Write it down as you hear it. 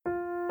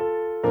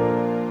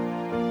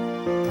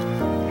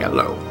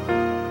Hello,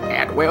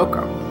 and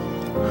welcome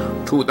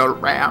to the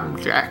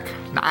Ramjack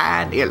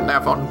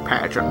 9/11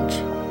 pageant,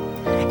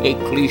 a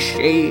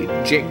cliched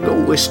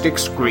jingoistic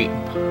scream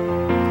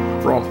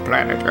from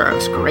planet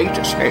Earth's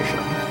greatest nation,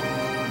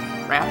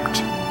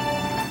 wrapped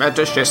in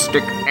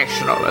fetishistic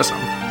nationalism,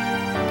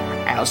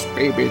 as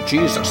baby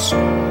Jesus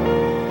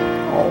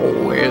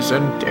always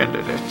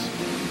intended it.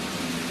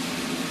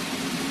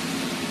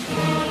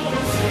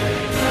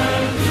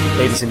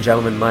 Ladies and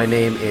gentlemen, my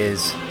name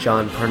is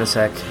John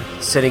Pernasek,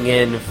 sitting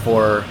in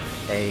for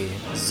a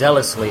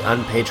zealously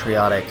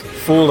unpatriotic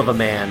fool of a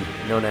man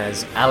known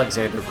as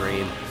Alexander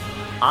Green.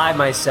 I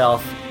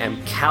myself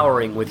am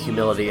cowering with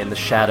humility in the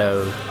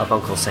shadow of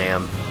Uncle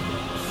Sam,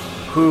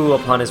 who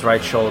upon his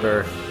right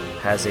shoulder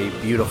has a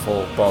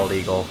beautiful bald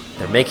eagle.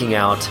 They're making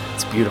out,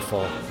 it's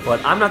beautiful.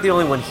 But I'm not the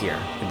only one here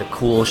in the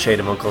cool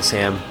shade of Uncle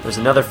Sam. There's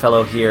another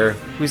fellow here.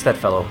 Who's that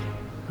fellow?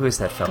 Who is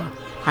that fellow?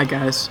 Hi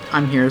guys,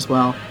 I'm here as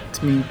well.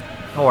 It's me.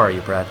 How are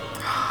you, Brad?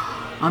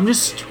 I'm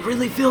just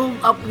really filled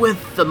up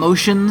with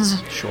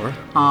emotions. Sure.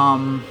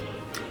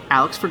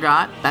 Alex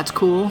forgot. That's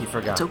cool. He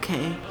forgot. It's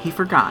okay. He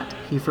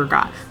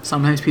forgot.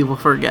 Sometimes people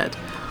forget.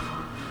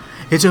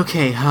 It's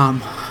okay.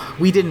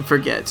 We didn't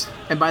forget.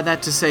 And by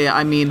that to say,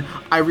 I mean,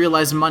 I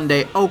realized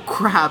Monday, oh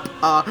crap,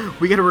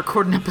 we gotta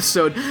record an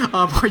episode.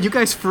 Are you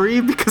guys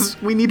free? Because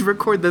we need to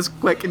record this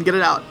quick and get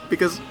it out,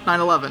 because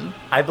 9/11.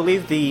 I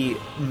believe the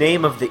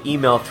name of the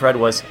email thread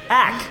was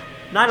ACK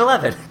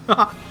 9/11,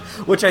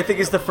 which I think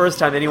is the first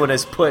time anyone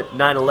has put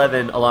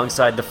 9/11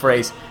 alongside the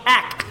phrase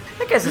ACK.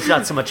 I guess it's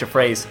not so much a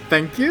phrase.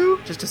 Thank you.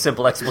 Just a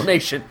simple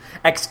exclamation.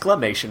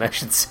 Exclamation, I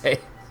should say.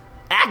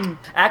 ACK.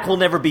 ACK will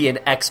never be an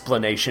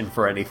explanation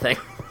for anything.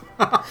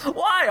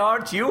 Why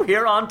aren't you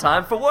here on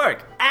time for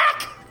work?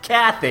 ACK!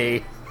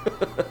 Kathy.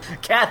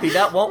 Kathy,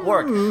 that won't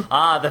work.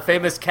 The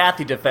famous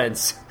Kathy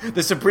defense.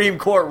 The Supreme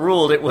Court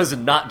ruled it was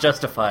not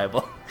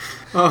justifiable.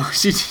 Oh,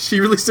 she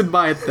really stood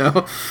by it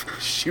though.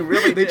 She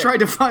really They did.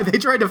 tried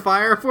to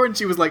fire her for it, and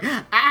she was like,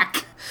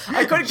 "Ack!"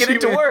 I couldn't get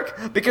into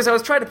work because I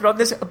was trying to put on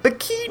this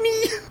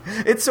bikini.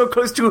 It's so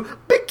close to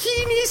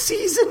bikini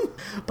season.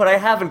 But I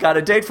haven't got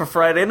a date for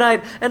Friday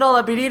night, and all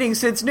I've been eating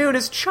since noon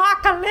is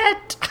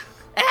chocolate.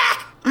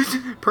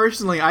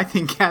 Personally, I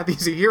think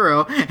Kathy's a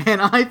hero,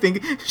 and I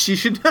think she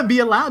should be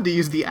allowed to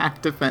use the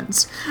act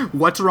defense.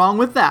 What's wrong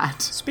with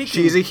that?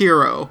 She's a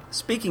hero.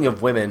 Speaking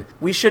of women,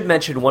 we should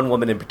mention one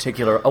woman in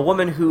particular, a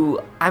woman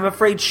who I'm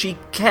afraid she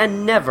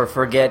can never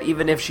forget,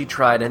 even if she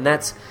tried, and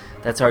that's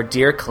our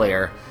dear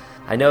Claire.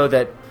 I know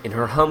that in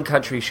her home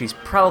country she's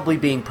probably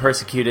being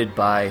persecuted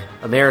by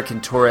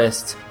American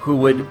tourists who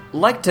would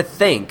like to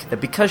think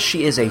that because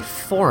she is a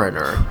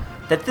foreigner,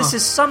 that this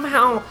is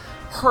somehow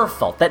her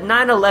fault, that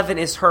 9/11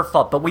 is her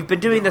fault. But we've been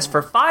doing this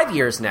for 5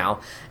 years now,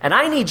 and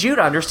I need you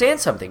to understand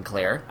something,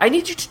 Claire. I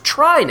need you to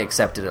try and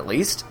accept it at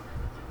least.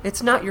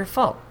 It's not your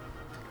fault.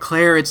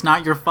 Claire, it's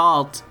not your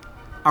fault.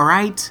 All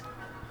right?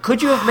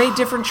 Could you have made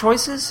different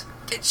choices?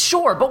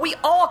 Sure, but we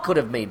all could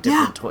have made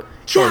different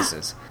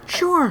choices. Yeah,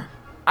 sure.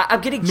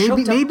 I'm getting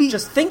choked up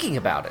just thinking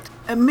about it.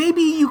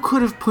 Maybe you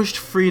could have pushed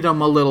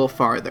freedom a little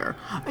farther.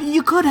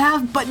 You could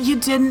have, but you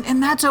didn't,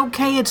 and that's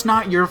okay. It's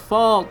not your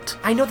fault.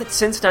 I know that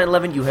since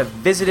 9/11 you have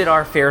visited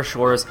our fair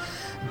shores.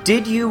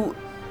 Did you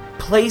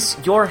place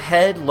your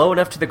head low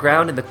enough to the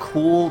ground in the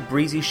cool,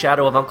 breezy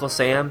shadow of Uncle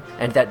Sam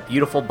and that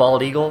beautiful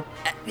bald eagle?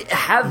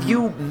 Have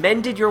you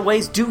mended your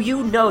ways? Do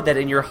you know that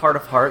in your heart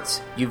of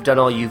hearts you've done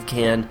all you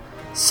can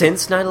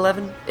since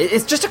 9/11?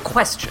 It's just a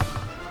question.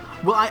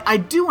 Well, I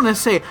do want to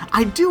say,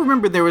 I do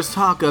remember there was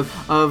talk of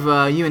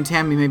you and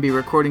Tammy maybe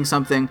recording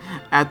something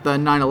at the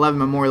 9/11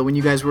 memorial when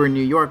you guys were in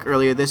New York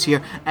earlier this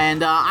year,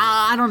 and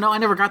I don't know, I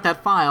never got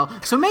that file,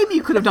 so maybe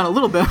you could have done a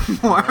little bit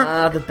more.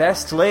 The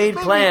best laid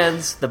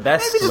plans, the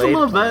best maybe just laid a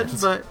little plans.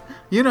 bit, but,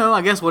 you know,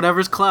 I guess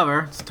whatever's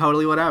clever, it's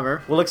totally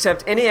whatever. We'll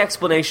accept any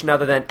explanation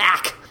other than,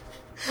 ACK!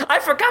 I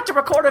forgot to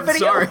record a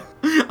video!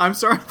 I'm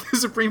sorry, the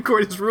Supreme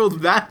Court has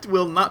ruled that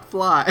will not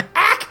fly.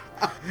 ACK!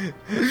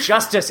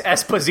 Justice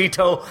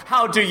Esposito,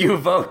 how do you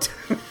vote?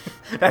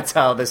 That's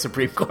how the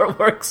Supreme Court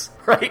works,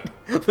 right?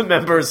 The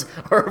members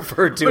are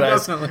referred to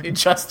as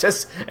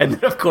Justice, and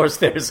then, of course,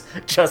 there's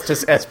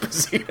Justice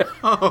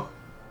Esposito.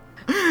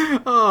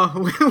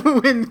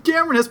 When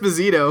Cameron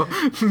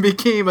Esposito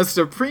became a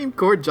Supreme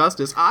Court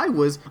justice, I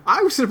was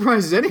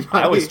surprised as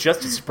anybody. I was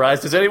just as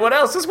surprised as anyone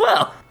else as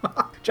well.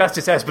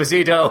 Justice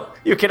Esposito,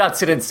 you cannot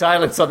sit in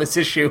silence on this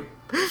issue.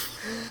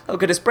 Oh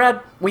goodness,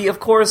 Brad, we of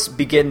course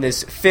begin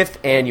this 5th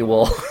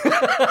annual.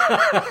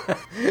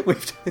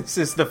 This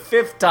is the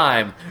 5th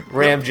time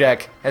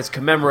Ramjack has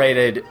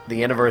commemorated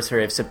the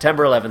anniversary of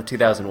September 11th,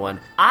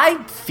 2001. I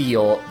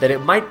feel that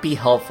it might be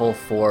helpful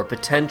for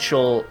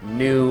potential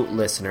new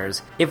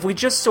listeners if we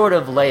just sort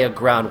of lay a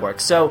groundwork.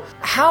 So,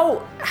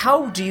 how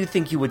do you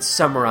think you would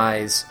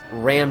summarize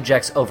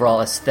Ramjack's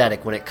overall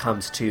aesthetic when it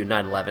comes to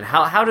 9/11?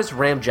 How does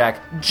Ramjack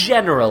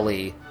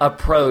generally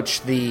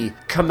approach the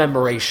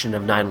commemoration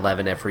of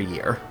 9/11 every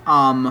year?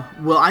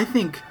 Well, I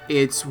think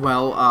it's,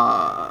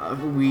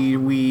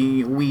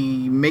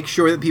 we make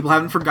sure that people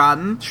haven't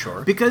forgotten.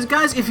 Sure. Because,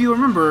 guys, if you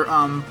remember,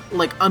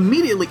 like,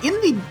 immediately, in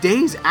the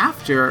days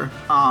after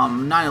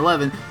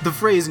 9/11, the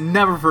phrase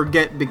never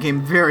forget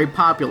became very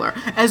popular,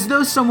 as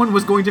though someone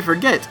was going to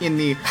forget in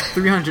the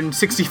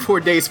 364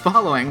 days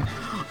following.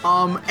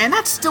 And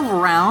that's still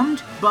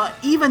around, but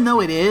even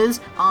though it is,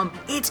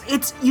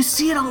 it's you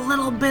see it a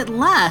little bit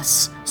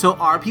less. So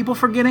are people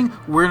forgetting?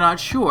 We're not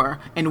sure.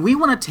 And we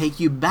want to take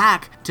you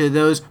back to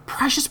those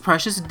precious,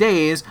 precious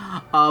days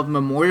of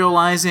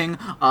memorializing,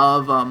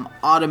 of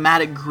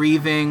automatic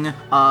grieving,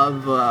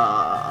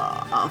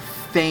 of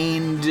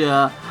feigned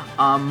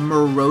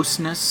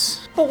moroseness.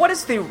 But what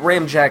is the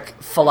Ramjack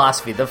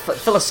philosophy, the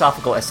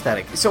philosophical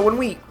aesthetic? So when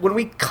we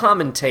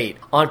commentate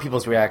on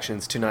people's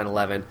reactions to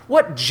 9/11,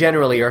 what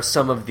generally are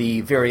some of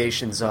the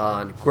variations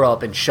on grow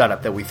up and shut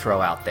up that we throw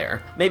out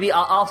there? Maybe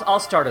I'll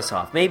start us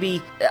off.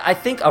 Maybe I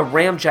think a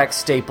Ramjack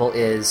staple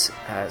is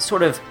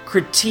sort of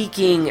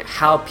critiquing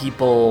how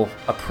people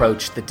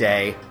approach the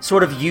day,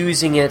 sort of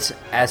using it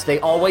as they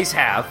always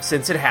have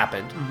since it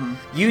happened,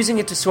 using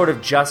it to sort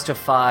of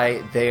justify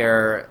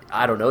their,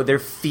 I don't know, their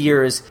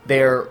fears,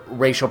 their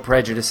racial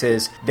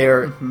prejudices,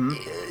 their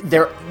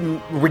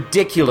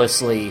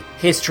ridiculously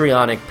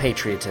histrionic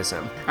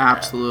patriotism.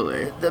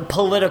 Absolutely. The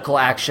political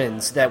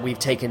actions that we've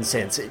taken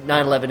since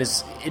 9/11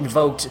 is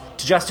invoked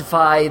to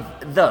justify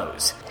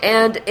those.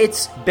 And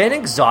it's been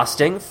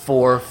exhausting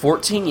for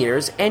 14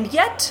 years, and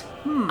yet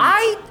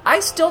I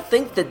still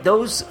think that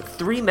those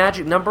three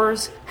magic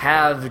numbers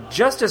have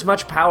just as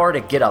much power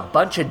to get a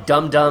bunch of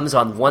dum-dums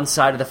on one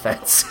side of the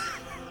fence.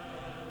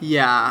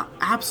 Yeah,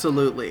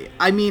 absolutely.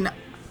 I mean,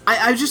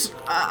 I was just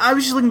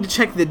looking to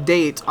check the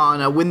date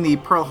on when the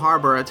Pearl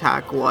Harbor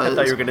attack was. I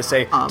thought you were going to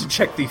say to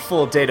check the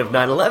full date of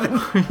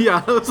 9/11.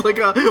 Yeah, it was like,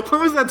 what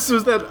was that?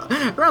 Was that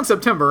around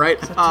September, right?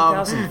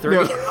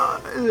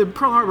 2003.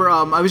 Pearl Harbor.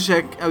 I was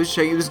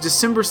checking. It was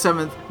December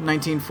 7th,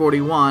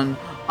 1941.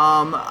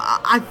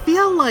 I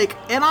feel like,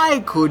 and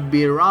I could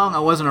be wrong. I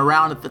wasn't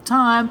around at the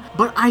time,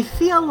 but I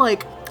feel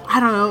like, I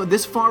don't know,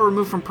 this far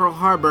removed from Pearl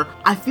Harbor,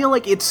 I feel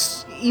like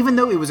it's, even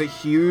though it was a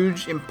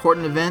huge,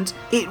 important event,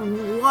 it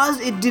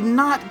did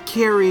not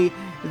carry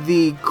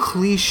the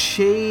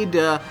cliched,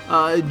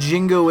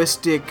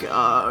 jingoistic,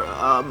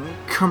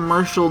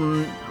 commercial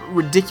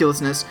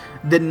ridiculousness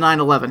that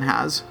 9/11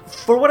 has.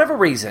 For whatever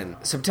reason,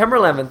 September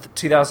 11th,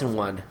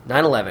 2001,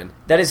 9/11,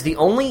 that is the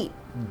only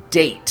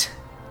date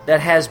that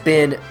has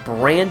been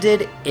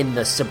branded in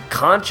the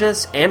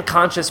subconscious and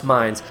conscious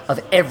minds of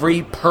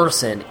every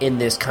person in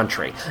this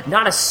country.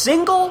 Not a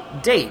single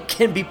date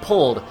can be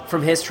pulled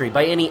from history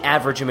by any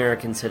average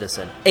American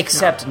citizen,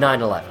 except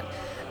 9/11.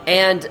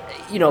 And,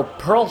 you know,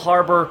 Pearl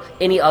Harbor,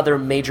 any other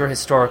major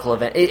historical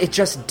event, it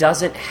just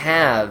doesn't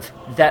have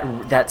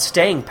that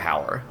staying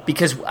power,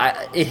 because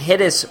it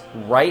hit us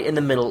right in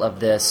the middle of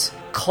this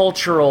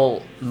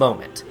cultural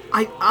moment.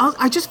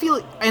 I just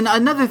feel, and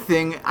another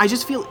thing, I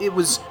just feel it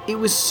was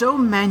so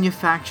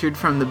manufactured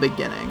from the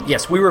beginning.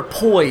 Yes, we were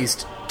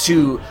poised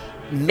to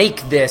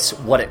make this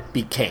what it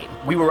became.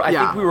 I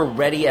think we were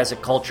ready as a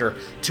culture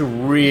to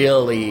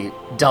really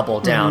double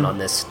down on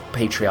this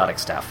patriotic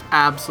stuff.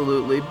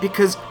 Absolutely,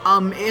 because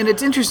and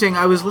it's interesting.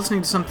 I was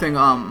listening to something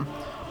on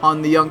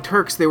the Young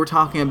Turks. They were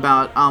talking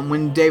about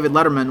when David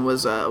Letterman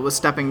was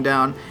stepping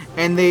down,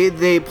 and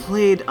they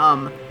played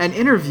an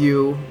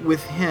interview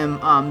with him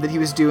that he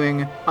was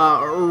doing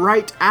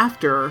right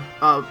after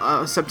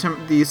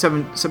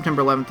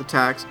September 11th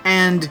attacks,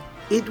 and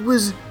it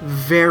was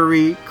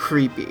very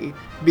creepy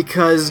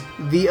because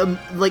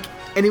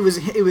and it was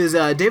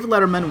David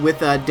Letterman with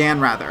Dan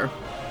Rather.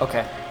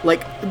 Okay.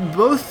 Like,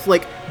 both,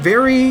 like,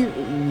 very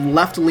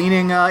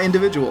left-leaning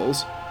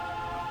individuals.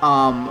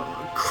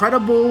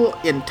 Credible,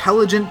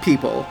 intelligent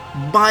people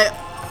by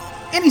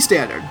any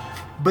standard.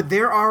 But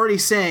they're already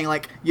saying,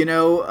 like, you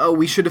know,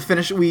 we should have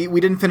finished, we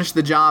didn't finish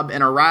the job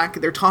in Iraq.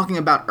 They're talking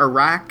about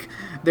Iraq.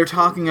 They're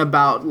talking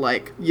about,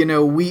 like, you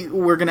know,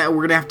 we're gonna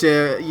have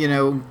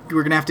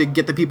to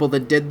get the people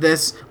that did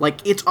this.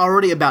 Like, it's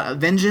already about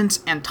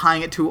vengeance and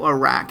tying it to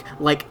Iraq.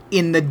 Like,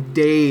 in the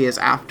days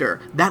after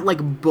that,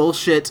 like,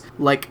 bullshit,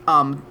 that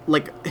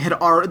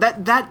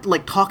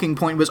talking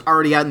point was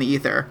already out in the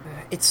ether.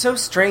 It's so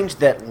strange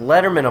that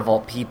Letterman, of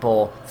all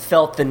people,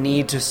 felt the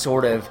need to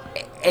sort of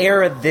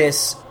air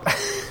this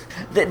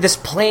this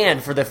plan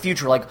for the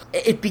future. Like,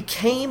 it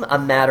became a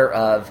matter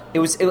of,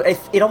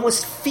 it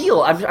almost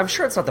I'm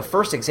sure it's not the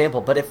first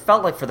example, but it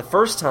felt like for the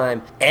first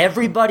time,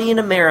 everybody in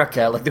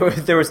America, like,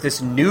 there was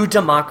this new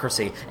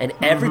democracy, and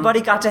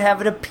everybody got to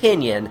have an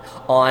opinion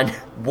on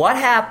what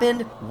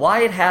happened,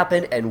 why it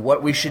happened, and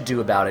what we should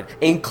do about it,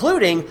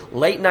 including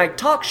late-night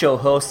talk show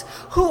hosts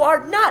who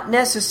are not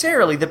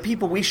necessarily the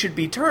people we should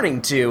be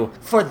turning to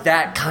for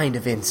that kind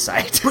of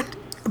insight.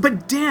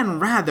 But Dan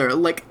Rather,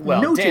 like,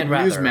 noted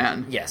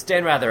newsman. Yes,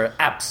 Dan Rather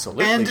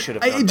absolutely should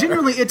have done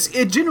generally, it's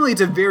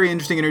a very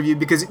interesting interview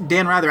because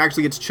Dan Rather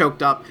actually gets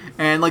choked up,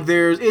 and, like,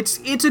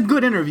 it's a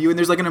good interview, and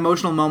there's, like, an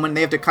emotional moment, and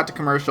they have to cut to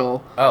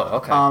commercial. Oh,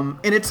 okay.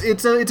 And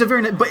it's a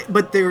very,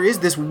 but there's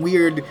this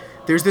weird,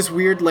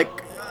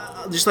 like,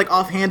 just like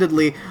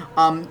offhandedly,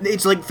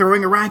 it's like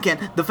throwing Iraq in.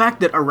 The fact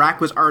that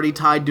Iraq was already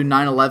tied to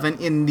 9/11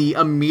 in the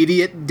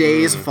immediate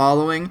days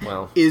following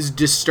is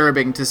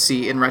disturbing to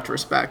see in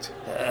retrospect.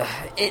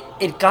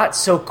 It got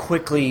so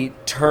quickly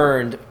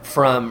turned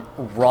from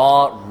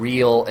raw,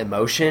 real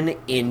emotion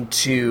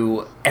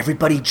into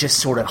everybody just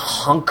sort of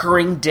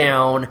hunkering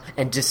down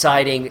and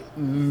deciding,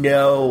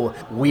 no,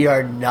 we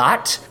are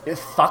not.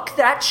 Fuck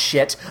that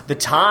shit. The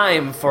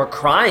time for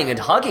crying and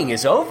hugging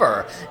is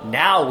over.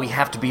 Now we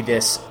have to be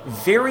this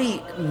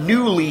very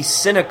newly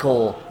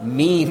cynical,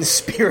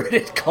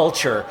 mean-spirited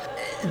culture.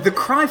 The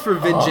cry for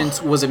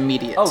vengeance was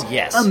immediate. Oh,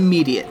 yes.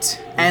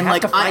 Immediate. And have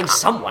like to find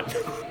someone.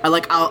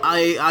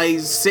 I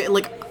say,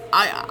 like,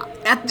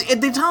 at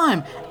the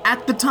time,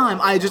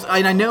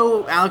 I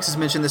know Alex has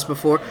mentioned this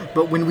before,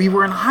 but when we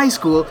were in high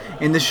school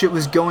and this shit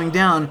was going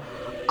down,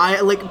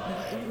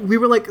 we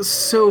were like,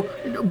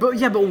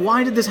 but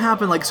why did this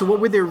happen? Like, so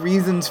what were their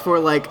reasons for,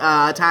 like,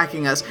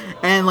 attacking us?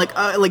 And,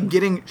 like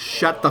getting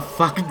shut the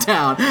fuck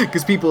down,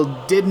 because people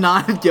did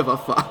not give a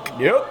fuck.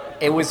 Yep.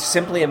 It was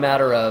simply a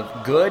matter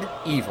of good,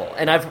 evil.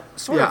 And I've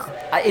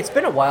it's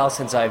been a while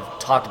since I've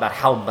talked about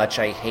how much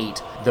I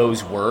hate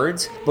those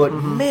words, but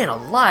man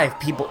alive,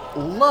 people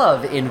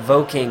love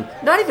invoking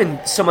not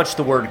even so much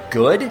the word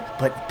good,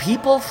 but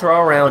people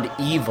throw around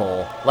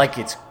evil like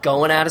it's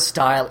going out of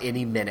style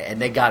any minute,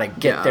 and they gotta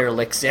get their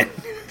licks in.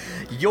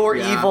 You're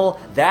evil,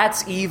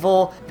 that's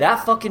evil,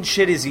 that fucking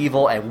shit is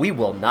evil, and we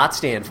will not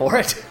stand for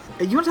it.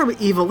 You want to talk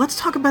about evil? Let's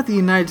talk about the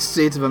United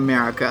States of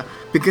America.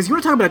 Because you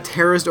want to talk about a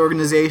terrorist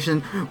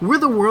organization? We're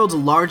the world's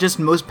largest,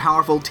 most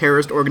powerful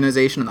terrorist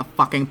organization on the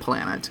fucking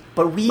planet.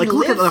 But we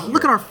live here.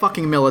 Look at our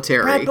fucking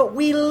military. Brad, but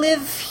we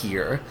live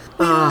here.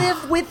 We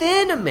live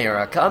within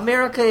America.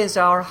 America is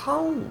our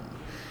home.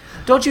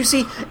 Don't you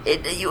see?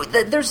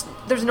 There's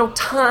no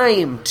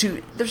time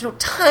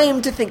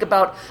to think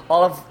about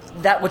all of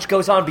that which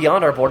goes on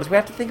beyond our borders. We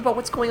have to think about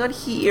what's going on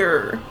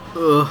here.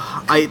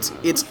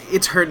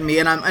 It's hurting me,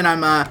 and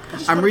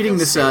I'm reading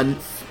this.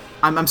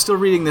 I'm still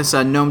reading this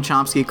Noam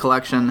Chomsky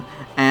collection,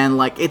 and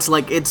it's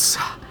like this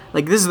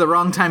is the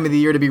wrong time of the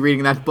year to be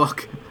reading that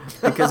book,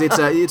 because it's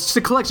just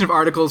a collection of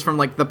articles from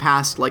like the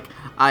past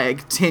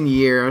 10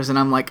 years, and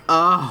I'm like,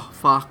 oh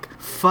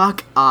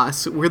fuck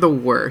us, we're the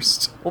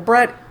worst. Well,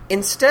 Brad,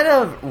 instead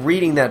of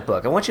reading that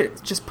book, I want you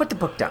to just put the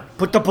book down.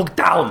 Put the book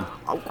down!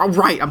 All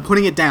right, I'm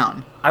putting it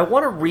down. I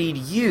want to read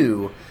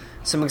you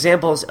some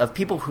examples of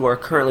people who are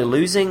currently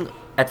losing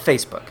at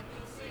Facebook.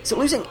 Is it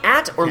losing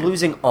at or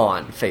losing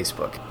on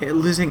Facebook?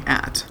 Losing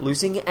at.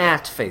 Losing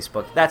at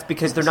Facebook. That's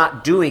because they're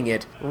not doing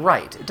it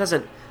right. It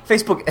doesn't...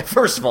 Facebook,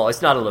 first of all,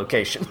 it's not a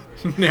location.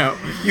 No.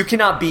 You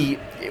cannot be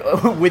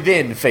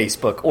within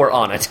Facebook or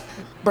on it.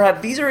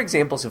 Brad, these are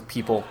examples of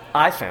people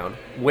I found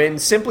when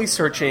simply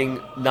searching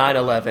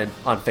 9/11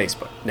 on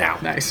Facebook. Now,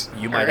 nice.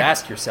 You might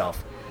ask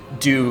yourself,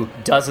 do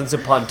dozens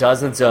upon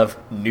dozens of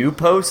new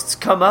posts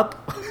come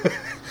up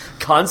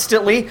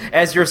constantly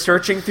as you're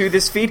searching through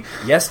this feed?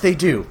 Yes, they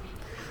do.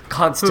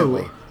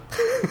 Constantly.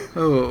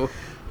 Oh.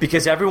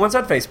 Because everyone's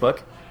on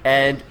Facebook,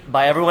 and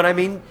by everyone I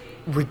mean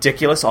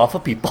ridiculous, awful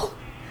people.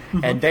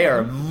 And they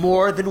are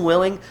more than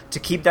willing to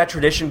keep that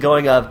tradition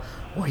going of,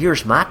 well,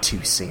 here's my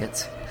 2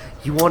 cents.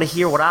 You want to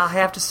hear what I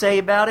have to say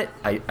about it?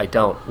 I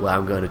don't. Well,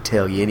 I'm going to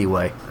tell you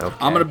anyway. Okay.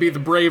 I'm going to be the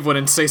brave one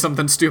and say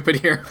something stupid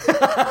here.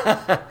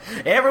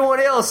 Everyone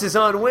else is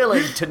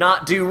unwilling to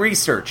not do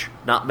research.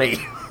 Not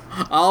me.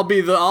 I'll be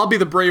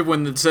the brave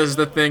one that says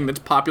the thing that's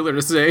popular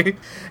to say.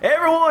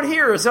 Everyone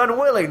here is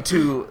unwilling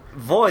to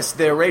voice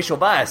their racial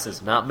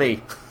biases. Not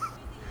me.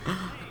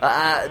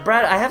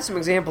 Brad, I have some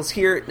examples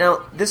here.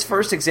 Now, this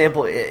first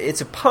example, it's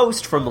a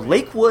post from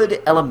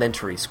Lakewood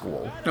Elementary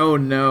School. Oh,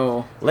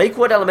 no.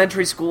 Lakewood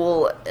Elementary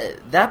School,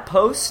 that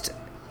post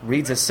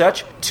reads as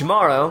such: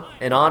 tomorrow,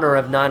 in honor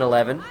of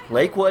 9/11,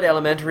 Lakewood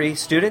Elementary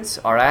students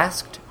are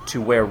asked to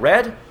wear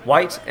red,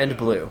 white, and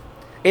blue.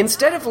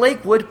 Instead of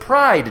Lakewood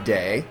Pride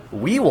Day,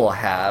 we will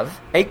have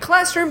a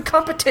classroom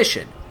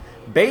competition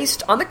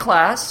based on the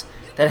class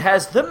that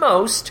has the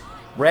most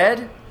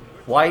red,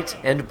 white,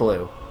 and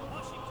blue.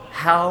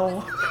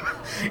 How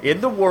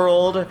in the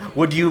world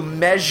would you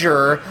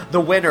measure the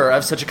winner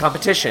of such a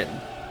competition?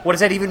 What does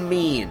that even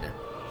mean?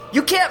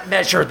 You can't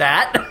measure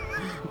that!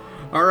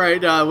 All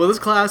right, well, this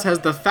class has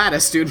the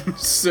fattest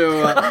students,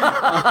 so...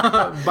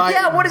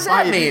 what does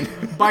that mean?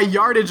 By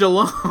yardage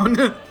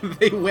alone,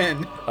 they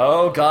win.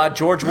 Oh, God,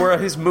 George wore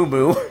his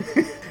moo-moo.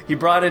 He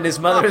brought in his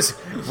mother's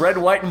red,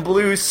 white, and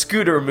blue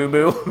scooter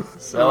moo-moo.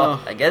 So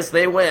I guess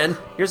they win.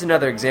 Here's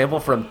another example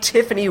from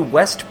Tiffany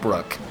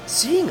Westbrook.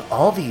 Seeing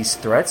all these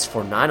threats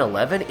for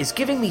 9/11 is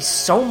giving me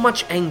so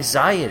much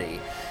anxiety.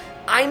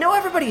 I know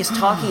everybody is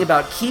talking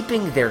about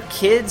keeping their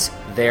kids,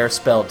 they're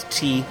spelled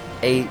T-H-E-R-E,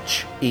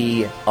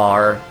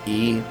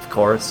 of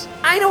course.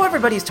 I know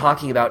everybody's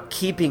talking about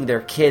keeping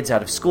their kids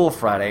out of school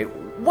Friday,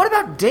 What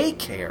about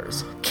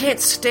daycares? Can't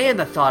stand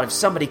the thought of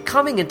somebody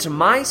coming into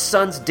my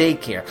son's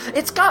daycare.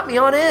 It's got me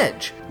on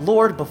edge.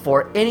 Lord,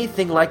 before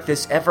anything like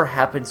this ever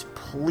happens,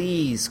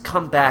 please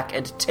come back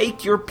and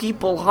take your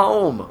people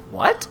home.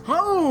 What?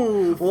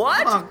 Oh,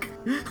 What? Fuck.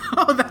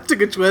 Oh, that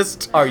took a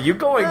twist. Are you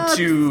going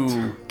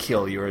to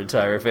kill your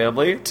entire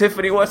family?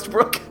 Tiffany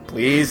Westbrook,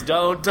 please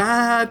don't.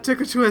 That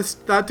took a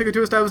twist. That took a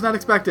twist I was not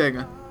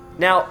expecting.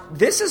 Now,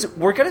 this is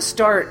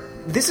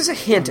a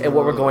hint at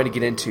what we're going to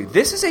get into.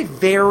 This is a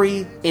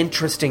very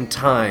interesting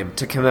time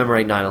to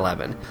commemorate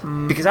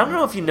 9/11. Because I don't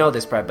know if you know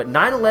this, Brad, but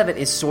 9/11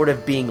 is sort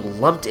of being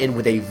lumped in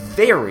with a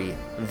very,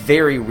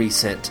 very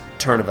recent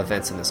turn of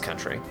events in this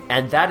country.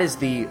 And that is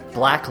the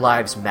Black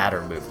Lives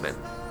Matter movement.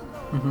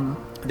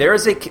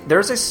 There's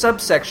a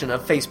subsection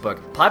of Facebook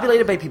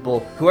populated by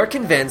people who are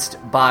convinced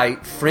by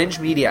fringe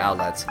media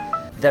outlets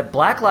that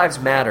Black Lives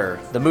Matter,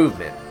 the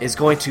movement, is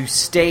going to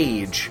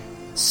stage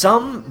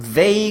some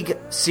vague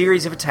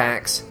series of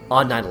attacks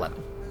on 9/11.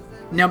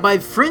 Now, by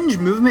fringe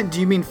movement, do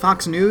you mean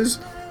Fox News?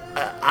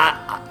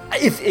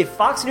 If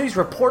Fox News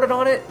reported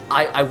on it,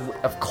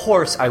 of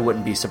course I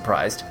wouldn't be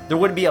surprised. There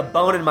wouldn't be a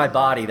bone in my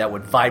body that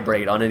would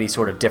vibrate on any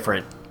sort of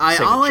different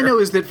signature. All I know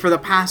is that for the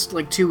past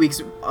 2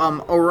 weeks,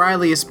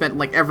 O'Reilly has spent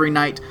every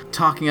night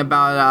talking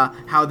about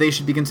how they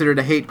should be considered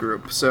a hate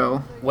group.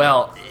 So,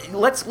 Well,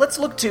 let's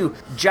look to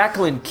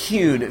Jacqueline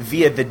Kuhn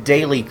via the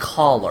Daily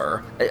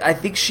Caller. I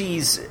think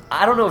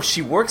I don't know if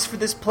she works for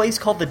this place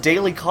called the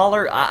Daily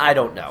Caller. I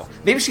don't know.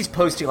 Maybe she's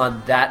posting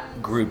on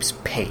that group's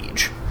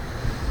page.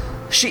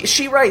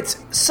 She writes,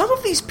 some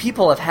of these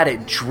people have had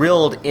it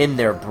drilled in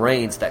their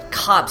brains that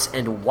cops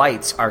and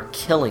whites are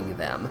killing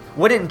them.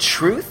 When in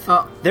truth,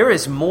 there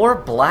is more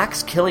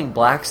blacks killing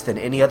blacks than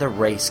any other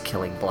race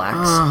killing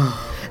blacks.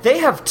 They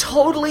have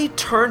totally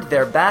turned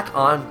their back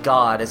on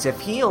God as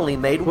if he only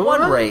made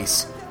one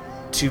race,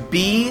 to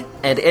be,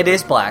 and it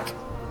is black.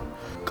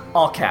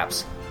 All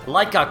caps.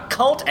 Like a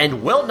cult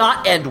and will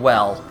not end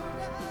well.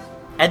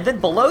 And then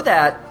below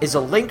that is a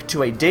link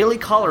to a Daily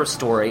Caller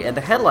story, and the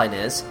headline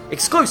is,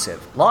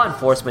 Exclusive, Law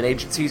Enforcement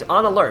Agencies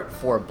on Alert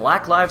for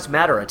Black Lives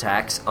Matter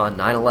Attacks on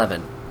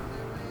 9/11.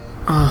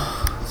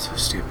 oh, so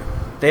stupid.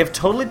 They have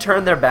totally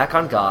turned their back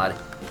on God,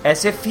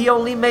 as if he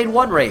only made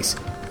one race.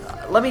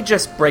 Let me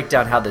just break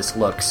down how this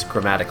looks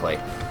grammatically.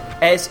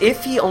 As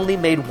if he only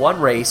made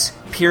one race,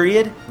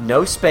 period,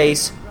 no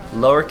space,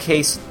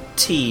 lowercase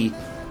t,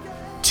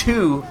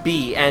 to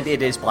be, and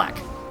it is black.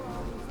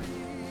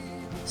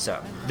 So,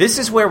 this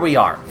is where we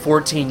are,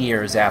 14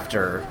 years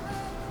after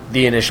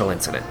the initial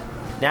incident.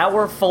 Now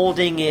we're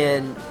folding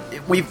in...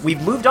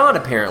 We've moved on,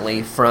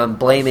 apparently, from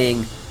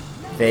blaming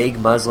vague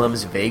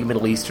Muslims, vague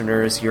Middle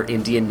Easterners, your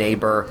Indian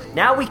neighbor.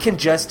 Now we can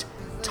just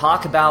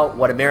talk about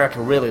what America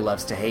really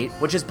loves to hate,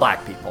 which is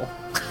black people.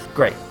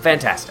 Great.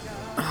 Fantastic.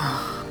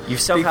 You've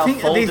somehow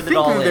folded it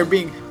all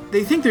in.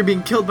 They think they're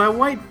being killed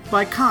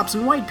by cops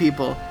and white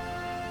people.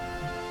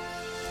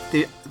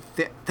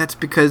 That's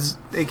because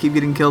they keep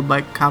getting killed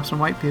by cops and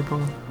white people.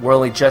 We're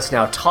only just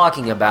now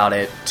talking about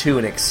it to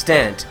an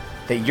extent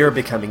that you're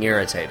becoming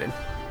irritated.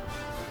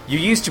 You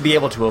used to be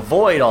able to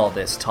avoid all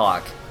this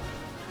talk,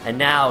 and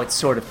now it's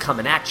sort of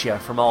coming at you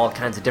from all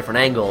kinds of different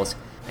angles,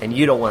 and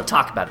you don't want to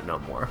talk about it no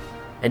more.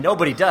 And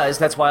nobody does.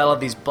 That's why all of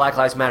these Black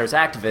Lives Matter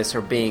activists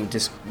are being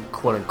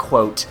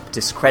quote-unquote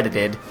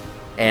discredited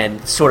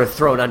and sort of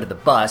thrown under the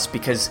bus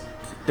because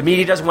the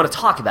media doesn't want to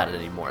talk about it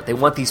anymore. They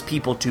want these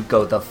people to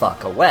go the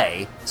fuck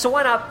away. So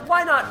why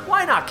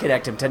not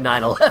connect them to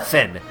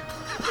 9/11?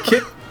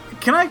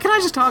 Can I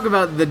just talk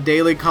about the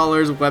Daily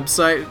Caller's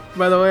website,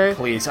 by the way?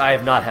 Please, I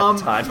have not had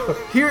the time.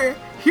 Here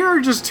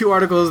are just two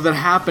articles that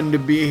happen to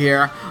be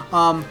here.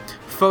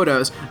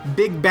 Photos.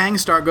 Big Bang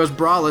star goes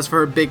braless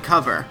for her big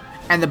cover.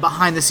 And the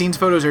behind-the-scenes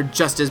photos are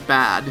just as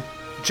bad.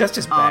 Just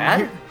as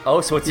bad? So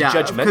it's a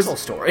judgmental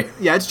story.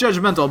 Yeah, it's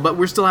judgmental, but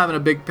we're still having a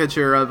big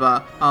picture of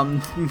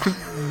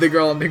the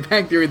girl in Big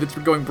Bang Theory that's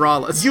going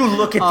braless. You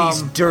look at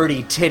these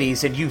dirty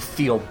titties and you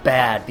feel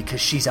bad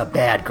because she's a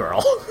bad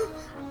girl.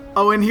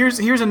 Oh, and here's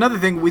another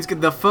thing.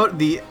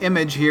 The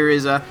image here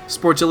is a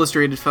Sports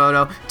Illustrated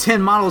photo.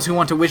 10 models who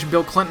want to wish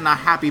Bill Clinton a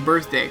happy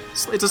birthday.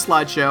 It's a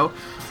slideshow.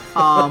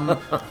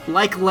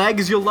 Like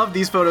legs, you'll love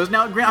these photos.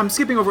 Now, I'm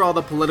skipping over all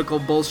the political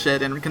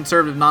bullshit and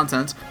conservative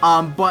nonsense.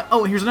 But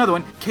here's another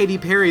one: Katy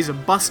Perry's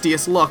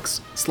bustiest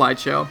looks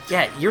slideshow.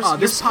 Yeah, you're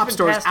this pop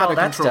store is out of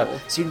control.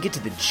 Stuff, so you can get to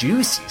the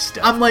juicy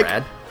stuff. I'm like,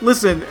 Brad.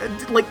 Listen,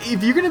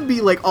 if you're gonna be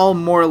all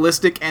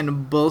moralistic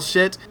and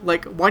bullshit,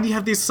 why do you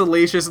have these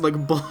salacious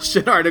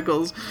bullshit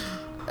articles?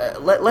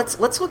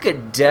 Let's look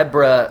at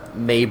Deborah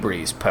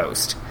Mabry's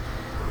post.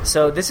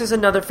 So this is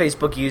another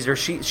Facebook user.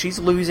 She's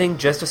losing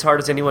just as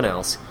hard as anyone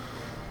else.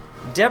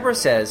 Deborah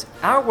says,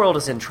 our world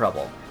is in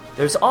trouble.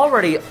 There's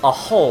already a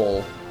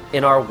hole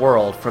in our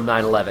world from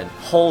 9/11.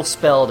 Hole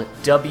spelled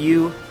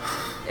W-H-O-L-E.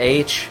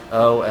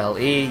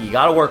 You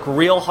gotta work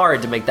real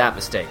hard to make that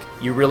mistake.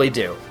 You really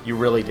do. You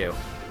really do.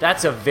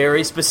 That's a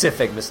very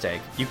specific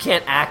mistake. You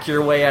can't act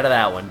your way out of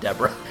that one,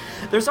 Deborah.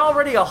 There's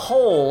already a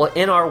hole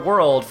in our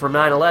world from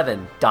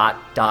 9/11. ...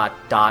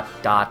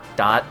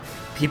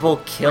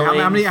 People killing...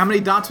 How many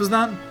dots was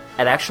that?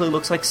 It actually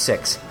looks like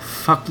 6.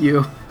 Fuck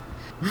you.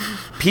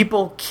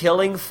 People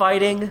killing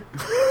fighting.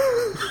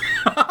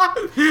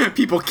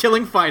 People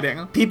killing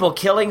fighting. People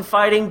killing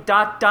fighting, ...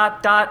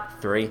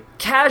 3.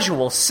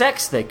 Casual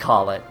sex, they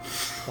call it.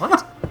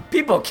 What?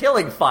 People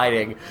killing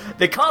fighting.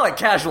 They call it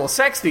casual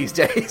sex these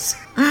days.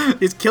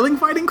 Is killing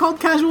fighting called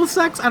casual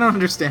sex? I don't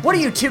understand. What are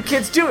you two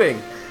kids doing?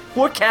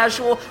 We're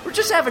casual. We're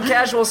just having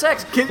casual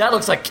sex. That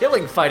looks like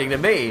killing fighting to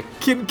me.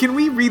 Can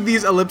we read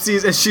these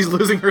ellipses as she's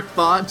losing her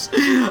thoughts?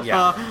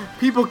 Yeah.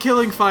 People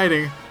killing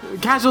fighting.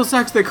 Casual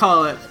sex, they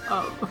call it.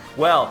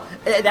 Well,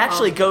 it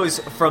actually goes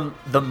from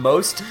the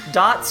most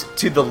dots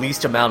to the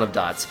least amount of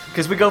dots.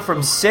 Because we go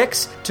from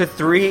 6 to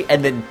 3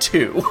 and then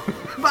 2.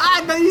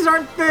 But these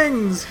aren't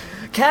things.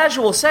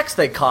 Casual sex,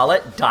 they call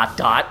it. ...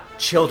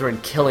 Children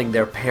killing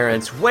their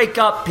parents. Wake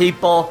up,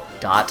 people. ...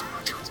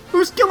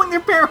 Who's killing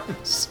their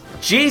parents?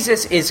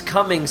 Jesus is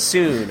coming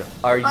soon.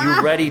 Are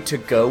you ready to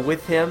go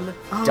with him? ...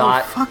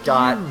 fuck you.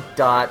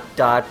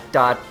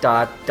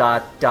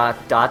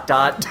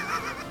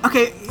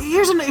 Okay,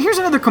 here's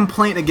another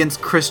complaint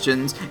against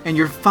Christians and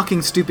your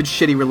fucking stupid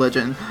shitty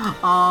religion.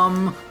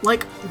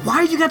 Like,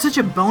 why you got such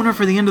a boner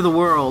for the end of the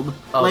world?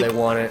 Oh, like, they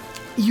want it.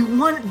 You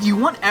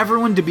want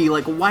everyone to be,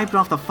 like, wiped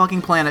off the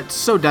fucking planet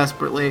so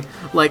desperately.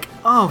 Like,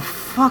 oh,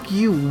 fuck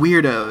you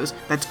weirdos.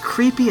 That's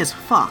creepy as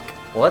fuck.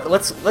 Well,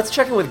 let's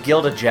check in with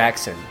Gilda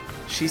Jackson.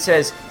 She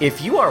says,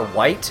 if you are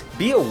white,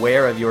 be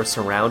aware of your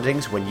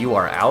surroundings when you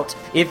are out.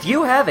 If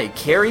you have a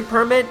carry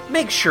permit,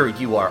 make sure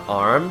you are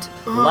armed.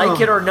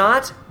 Like it or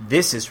not,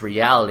 this is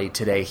reality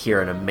today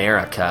here in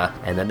America.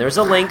 And then there's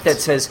a link that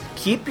says,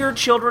 keep your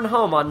children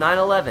home on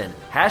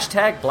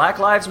 9/11. # Black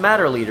Lives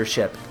Matter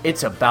leadership.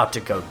 It's about to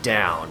go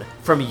down.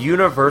 From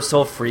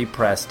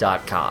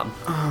universalfreepress.com.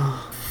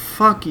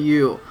 Fuck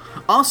you.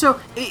 Also,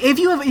 if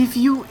you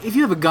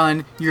have a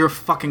gun, you're a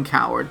fucking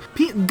coward.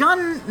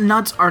 Gun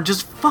nuts are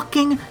just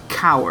fucking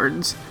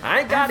cowards.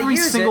 I ain't gotta use it.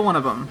 Every single one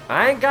of them.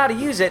 I ain't gotta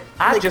use it.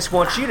 I just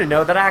want you to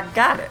know that I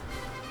got it.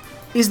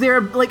 Is there,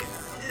 like,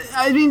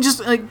 I mean,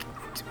 just, like,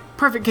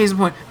 perfect case in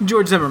point,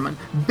 George Zimmerman,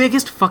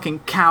 biggest fucking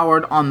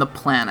coward on the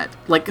planet.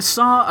 Like,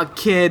 saw a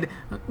kid,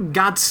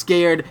 got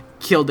scared,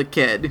 killed a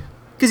kid.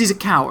 Because he's a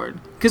coward.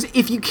 Because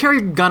if you carry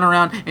a gun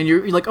around and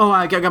you're like, oh,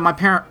 I got my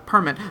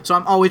permit, so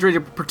I'm always ready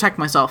to protect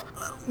myself,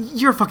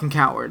 you're a fucking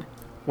coward.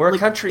 We're a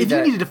country that... If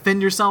you need to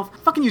defend yourself,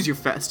 fucking use your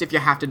fist if you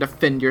have to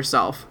defend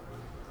yourself.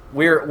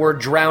 We're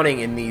drowning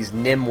in these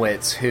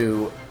nimwits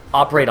who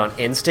operate on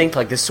instinct,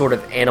 like this sort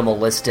of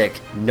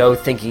animalistic, no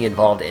thinking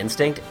involved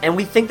instinct, and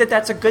we think that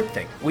that's a good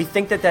thing. We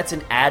think that that's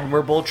an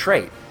admirable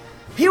trait.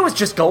 He was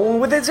just going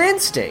with his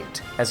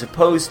instinct, as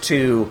opposed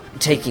to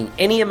taking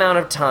any amount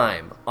of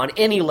time on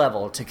any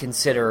level to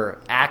consider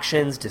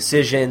actions,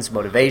 decisions,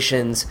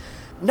 motivations.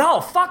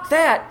 No, fuck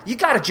that. You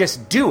gotta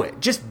just do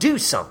it. Just do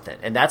something.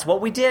 And that's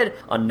what we did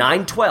on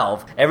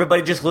 9/12.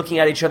 Everybody just looking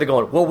at each other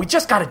going, well, we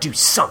just gotta do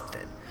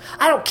something.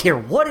 I don't care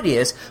what it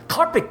is.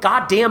 Carpet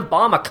goddamn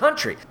bomb a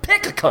country.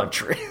 Pick a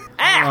country.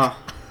 Act.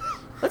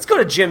 Let's go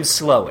to Jim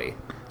Slowey.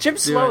 Jim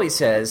Slowey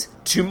says,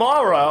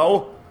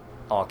 tomorrow,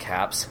 all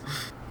caps,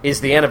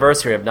 is the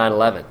anniversary of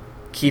 9/11.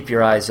 Keep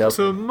your eyes open.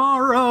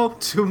 Tomorrow.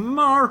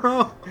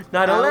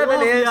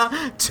 9/11 is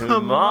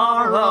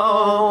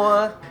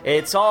tomorrow.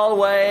 It's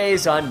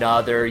always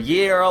another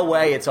year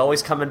away. It's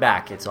always coming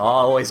back. It's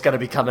always going to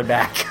be coming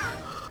back.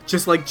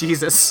 Just like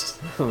Jesus.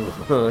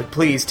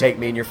 Please take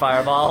me in your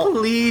fireball.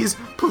 Please,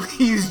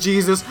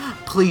 Jesus.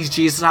 Please,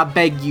 Jesus, I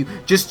beg you,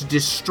 just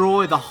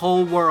destroy the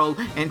whole world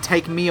and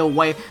take me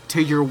away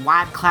to your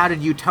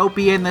white-clouded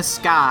utopia in the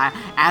sky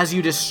as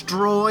you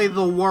destroy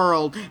the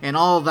world and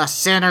all the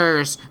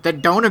sinners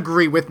that don't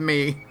agree with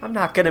me. I'm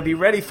not going to be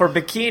ready for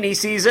bikini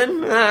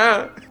season.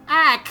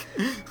 Ack!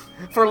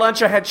 For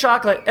lunch I had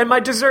chocolate, and my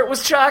dessert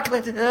was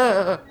chocolate.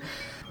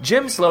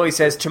 Jim Slowey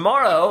says,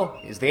 tomorrow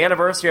is the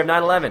anniversary of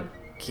 9/11.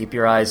 Keep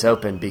your eyes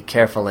open, be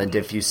careful, and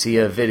if you see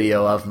a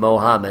video of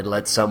Mohammed,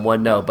 let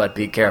someone know, but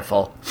be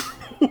careful.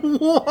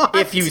 What?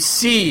 If you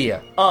see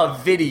a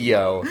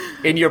video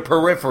in your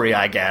periphery,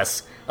 I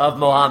guess, of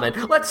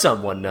Mohammed, let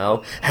someone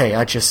know. Hey,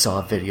 I just saw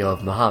a video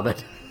of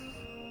Mohammed.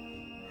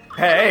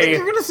 Hey.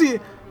 You're gonna see...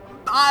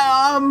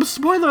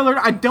 spoiler alert,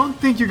 I don't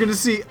think you're gonna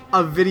see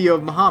a video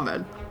of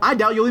Muhammad. I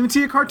doubt you'll even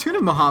see a cartoon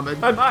of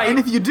Muhammad. I might. And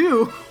if you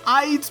do,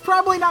 it's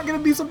probably not gonna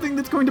be something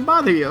that's going to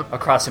bother you.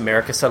 Across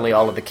America, suddenly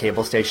all of the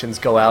cable stations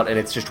go out and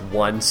it's just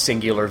one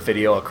singular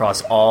video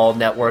across all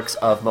networks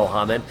of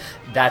Muhammad.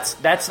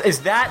 Is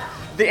that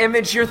the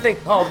image you're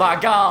thinking? Oh my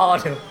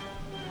God.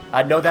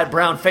 I'd know that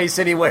brown face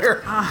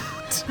anywhere.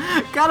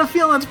 Got a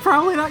feeling that's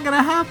probably not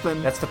gonna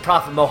happen. That's the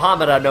Prophet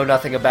Muhammad. I know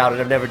nothing about it.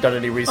 I've never done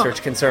any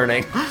research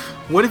concerning.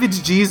 What if it's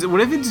Jesus? What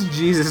if it's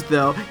Jesus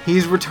though?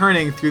 He's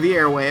returning through the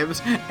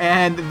airwaves,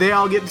 and they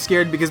all get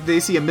scared because they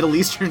see a Middle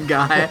Eastern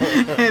guy,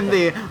 and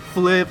they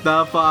flip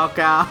the fuck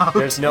out.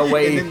 There's no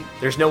way.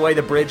 There's no way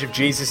the bridge of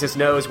Jesus'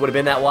 nose would have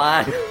been that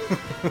wide.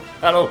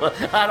 I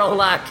don't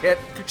like it.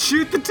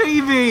 Shoot the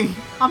TV.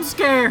 I'm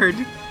scared.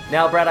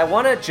 Now, Brad, I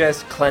want to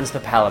just cleanse the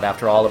palate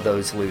after all of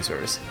those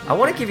losers. I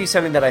want to give you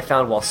something that I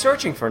found while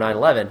searching for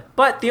 9/11,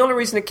 but the only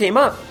reason it came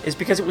up is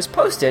because it was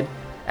posted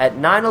at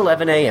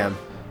 9:11 a.m.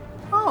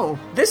 Oh.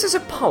 This is a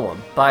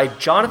poem by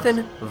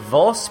Jonathan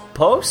Vos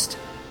Post,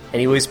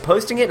 and he was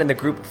posting it in the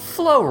group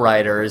Flow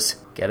Writers.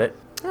 Get it?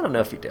 I don't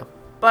know if you do.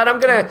 But I'm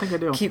gonna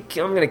keep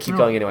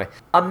going anyway.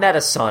 A meta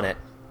sonnet.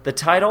 The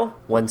title,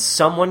 When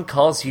Someone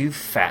Calls You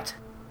Fat,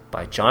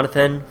 by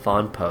Jonathan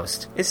Von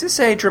Post. Is this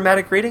a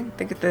dramatic reading?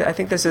 I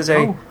think this is a...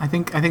 Oh, I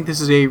think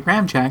this is a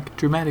Ramjack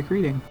dramatic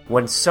reading.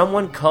 When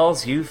someone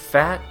calls you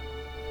fat,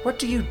 what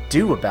do you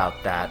do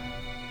about that?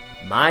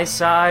 My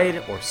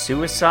side or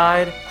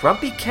suicide?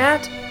 Grumpy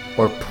cat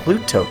or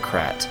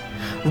plutocrat?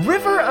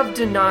 River of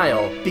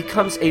Denial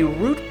becomes a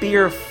root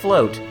beer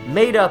float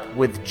made up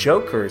with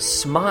Joker's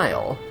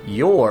smile.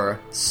 You're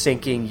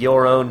sinking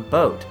your own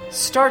boat.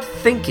 Start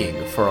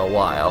thinking for a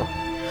while.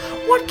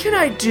 What can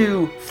I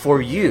do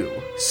for you?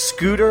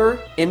 Scooter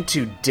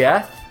into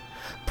death?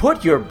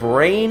 Put your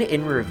brain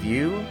in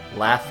review?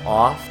 Laugh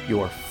off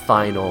your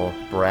final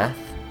breath?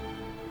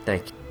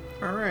 Thank you.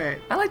 All right.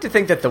 I like to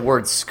think that the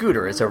word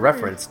scooter is a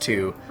reference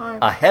to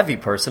a heavy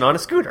person on a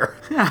scooter.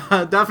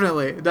 Yeah,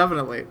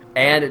 definitely.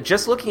 And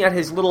just looking at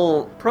his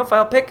little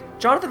profile pic,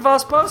 Jonathan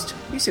Vos Post,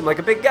 you seem like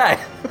a big guy.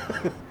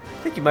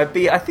 I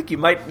think you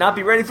might not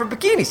be ready for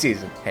bikini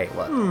season. Hey,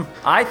 look,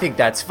 I think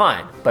that's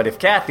fine, but if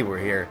Kathy were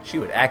here, she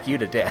would act you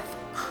to death.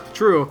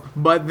 True,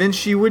 but then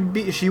she would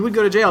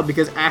go to jail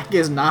because act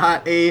is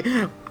not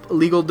a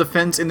legal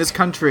defense in this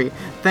country,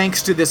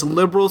 thanks to this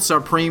liberal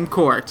Supreme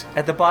Court.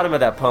 At the bottom of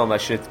that poem, I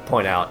should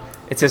point out,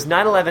 it says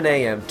 9:11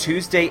 a.m.,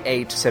 Tuesday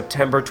 8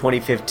 September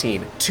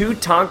 2015. 2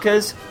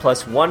 Tonkas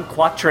plus 1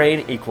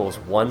 quatrain equals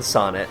 1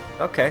 sonnet.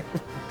 Okay.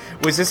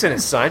 Was this an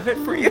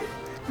assignment for you?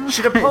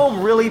 Should a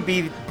poem really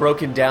be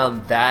broken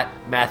down that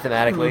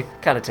mathematically?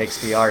 Kind of takes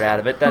the art out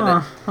of it,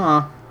 doesn't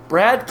it?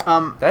 Brad,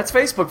 that's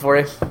Facebook for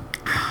you.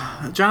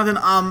 Jonathan,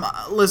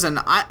 listen,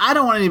 I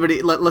don't want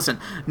anybody... Listen,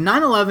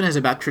 9/11 is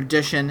about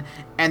tradition,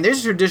 and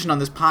there's a tradition on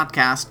this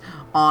podcast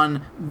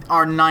on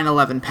our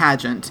 9/11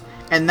 pageant,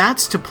 and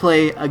that's to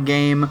play a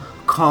game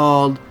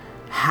called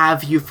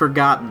Have You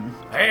Forgotten?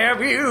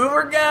 Have you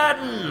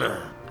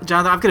forgotten?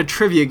 Jonathan, I've got a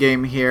trivia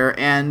game here,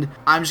 and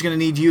I'm just going to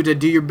need you to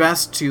do your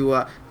best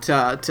to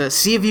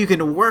see if you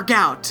can work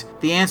out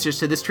the answers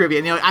to this trivia.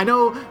 And, I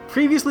know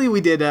previously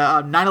we did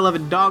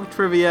 9/11 dog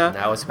trivia.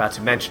 I was about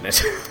to mention it.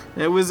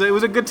 It was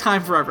a good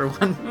time for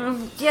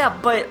everyone. Yeah,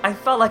 but I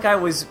felt like I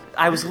was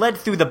led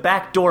through the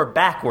back door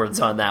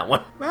backwards on that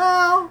one.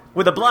 Well...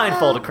 With a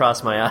blindfold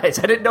across my eyes.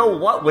 I didn't know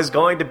what was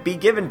going to be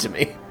given to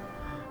me.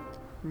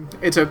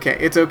 It's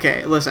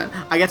okay. Listen,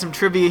 I got some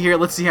trivia here.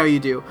 Let's see how you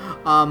do.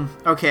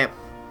 Okay.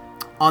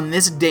 On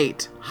this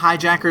date,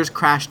 hijackers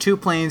crashed 2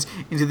 planes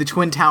into the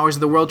Twin Towers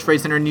of the World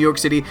Trade Center in New York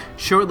City.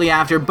 Shortly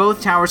after,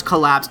 both towers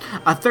collapsed.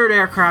 A 3rd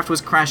aircraft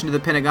was crashed into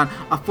the Pentagon.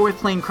 A 4th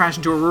plane crashed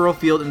into a rural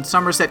field in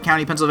Somerset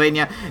County,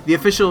 Pennsylvania. The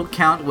official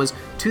count was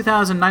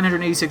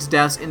 2,986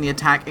 deaths in the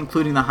attack,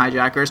 including the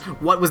hijackers.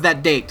 What was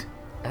that date?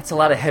 That's a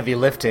lot of heavy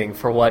lifting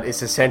for what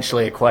is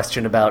essentially a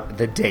question about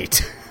the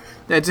date.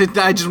 That's it.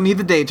 I just need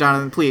the date,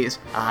 Jonathan, please.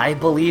 I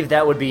believe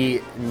that would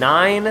be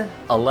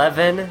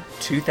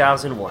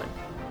 9/11/2001.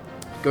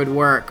 Good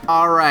work.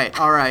 All right.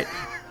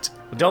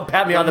 Don't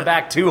pat me on the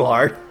back too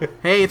hard.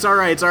 Hey, it's all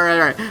right. All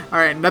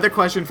right, another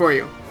question for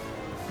you.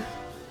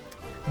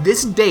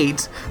 This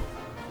date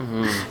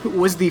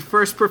was the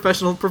first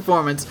professional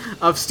performance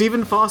of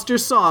Stephen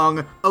Foster's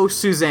song, Oh,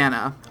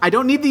 Susanna. I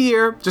don't need the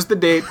year, just the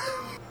date.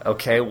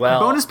 Okay,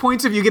 well... Bonus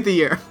points if you get the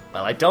year.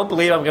 Well, I don't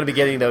believe I'm going to be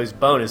getting those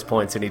bonus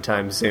points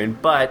anytime soon,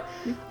 but...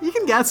 You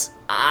can guess.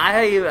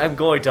 I am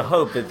going to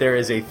hope that there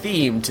is a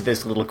theme to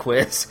this little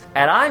quiz,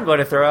 and I'm going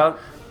to throw out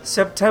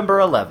September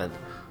 11th.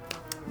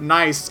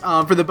 Nice.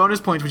 For the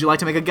bonus points, would you like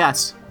to make a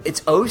guess?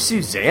 It's Oh,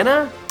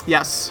 Susanna?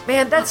 Yes.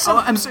 Man, that's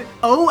some...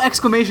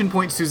 exclamation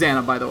point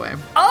Susanna, by the way.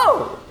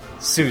 Oh!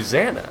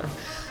 Susanna.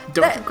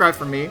 Don't you cry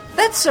for me.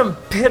 That's some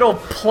piddle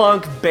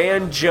plunk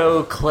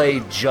banjo clay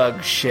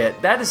jug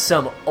shit. That is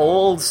some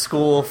old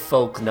school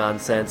folk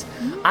nonsense.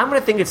 I'm going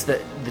to think it's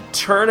the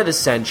turn of the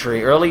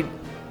century, early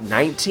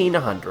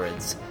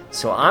 1900s.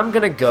 So I'm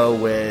going to go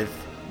with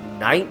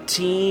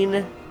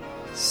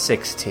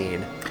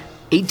 1916.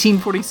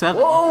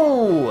 1847.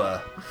 Whoa!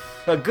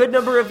 A good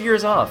number of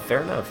years off.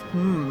 Fair enough.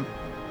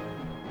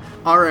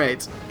 All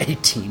right.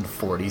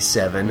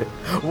 1847.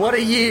 What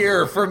a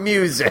year for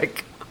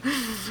music.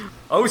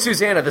 Oh,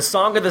 Susanna, the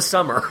song of the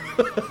summer.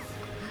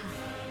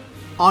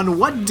 On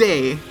what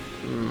day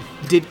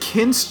did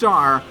Ken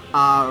Starr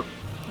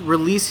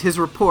release his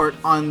report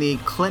on the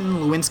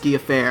Clinton-Lewinsky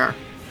affair?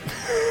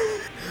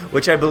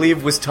 Which I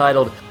believe was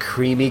titled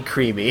Creamy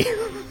Creamy.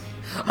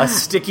 A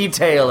sticky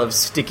tale of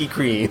sticky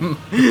cream.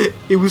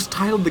 It was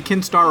titled The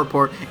Ken Starr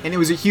Report, and it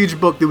was a huge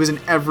book that was in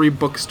every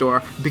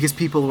bookstore because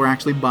people were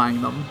actually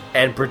buying them.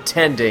 And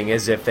pretending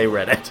as if they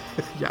read it.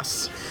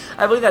 Yes.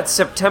 I believe that's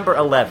September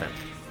 11th.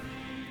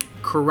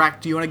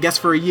 Correct. Do you want to guess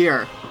for a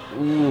year?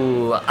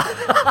 Ooh.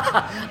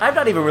 I'm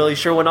not even really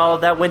sure when all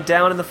of that went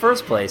down in the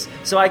first place.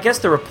 So I guess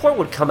the report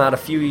would come out a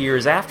few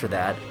years after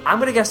that. I'm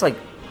going to guess like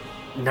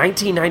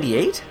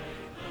 1998?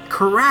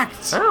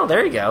 Correct. Oh,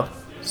 there you go.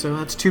 So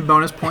that's 2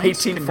 bonus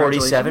points.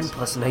 1847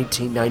 plus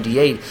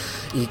 1998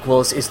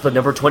 equals, is the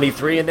number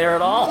 23 in there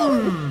at all?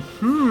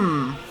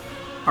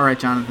 All right,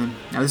 Jonathan.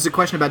 Now this is a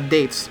question about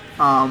dates.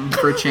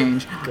 For a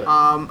change.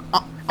 On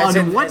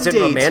what date?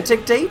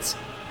 Romantic dates?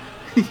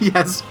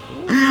 Yes.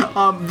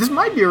 This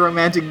might be a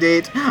romantic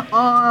date.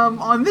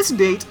 On this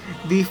date,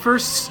 the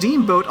first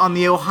steamboat on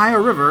the Ohio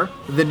River,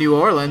 the New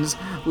Orleans,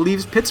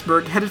 leaves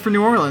Pittsburgh headed for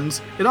New Orleans.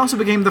 It also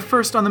became the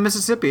first on the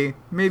Mississippi.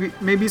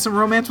 Maybe some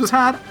romance was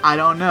had? I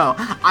don't know.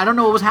 I don't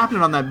know what was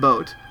happening on that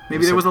boat.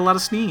 Maybe there was a lot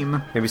of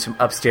steam. Maybe some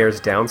upstairs,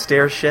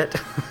 downstairs shit.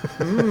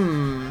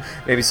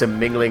 Maybe some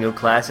mingling of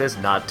classes,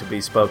 not to be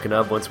spoken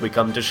of once we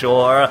come to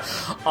shore.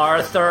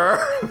 Arthur.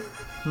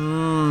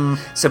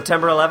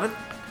 September 11th?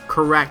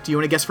 Correct. You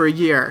want to guess for a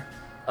year?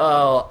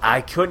 Oh,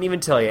 I couldn't even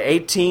tell you.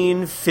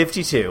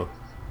 1852.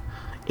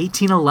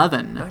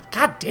 1811.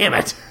 God damn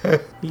it.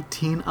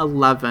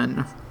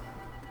 1811.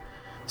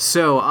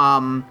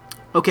 So,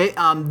 okay,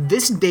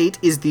 this date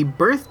is the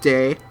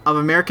birthday of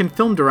American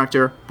film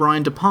director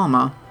Brian De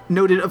Palma,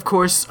 noted, of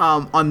course,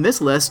 on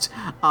this list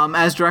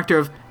as director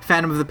of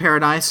Phantom of the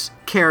Paradise,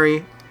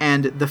 Carrie,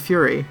 and The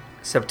Fury.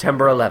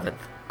 September 11th.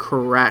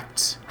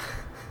 Correct.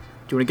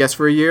 Do you want to guess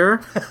for a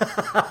year?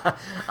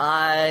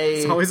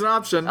 It's always an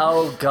option.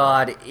 Oh,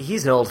 God.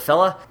 He's an old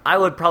fella. I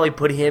would probably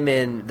put him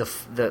in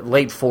the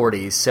late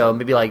 40s, so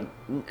maybe like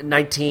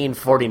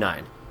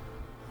 1949.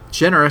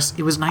 Generous.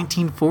 It was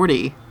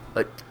 1940.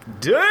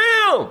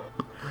 Damn!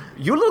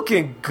 You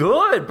looking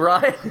good,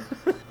 Brian.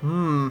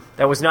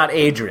 That was not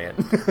Adrian.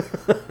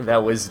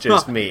 That was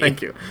just me.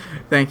 Thank you.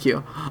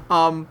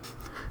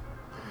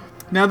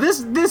 Now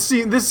this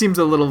seems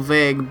a little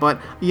vague,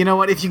 but you know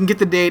what? If you can get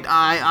the date,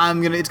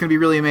 it's gonna be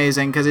really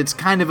amazing because it's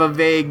kind of a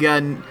vague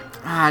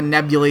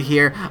nebula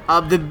here.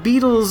 The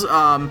Beatles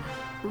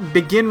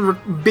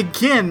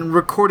begin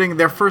recording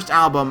their first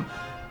album,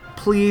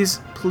 Please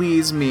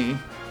Please Me.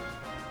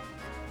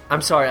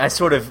 I'm sorry, I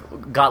sort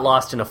of got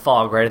lost in a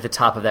fog right at the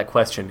top of that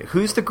question.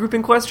 Who's the group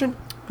in question?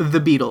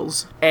 The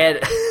Beatles. And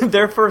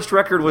their first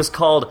record was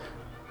called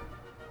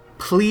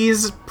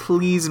Please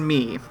Please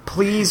Me.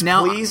 Please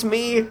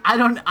Me?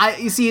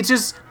 You see, it's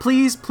just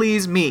Please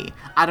Please Me.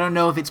 I don't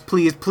know if it's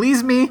Please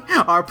Please Me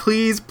or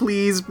Please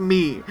Please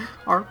Me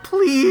or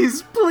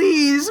Please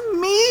Please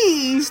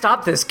Me.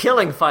 Stop this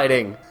killing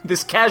fighting.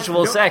 This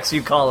casual sex,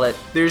 you call it.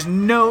 There's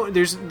no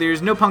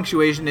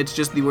punctuation. It's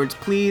just the words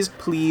Please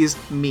Please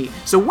Me.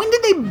 So when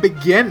did they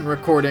begin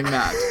recording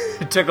that?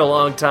 It took a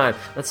long time.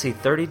 Let's see,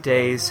 30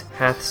 days,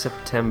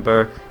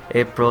 September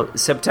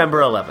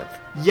 11th.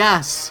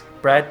 Yes.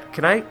 Brad,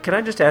 can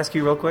I just ask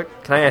you real quick?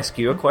 Can I ask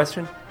you a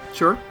question?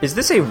 Sure. Is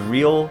this a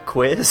real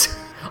quiz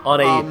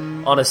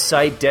on a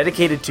site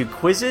dedicated to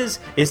quizzes?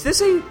 Is this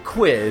a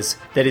quiz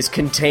that is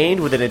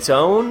contained within its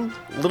own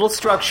little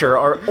structure,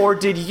 or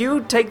did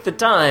you take the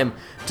time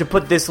to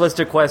put this list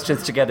of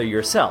questions together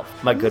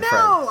yourself, my good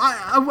friend? No,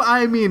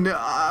 I mean,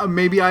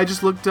 maybe I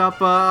just looked up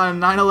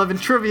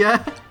 9/11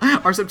 trivia,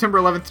 or September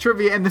 11th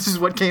trivia, and this is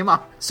what came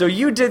up. So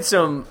you did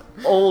some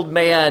old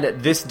man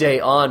this day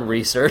on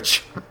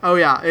research. Oh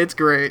yeah, it's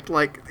great.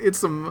 Like, it's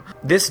some...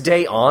 This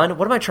day on?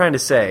 What am I trying to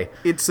say?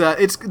 The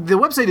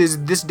website is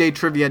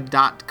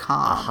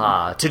thisdaytrivia.com.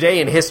 Aha. Today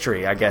in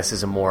history, I guess,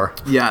 is a more...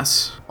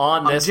 Yes.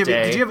 On this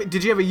day.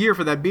 Did you have a year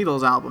for that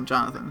Beatles album,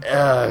 Jonathan?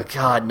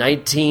 God,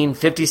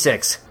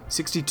 1956.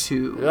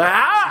 62.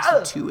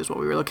 62 is what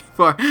we were looking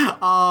for.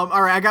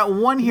 All right, I got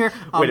one here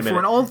for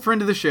an old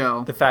friend of the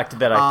show. The fact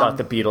that I thought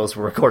the Beatles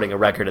were recording a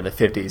record in the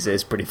 50s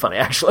is pretty funny,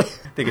 actually.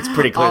 I think it's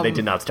pretty clear they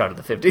did not start in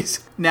the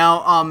 50s.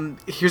 Now,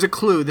 here's a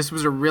clue. This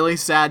was a really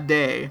sad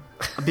day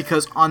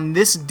because on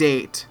this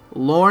date,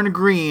 Lorne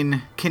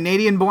Greene,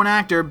 Canadian-born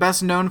actor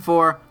best known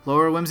for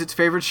Laura Wimsit's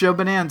favorite show,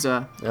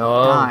 Bonanza,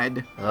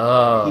 died.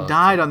 Oh. He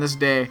died on this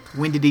day.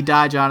 When did he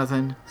die,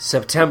 Jonathan?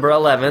 September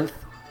 11th.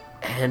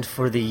 And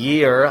for the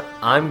year,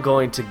 I'm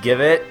going to give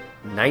it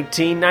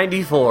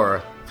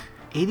 1994.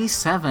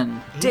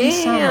 87.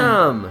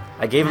 Damn!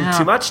 I gave him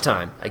too much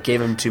time.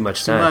 Too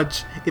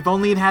much. If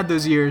only he'd had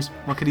those years,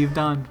 what could he have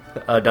done?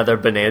 Another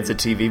Bonanza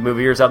TV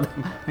movie or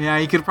something? Yeah,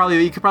 he could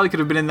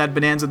have been in that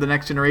Bonanza The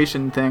Next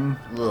Generation thing.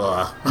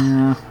 Ugh.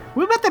 Yeah.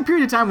 What about that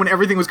period of time when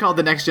everything was called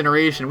The Next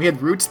Generation? We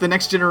had Roots The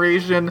Next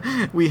Generation.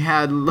 We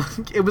had...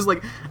 It was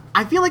like...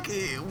 I feel like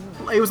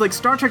it was like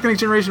Star Trek The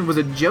Next Generation was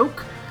a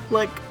joke.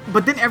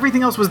 But then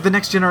everything else was The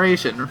Next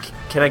Generation.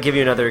 Can I give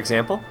you another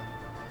example?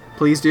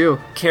 Please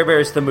do. Care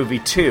Bears the movie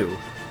 2,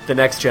 The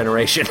Next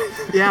Generation.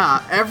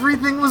 Yeah,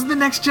 everything was The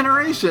Next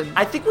Generation.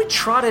 I think we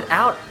trot it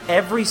out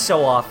every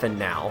so often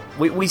now.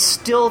 We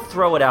still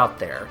throw it out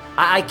there.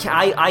 I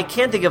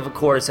can't think of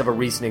a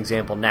recent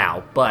example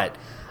now, but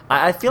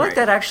I feel like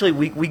that actually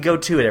we go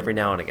to it every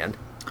now and again.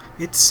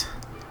 It's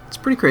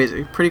pretty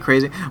crazy.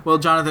 Well,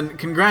 Jonathan,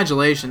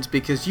 congratulations,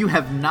 because you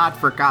have not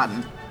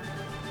forgotten.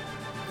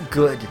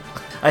 Good.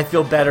 I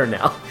feel better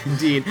now.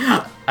 Indeed.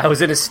 I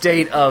was in a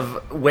state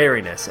of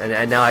wariness,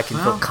 and now I can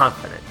feel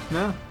confident.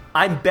 No.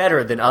 I'm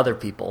better than other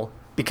people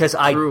because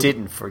I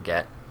didn't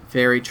forget.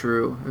 Very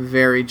true.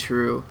 Very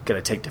true.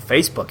 Gonna take to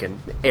Facebook and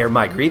air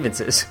my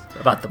grievances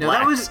about the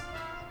blacks.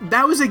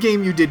 That was a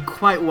game you did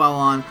quite well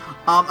on.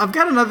 I've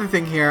got another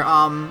thing here.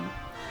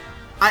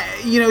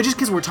 Just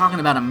because we're talking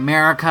about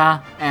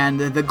America and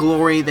the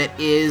glory that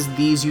is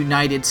these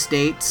United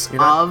States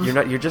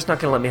You're just not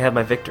gonna let me have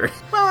my victory.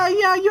 Well,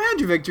 yeah, you had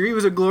your victory. It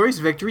was a glorious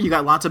victory. You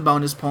got lots of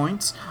bonus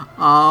points.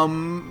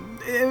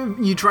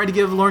 You tried to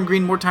give Lauren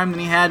Green more time than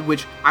he had,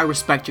 which I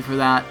respect you for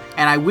that.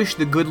 And I wish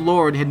the good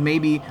Lord had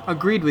maybe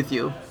agreed with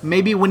you.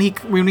 Maybe when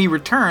he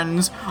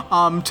returns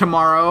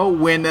tomorrow,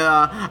 when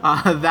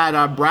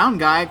that brown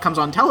guy comes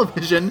on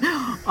television,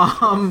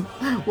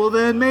 well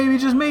then maybe,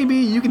 just maybe,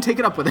 you can take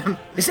it up with him.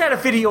 Is that a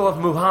video of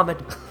Muhammad?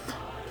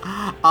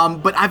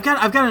 But I've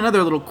got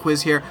another little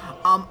quiz here.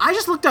 I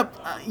just looked up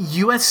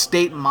U.S.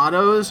 state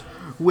mottos,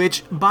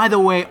 which, by the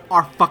way,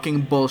 are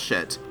fucking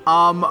bullshit.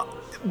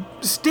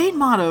 State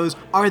mottos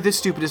are the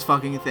stupidest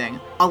fucking thing.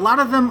 A lot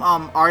of them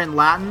are in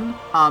Latin,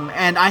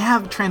 and I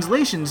have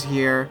translations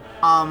here,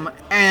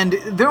 and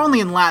they're only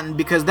in Latin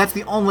because that's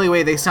the only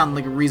way they sound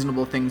like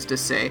reasonable things to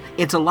say.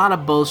 It's a lot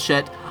of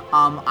bullshit.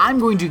 I'm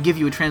going to give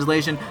you a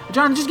translation.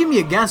 John, just give me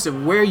a guess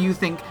of where you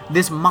think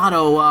this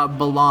motto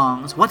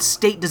belongs. What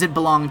state does it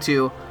belong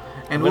to?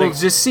 And we'll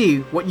just see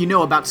what you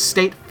know about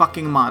state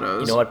fucking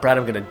mottos. You know what, Brad?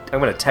 I'm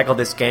gonna tackle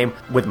this game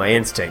with my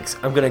instincts.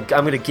 I'm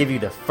gonna give you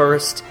the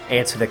first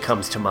answer that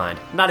comes to mind.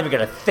 I'm not even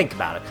gonna think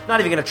about it. Not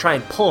even gonna try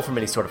and pull from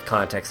any sort of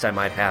context I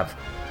might have.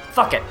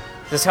 Fuck it.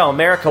 This is how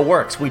America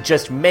works. We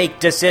just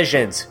make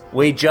decisions.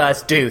 We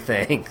just do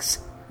things.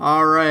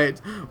 All right.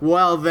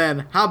 Well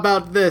then, how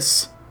about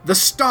this? The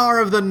Star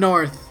of the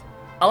North.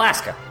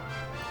 Alaska.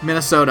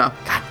 Minnesota.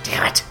 God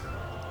damn it.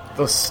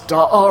 The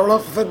Star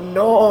of the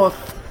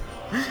North.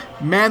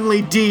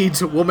 Manly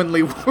deeds,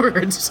 womanly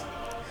words.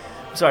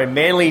 Sorry,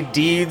 manly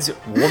deeds,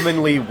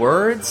 womanly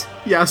words?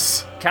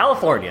 Yes.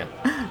 California.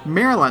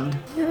 Maryland.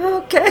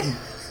 Okay.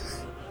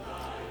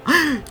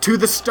 To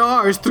the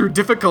stars through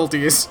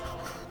difficulties.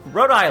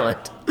 Rhode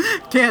Island.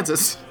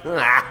 Kansas.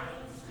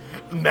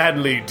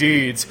 Manly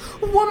deeds,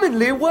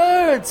 womanly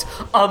words.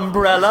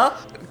 Umbrella.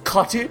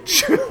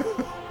 Cottage.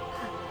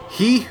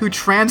 He who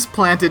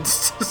transplanted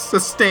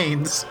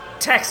sustains.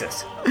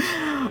 Texas.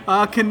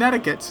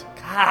 Connecticut.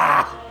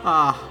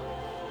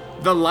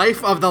 The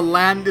life of the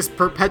land is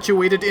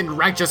perpetuated in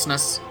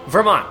righteousness.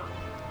 Vermont.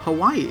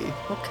 Hawaii.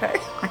 Okay.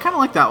 I kind of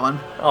like that one.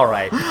 All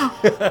right.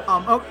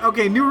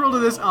 Okay, new rule to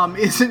this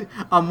is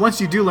once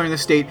you do learn the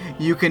state,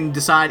 you can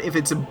decide if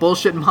it's a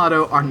bullshit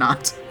motto or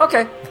not.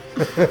 Okay.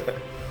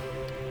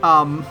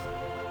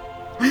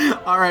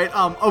 All right.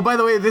 By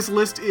the way, this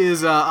list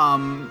is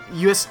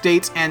U.S.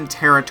 states and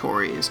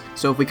territories.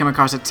 So if we come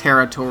across a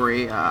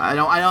territory, I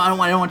don't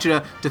want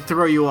you to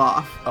throw you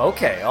off.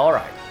 Okay. All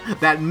right.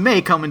 That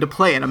may come into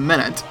play in a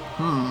minute.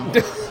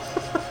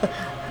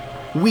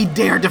 We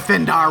dare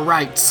defend our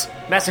rights.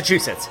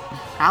 Massachusetts.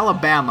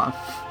 Alabama.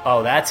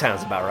 Oh, that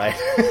sounds about right.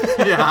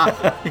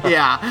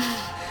 Yeah.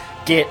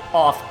 Get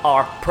off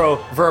our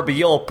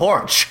proverbial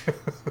porch.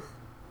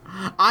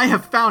 I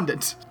have found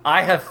it.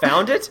 I have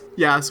found it?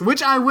 Yes,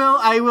 which I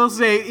will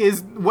say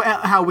is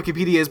how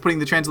Wikipedia is putting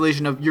the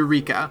translation of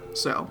Eureka.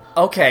 So.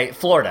 Okay,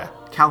 Florida.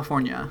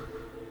 California.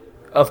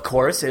 Of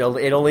course, it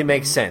only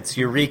makes sense.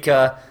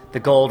 Eureka, the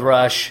gold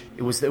rush.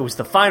 It was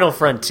the final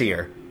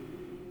frontier.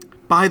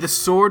 By the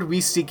sword we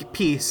seek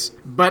peace,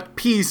 but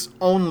peace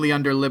only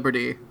under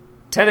liberty.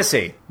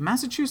 Tennessee.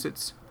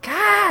 Massachusetts.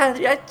 God,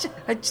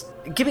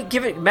 give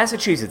it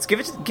Massachusetts.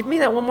 Give me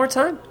that one more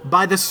time.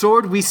 By the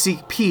sword we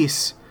seek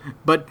peace,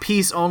 but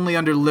peace only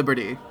under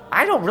liberty.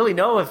 I don't really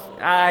know if...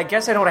 I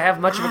guess I don't have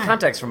much of a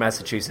context for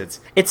Massachusetts.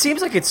 It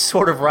seems like it's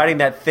sort of riding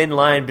that thin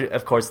line, but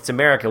of course it's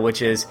America,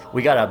 which is,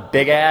 we got a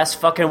big-ass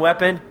fucking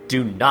weapon,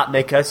 do not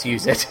make us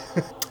use it.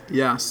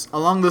 Yes,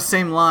 along the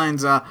same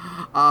lines,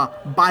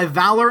 by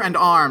valor and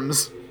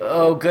arms.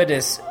 Oh,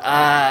 goodness.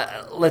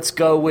 Let's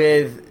go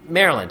with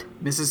Maryland.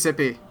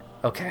 Mississippi.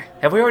 Okay.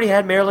 Have we already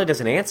had Maryland as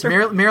an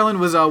answer? Maryland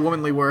was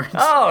womanly words.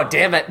 Oh,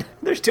 damn it.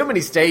 There's too many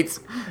states.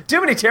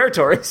 Too many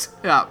territories.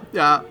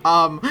 Yeah.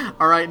 All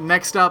right,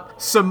 next up,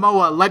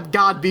 Samoa, let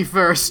God be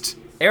first.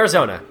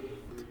 Arizona.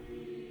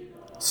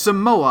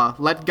 Samoa,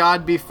 let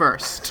God be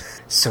first.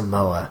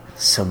 Samoa.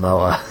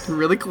 You're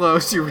really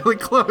close.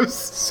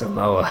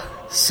 Samoa.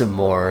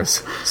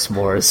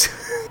 S'mores.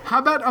 How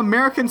about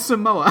American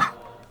Samoa?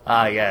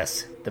 Ah,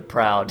 yes. The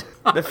proud.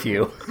 The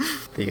few.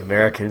 The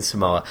American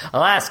Samoa.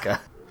 Alaska.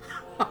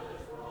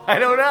 I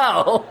don't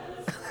know.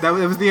 That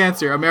was the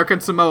answer.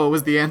 American Samoa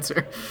was the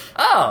answer.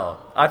 Oh,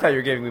 I thought you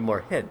were giving me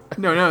more hint.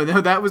 No,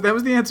 that was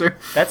the answer.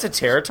 That's a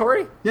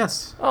territory?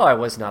 Yes. Oh, I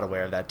was not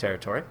aware of that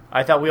territory.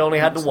 I thought we only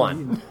had the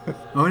one.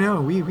 Oh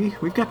no,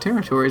 we've got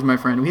territories, my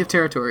friend. We have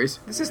territories.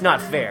 This is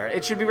not fair.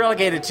 It should be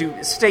relegated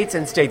to states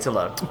and states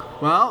alone.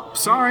 Well,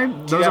 sorry,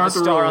 Do you have a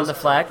star on the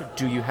flag?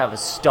 Do you have a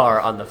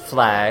star on the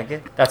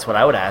flag? That's what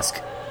I would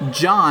ask.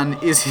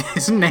 John is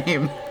his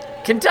name.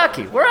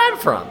 Kentucky, where I'm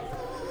from.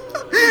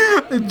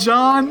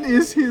 John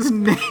is his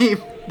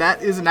name.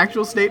 That is an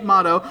actual state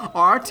motto.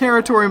 Our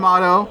territory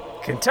motto,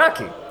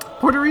 Kentucky.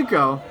 Puerto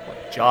Rico.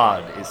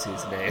 John is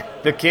his name.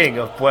 The king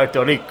of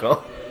Puerto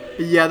Rico.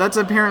 Yeah, that's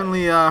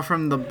apparently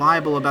from the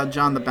Bible about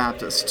John the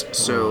Baptist.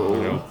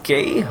 So,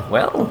 Okay,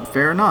 well,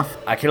 fair enough.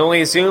 I can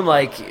only assume,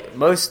 like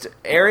most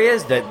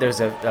areas, that there's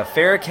a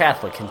fair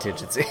Catholic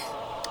contingency.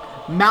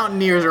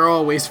 Mountaineers are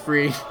always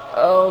free.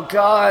 Oh,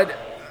 God.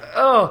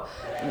 Oh,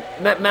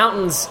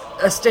 mountains.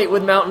 A state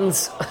with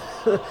mountains.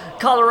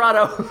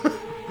 Colorado.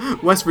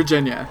 West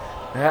Virginia.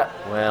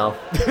 Well,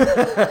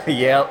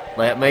 yep,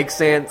 that makes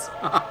sense.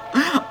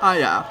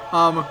 Yeah.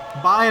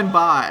 By and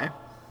by.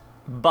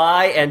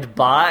 Buy and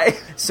buy?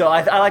 So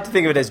I like to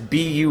think of it as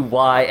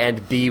B-U-Y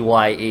and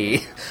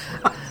B-Y-E.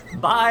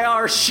 Buy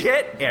our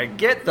shit and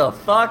get the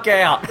fuck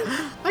out.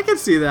 I can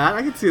see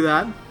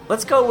that.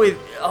 Let's go with...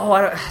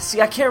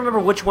 I can't remember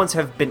which ones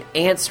have been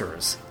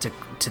answers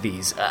to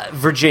these.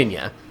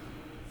 Virginia.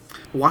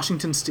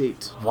 Washington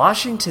State.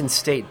 Washington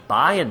State,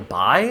 buy and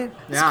buy?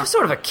 Yeah. It's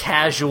sort of a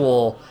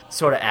casual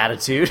sort of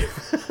attitude.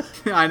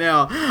 I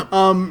know.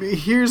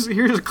 Here's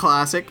a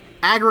classic.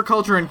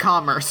 Agriculture and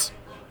commerce.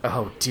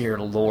 Oh, dear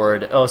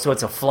Lord. Oh, so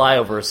it's a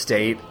flyover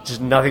state.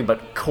 Just nothing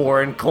but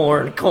corn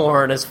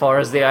as far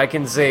as the eye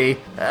can see.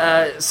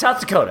 South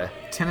Dakota.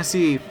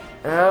 Tennessee.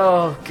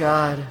 Oh,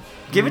 God.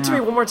 Give it to me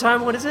one more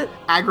time. What is it?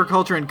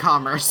 Agriculture and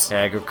commerce.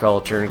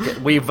 Agriculture.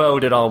 We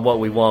voted on what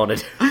we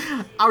wanted.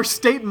 Our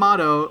state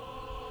motto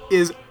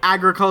is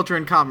agriculture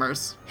and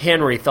commerce.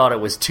 Henry thought it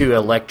was too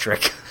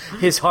electric.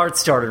 His heart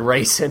started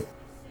racing.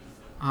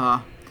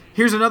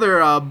 Here's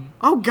another,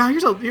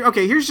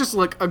 here's just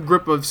like a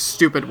group of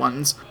stupid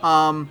ones.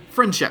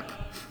 Friendship.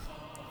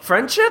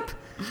 Friendship?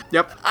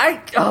 Yep.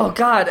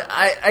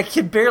 I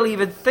can barely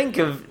even think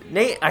of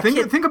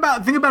Think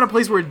about a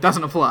place where it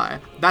doesn't apply.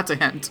 That's a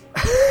hint.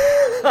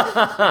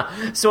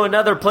 So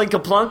another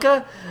Plinka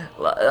Plunka?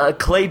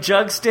 Clay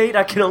Jug State,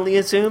 I can only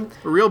assume?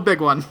 A real big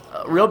one.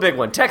 A real big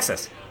one.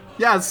 Texas.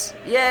 Yes.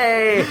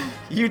 Yay!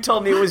 You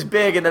told me it was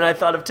big, and then I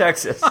thought of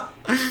Texas.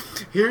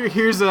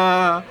 Here's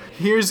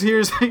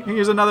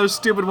another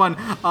stupid one.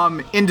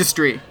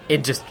 Industry.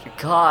 Industry.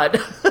 God.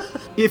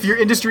 If your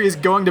industry is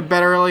going to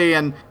bed early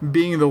and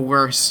being the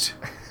worst.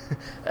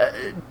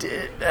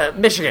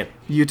 Michigan.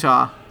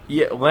 Utah.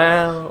 Yeah.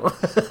 Well.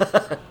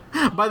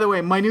 By the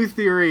way, my new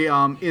theory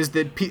is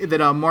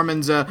that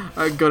Mormons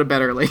go to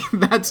bed early.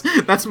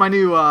 That's my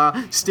new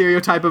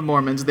stereotype of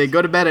Mormons. They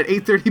go to bed at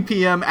 8:30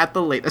 p.m. at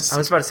the latest. I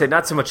was about to say,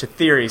 not so much a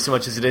theory, so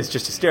much as it is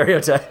just a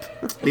stereotype.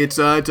 It's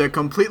a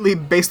completely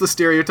baseless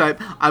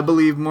stereotype. I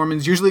believe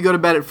Mormons usually go to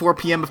bed at 4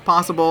 p.m. if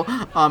possible,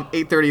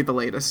 8:30 at the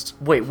latest.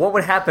 Wait, what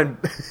would happen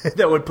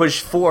that would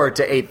push 4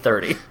 to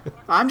 8:30?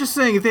 I'm just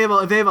saying, if they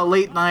have a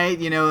late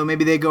night,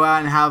 maybe they go out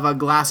and have a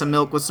glass of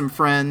milk with some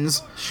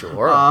friends.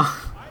 Sure.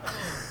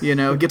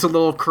 Gets a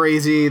little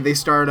crazy. They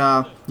start,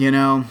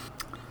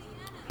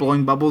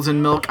 blowing bubbles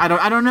in milk. I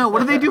don't know. What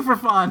do they do for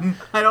fun?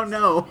 I don't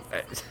know.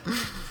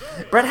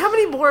 Brett, how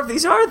many more of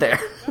these are there?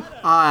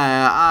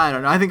 I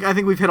don't know. I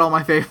think we've hit all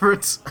my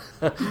favorites.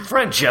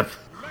 Friendship.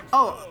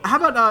 Oh, how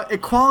about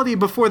equality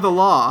before the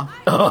law?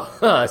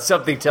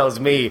 Something tells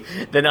me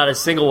that not a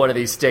single one of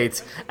these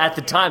states, at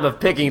the time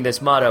of picking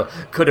this motto,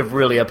 could have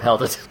really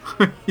upheld it.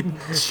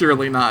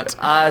 Surely not.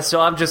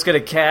 So I'm just going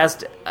to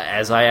cast,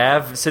 as I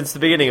have since the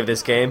beginning of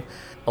this game,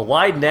 a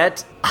wide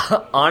net.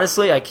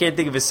 Honestly, I can't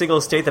think of a single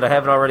state that I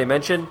haven't already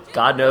mentioned.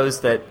 God knows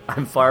that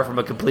I'm far from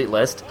a complete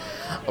list.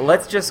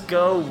 Let's just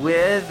go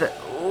with...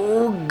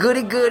 Oh,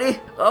 goody goody.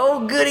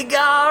 Oh, goody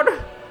God.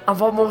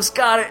 I've almost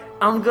got it.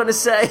 I'm going to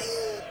say...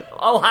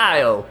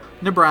 Ohio.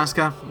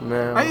 Nebraska.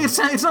 No. It's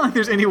not like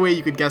there's any way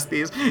you could guess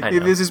these. I know.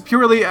 This is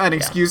purely an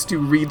excuse to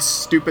read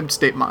stupid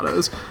state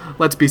mottos.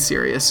 Let's be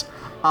serious.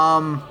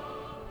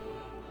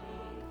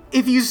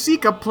 If you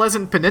seek a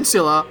pleasant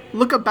peninsula,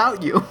 look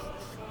about you.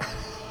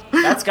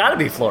 That's gotta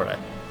be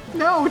Florida.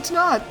 No, it's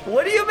not.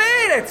 What do you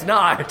mean it's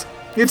not?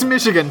 It's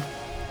Michigan.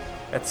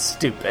 That's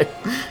stupid.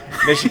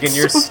 Michigan,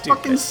 you're so stupid.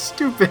 Fucking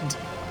stupid.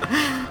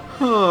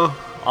 Oh.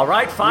 All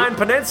right, fine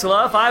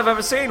peninsula if I've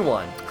ever seen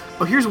one.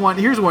 Oh, here's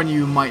one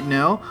you might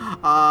know.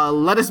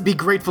 Let us be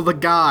grateful to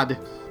God.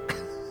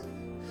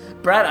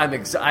 Brad,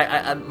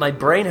 my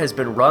brain has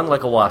been wrung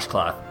like a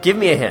washcloth. Give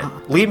me a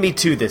hint. Lead me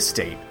to this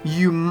state.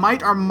 You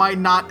might or might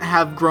not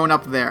have grown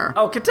up there.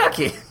 Oh,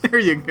 Kentucky. There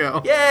you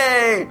go.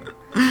 Yay!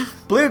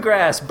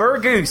 Bluegrass,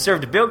 burgoo,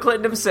 served to Bill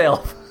Clinton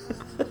himself.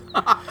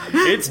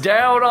 It's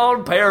down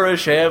on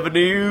Parrish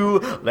Avenue.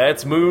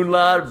 That's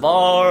Moonlight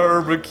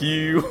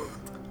Barbecue.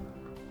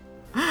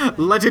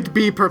 Let it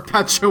be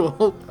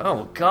perpetual.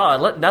 Oh, God,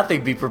 let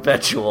nothing be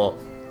perpetual.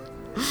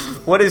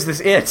 What is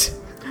this, it?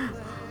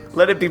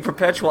 Let it be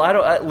perpetual.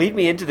 Lead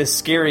me into this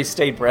scary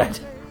state, Brad.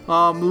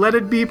 Let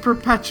it be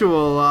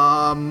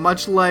perpetual.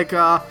 Much like,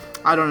 I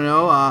don't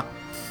know,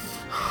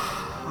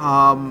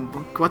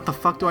 what the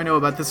fuck do I know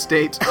about this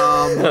state?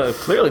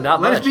 Clearly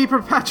not let much. It be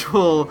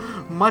perpetual.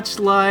 Much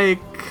like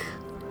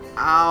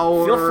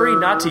our... Feel free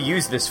not to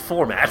use this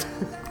format.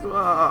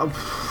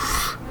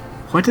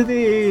 What do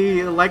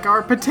they like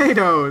our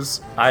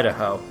potatoes?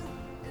 Idaho.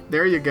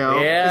 There you go.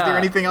 Yeah. Is there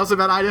anything else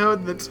about Idaho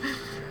that's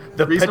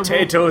The reasonable?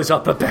 potatoes are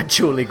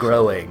perpetually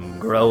growing.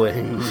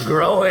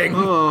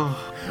 Oh,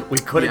 We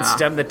couldn't Yeah.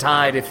 stem the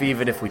tide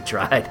even if we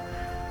tried.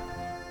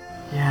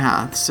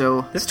 yeah.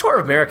 So, This tour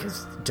of America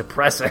is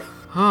depressing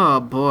oh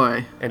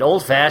boy. and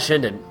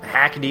old-fashioned and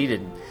hackneyed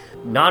and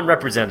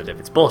non-representative.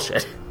 It's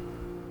bullshit.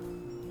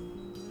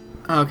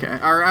 Okay.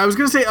 All right. I was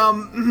gonna say,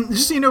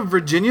 just so you know,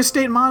 Virginia's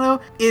state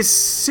motto is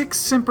Sic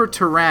Semper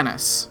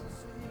Tyrannis.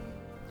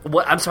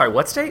 What? I'm sorry.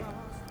 What state?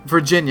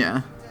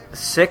 Virginia.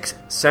 Sic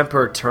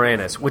Semper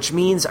Tyrannis, which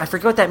means I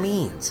forget what that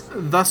means.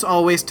 Thus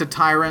always to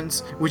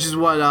tyrants, which is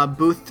what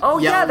Booth Oh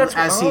yeah, yelled that's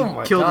as he oh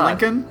my killed God.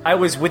 Lincoln. I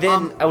was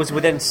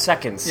within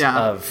seconds Yeah.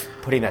 of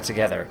putting that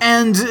together.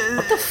 And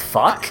What the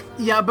fuck?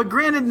 yeah, but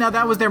granted, now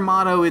that was their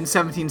motto in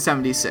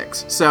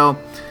 1776. So,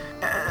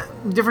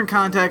 different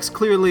context.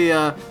 Clearly,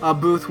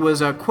 Booth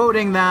was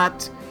quoting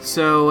that.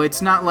 So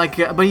it's not like,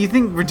 but you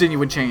think Virginia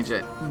would change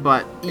it?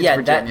 But it's Yeah,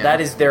 Virginia. that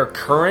is their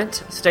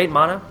current state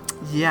motto.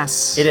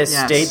 Yes. It has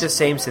yes, stayed the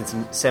same since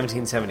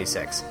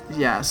 1776.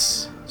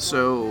 Yes.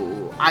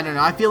 So I don't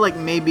know. I feel like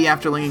maybe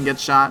after Lincoln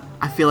gets shot,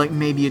 I feel like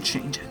maybe you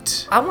change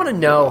it. I want to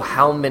know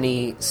how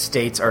many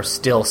states are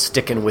still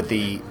sticking with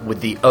the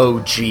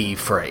OG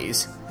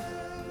phrase.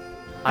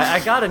 I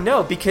gotta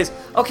know because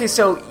okay,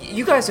 so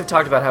you guys have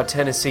talked about how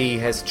Tennessee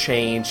has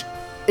changed.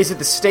 Is it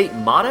the state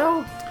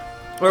motto,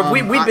 or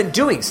we've been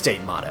doing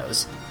state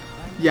mottos?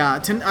 Yeah,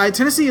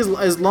 Tennessee,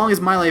 as long as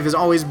my life, has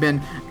always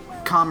been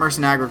commerce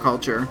and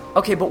agriculture.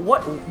 Okay, but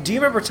what do you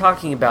remember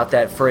talking about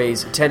that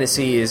phrase?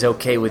 Tennessee is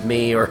okay with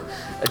me, or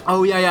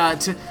Oh yeah.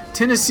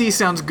 Tennessee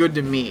sounds good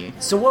to me.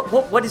 so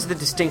what is the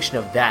distinction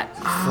of that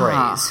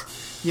phrase?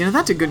 You know,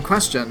 that's a good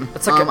question.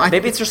 It's like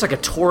maybe it's just like a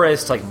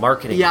tourist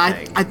marketing Yeah,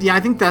 thing. I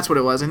think that's what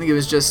it was. I think it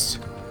was just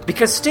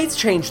Because states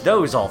change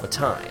those all the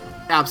time.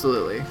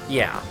 absolutely.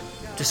 Yeah.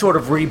 To sort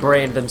of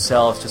rebrand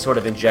themselves, to sort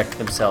of inject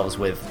themselves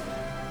with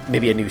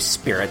maybe a new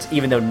spirit,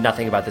 even though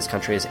nothing about this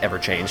country has ever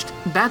changed.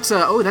 That's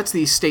that's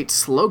the state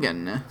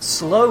slogan.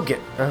 Slogan.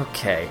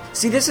 Okay.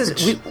 See, this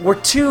is... we're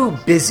too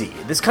busy.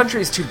 This country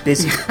is too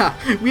busy.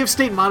 We have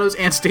state mottos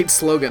and state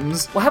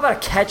slogans. Well, how about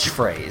a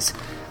catchphrase?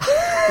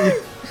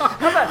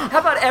 How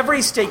about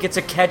every state gets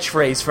a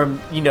catchphrase from,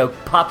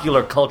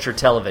 popular culture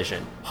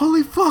television?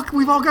 Holy fuck,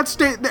 we've all got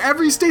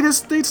every state has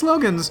state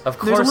slogans. Of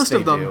course There's a list they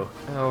of them. do.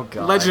 Oh,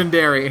 God.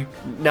 Legendary.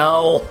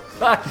 No.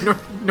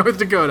 North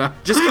Dakota.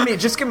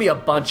 Just give me a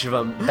bunch of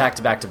them back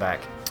to back to back.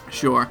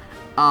 Sure.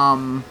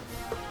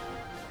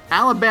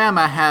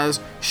 Alabama has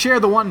share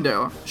the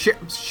wonder.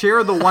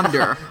 Share the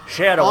wonder.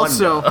 Share the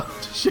also,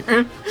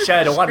 wonder.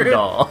 share the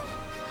wonder.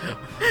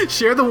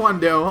 Share the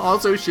wonder.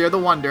 Also, share the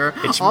wonder.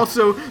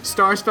 Also,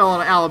 Stars Fell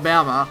on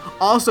Alabama.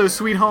 Also,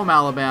 Sweet Home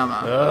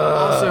Alabama.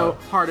 Also,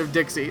 Heart of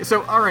Dixie.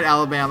 So, all right,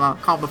 Alabama,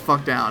 calm the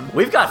fuck down.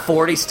 We've got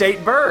 40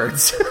 state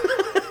birds.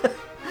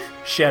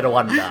 Share the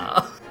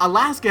wonder.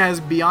 Alaska has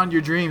Beyond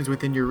Your Dreams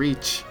Within Your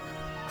Reach.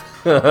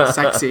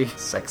 Sexy.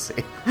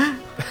 Sexy.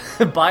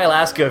 Buy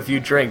Alaska a few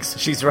drinks.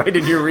 She's right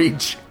in your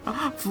reach.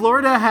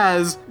 Florida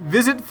has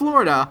Visit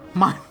Florida,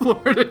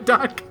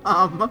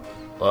 myflorida.com.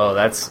 Whoa,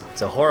 it's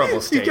a horrible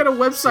state. You got a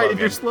website in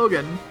your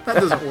slogan. slogan. That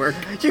doesn't work.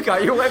 You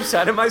got your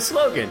website in my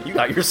slogan. You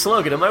got your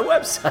slogan in my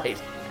website.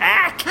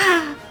 Ack!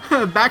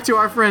 Back to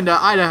our friend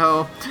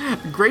Idaho.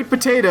 Great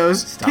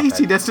potatoes,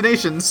 tasty it.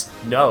 destinations.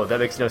 No, that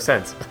makes no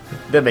sense.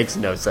 That makes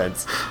no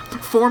sense.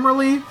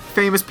 Formerly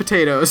famous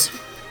potatoes.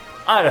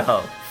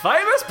 Idaho,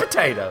 famous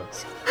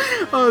potatoes.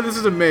 Oh, this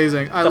is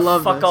amazing. I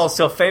love fuck this. all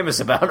so famous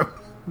about them?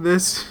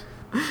 This.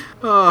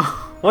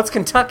 What's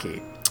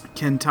Kentucky?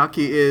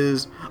 Kentucky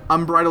is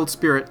Unbridled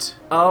Spirit.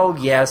 Oh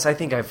yes, I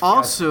think I've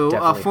Also,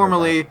 definitely heard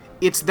formerly,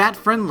 It's That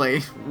Friendly.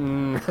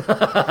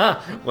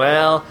 that.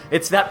 Well,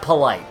 it's that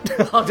polite.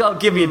 I'll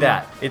give you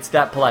that. It's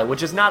that polite,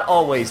 which is not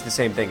always the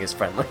same thing as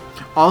friendly.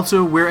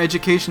 Also, Where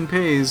Education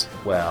Pays.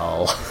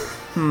 Well,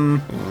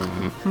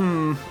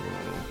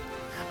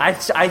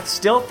 I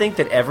still think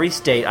that every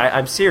state,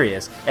 I'm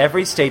serious,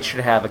 every state should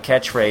have a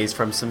catchphrase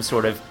from some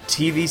sort of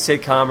TV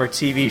sitcom or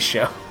TV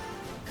show.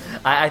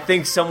 I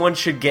think someone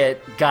should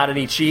get Got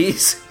Any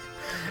Cheese?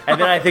 And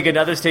then I think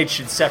another state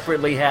should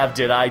separately have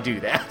Did I Do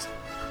That?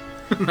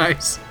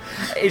 Nice.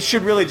 It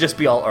should really just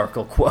be all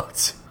Urkel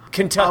quotes.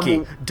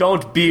 Kentucky,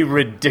 don't be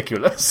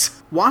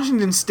ridiculous.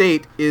 Washington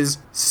State is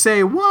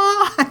Say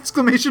Wah!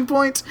 Exclamation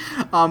point.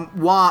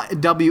 Wah,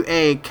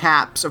 W-A,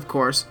 caps, of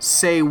course.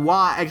 Say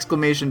Wah!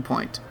 Exclamation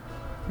point.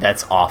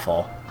 That's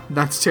awful.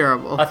 That's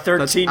terrible. A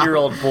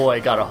 13-year-old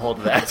boy got a hold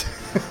of that.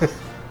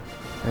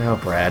 Oh,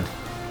 Brad.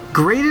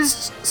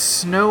 Greatest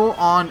snow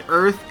on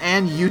Earth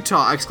and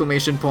Utah!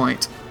 Exclamation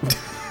point.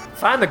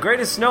 Find the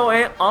greatest snow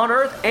on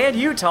Earth and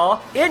Utah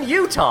in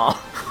Utah.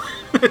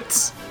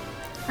 It's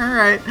all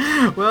right.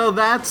 Well,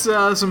 that's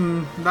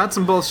some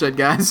bullshit,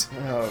 guys.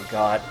 Oh,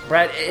 God.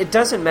 Brad, it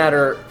doesn't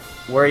matter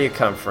where you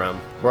come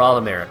from. We're all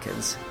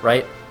Americans,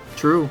 right?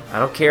 True. I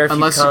don't care if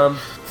Unless- you come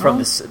from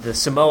well- the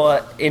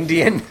Samoa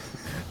Indian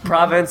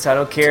province. I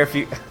don't care if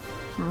you...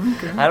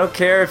 Okay. I don't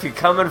care if you're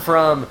coming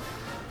from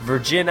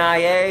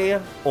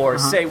Virginia or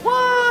say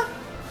what?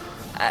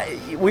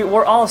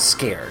 We're all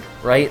scared,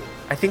 right?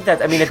 I think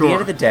that, at the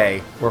end of the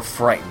day, we're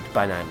frightened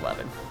by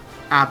 9/11.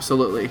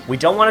 Absolutely. We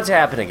don't want it to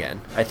happen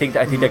again. I think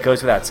that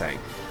goes without saying.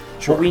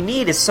 What we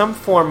need is some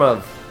form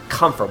of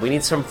comfort. We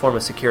need some form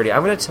of security.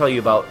 I'm going to tell you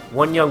about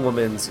one young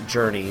woman's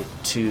journey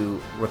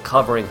to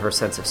recovering her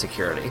sense of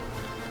security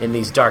in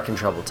these dark and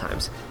troubled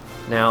times.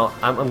 Now,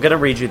 I'm going to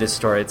read you this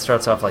story. It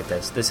starts off like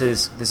this. This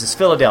is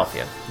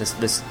Philadelphia.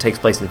 This takes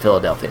place in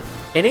Philadelphia.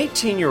 An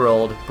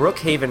 18-year-old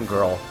Brookhaven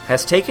girl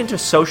has taken to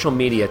social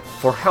media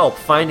for help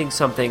finding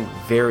something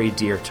very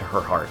dear to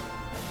her heart.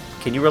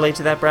 Can you relate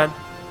to that, Brad?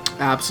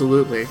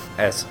 Absolutely.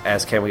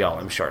 As can we all,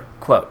 I'm sure.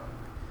 Quote,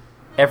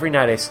 "Every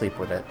night I sleep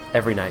with it.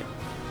 Every night.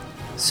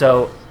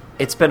 So,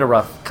 it's been a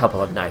rough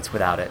couple of nights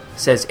without it,"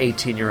 says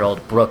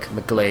 18-year-old Brooke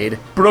McGlade.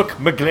 Brooke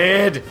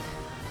McGlade!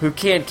 Who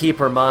can't keep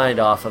her mind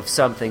off of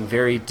something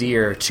very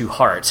dear to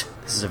heart.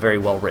 This is a very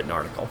well-written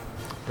article.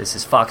 This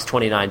is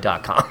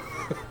Fox29.com.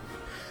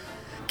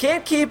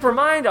 Can't keep her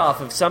mind off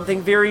of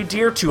something very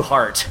dear to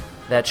heart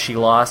that she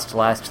lost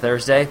last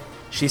Thursday.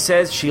 She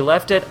says she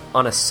left it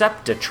on a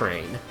SEPTA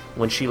train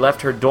when she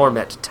left her dorm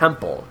at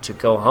Temple to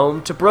go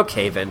home to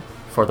Brookhaven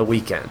for the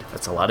weekend.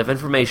 That's a lot of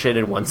information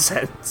in one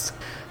sentence.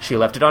 She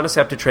left it on a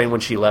SEPTA train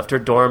when she left her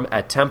dorm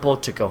at Temple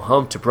to go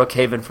home to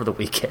Brookhaven for the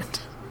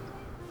weekend.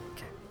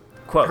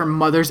 Quote, "Her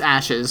mother's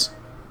ashes."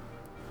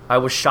 "I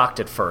was shocked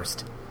at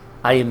first.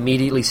 I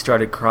immediately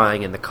started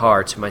crying in the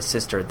car to my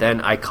sister. Then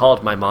I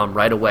called my mom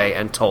right away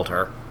and told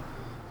her.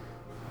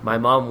 My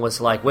mom was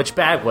like, 'Which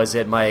bag was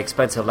it? My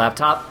expensive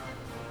laptop?'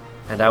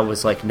 And I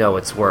was like, 'No,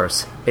 it's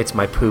worse. It's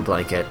my poo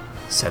blanket,'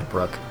 said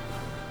Brooke."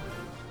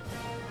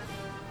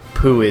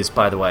 Poo is,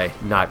 by the way,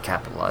 not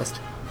capitalized.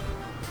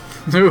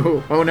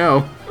 Ooh, oh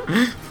no.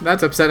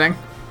 That's upsetting.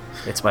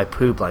 "It's my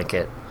poo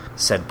blanket,"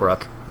 said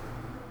Brooke.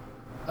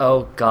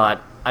 Oh, God.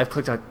 I've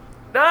clicked on...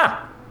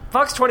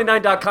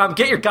 Fox29.com,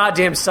 get your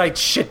goddamn site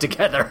shit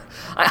together.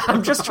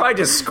 I'm just trying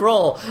to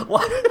scroll.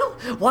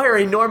 Why are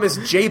enormous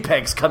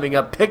JPEGs coming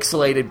up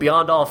pixelated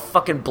beyond all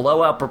fucking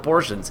blowout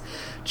proportions?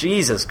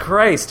 Jesus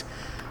Christ.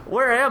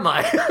 Where am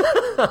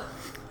I?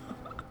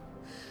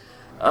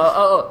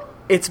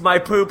 It's my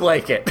poo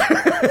blanket,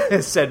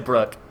 said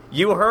Brooke.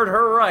 You heard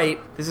her right.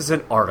 This is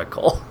an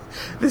article.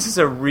 This is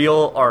a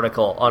real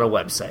article on a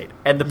website.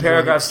 And the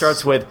paragraph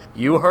starts with,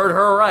 "You heard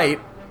her right."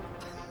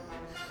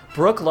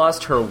 Brooke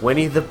lost her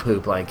Winnie the Pooh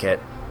blanket.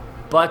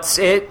 But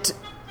it's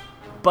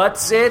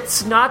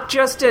not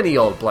just any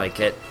old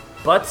blanket.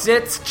 But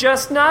it's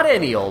just not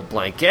any old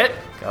blanket.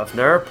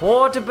 Governor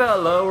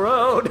Portobello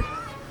Road.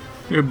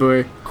 Good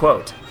boy.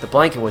 Quote, "The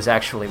blanket was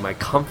actually my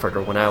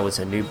comforter when I was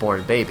a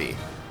newborn baby.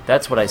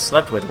 That's what I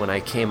slept with when I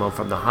came home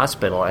from the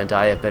hospital, and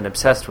I have been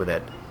obsessed with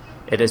it.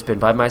 It has been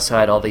by my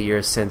side all the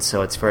years since,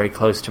 so it's very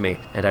close to me,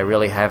 and I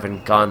really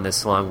haven't gone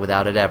this long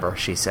without it ever,"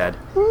 she said.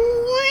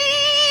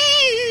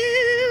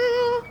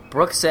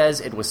 Brooke says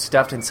it was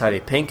stuffed inside a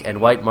pink and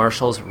white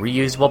Marshall's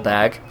reusable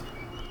bag,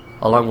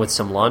 along with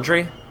some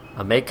laundry,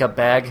 a makeup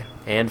bag,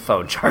 and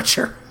phone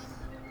charger.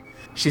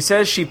 She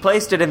says she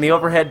placed it in the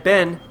overhead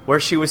bin where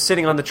she was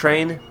sitting on the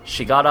train.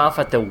 She got off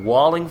at the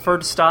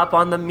Wallingford stop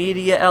on the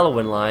Media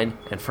Elwyn line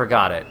and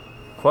forgot it.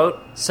 Quote,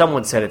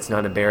 "Someone said it's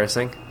not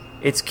embarrassing.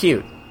 It's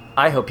cute.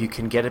 I hope you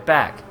can get it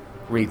back,"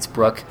 reads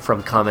Brooke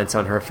from comments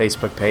on her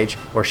Facebook page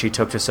where she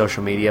took to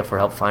social media for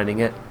help finding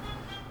it.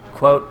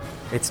 Quote,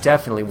 "It's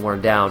definitely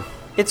worn down.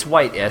 It's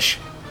white-ish.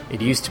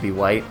 It used to be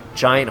white.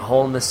 Giant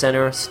hole in the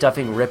center,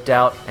 stuffing ripped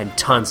out, and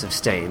tons of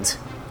stains.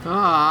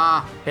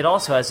 It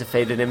also has a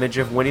faded image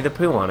of Winnie the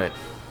Pooh on it.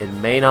 It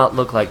may not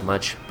look like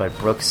much, but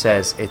Brooke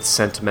says it's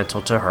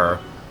sentimental to her.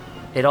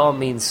 It all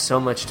means so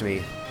much to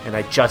me, and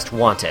I just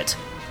want it,"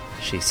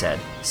 she said.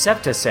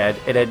 SEPTA said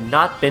it had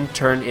not been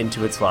turned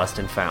into its lost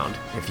and found.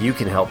 If you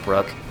can help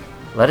Brooke,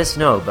 let us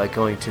know by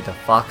going to the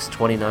Fox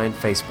 29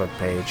 Facebook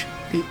page.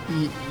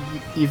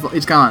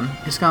 It's gone.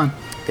 It's gone.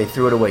 They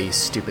threw it away, you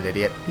stupid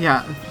idiot.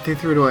 Yeah, they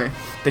threw it away.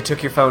 They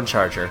took your phone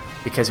charger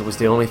because it was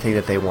the only thing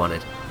that they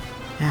wanted.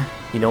 Yeah.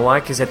 You know why?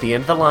 Because at the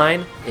end of the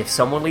line, if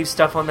someone leaves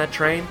stuff on that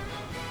train,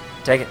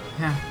 take it.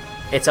 Yeah.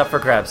 It's up for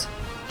grabs.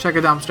 Check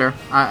a dumpster.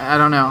 I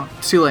don't know.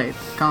 It's too late.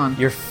 Gone.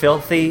 Your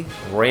filthy,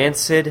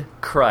 rancid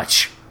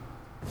crutch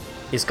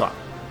is gone.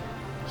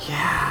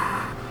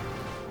 Yeah.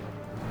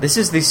 This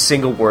is the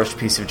single worst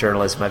piece of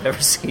journalism I've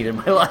ever seen in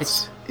my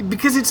life.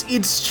 Because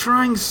it's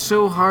trying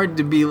so hard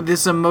to be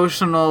this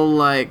emotional,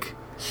 like...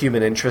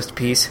 Human interest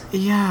piece.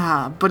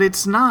 Yeah, but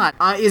it's not.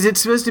 Is it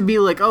supposed to be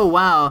like, oh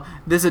wow,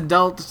 this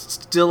adult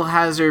still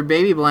has her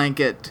baby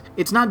blanket?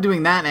 It's not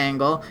doing that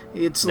angle.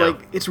 It's No.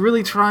 like, it's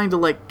really trying to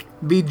like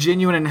be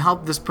genuine and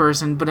help this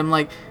person, but I'm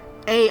like,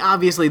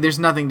 obviously there's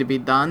nothing to be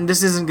done.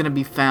 This isn't going to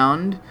be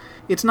found.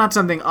 It's not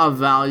something of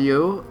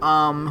value.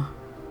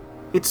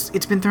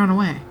 It's been thrown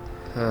away.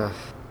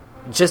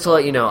 Just to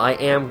let you know, I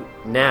am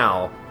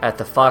now at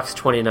the Fox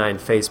 29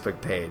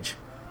 Facebook page.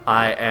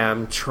 I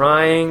am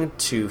trying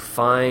to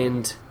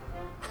find...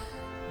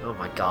 Oh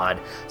my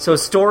god. So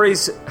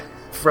stories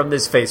from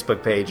this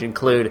Facebook page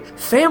include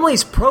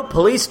Family's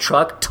pro-police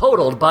truck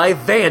totaled by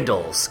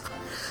vandals.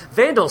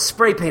 Vandals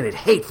spray-painted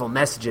hateful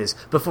messages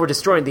before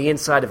destroying the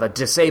inside of a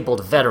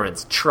disabled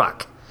veteran's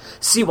truck.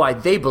 See why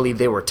they believe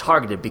they were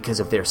targeted because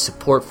of their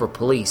support for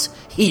police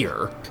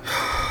here.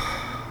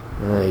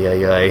 Ay,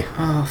 ay, ay.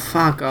 Oh,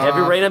 fuck off.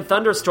 Heavy rain and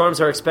thunderstorms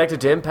are expected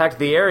to impact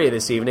the area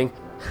this evening.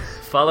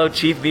 Follow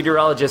Chief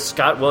Meteorologist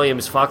Scott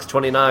Williams, Fox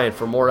 29,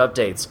 for more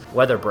updates.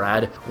 Weather,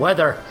 Brad.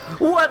 Weather!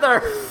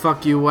 Weather!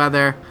 Fuck you,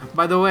 weather.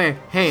 By the way,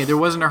 hey, there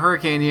wasn't a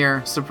hurricane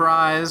here.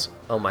 Surprise.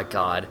 Oh my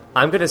god.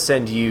 I'm going to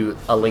send you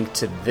a link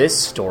to this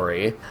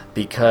story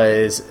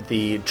because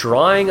the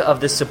drawing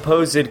of the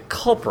supposed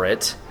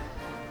culprit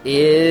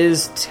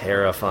is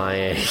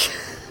terrifying.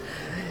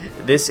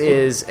 This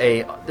is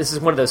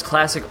one of those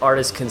classic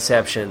artist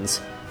conceptions.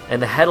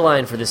 And the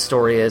headline for this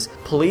story is,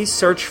 Police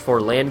Search for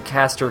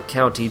Lancaster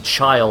County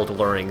Child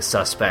Luring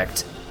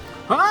Suspect.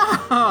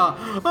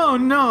 Ah! Oh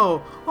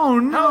no! Oh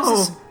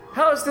no!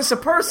 How is this a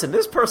person?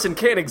 This person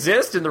can't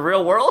exist in the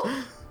real world.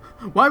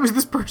 Why was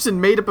this person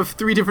made up of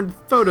 3 different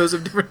photos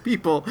of different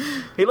people?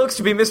 He looks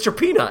to be Mr.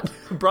 Peanut,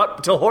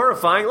 brought to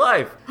horrifying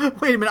life.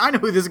 Wait a minute, I know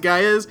who this guy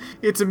is.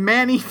 It's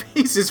Manny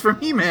Faces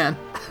from He-Man.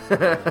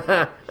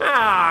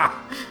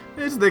 Ah!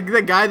 It's the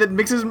guy that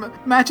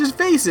matches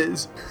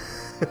faces.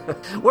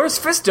 Where's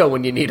Fisto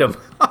when you need him?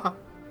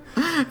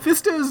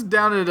 Fisto's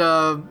down at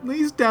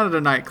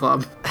a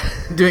nightclub,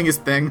 doing his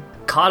thing.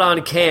 Caught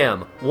on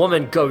cam.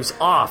 Woman goes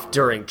off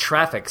during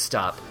traffic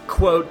stop.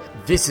 Quote,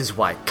 this is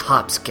why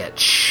cops get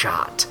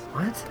shot.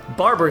 What?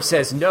 Barber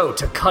says no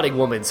to cutting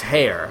woman's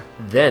hair.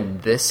 Then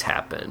this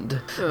happened.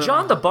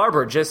 John the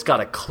barber just got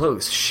a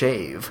close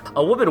shave.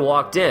 A woman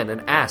walked in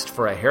and asked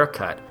for a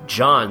haircut.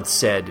 John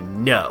said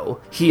no.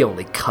 He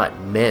only cut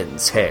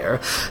men's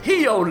hair.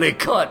 He only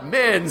cut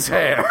men's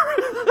hair.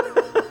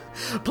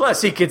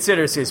 Plus, he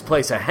considers his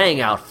place a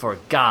hangout for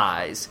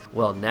guys.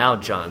 Well, now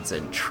John's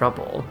in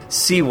trouble.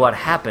 See what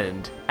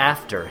happened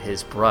after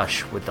his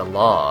brush with the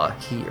law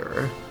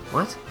here.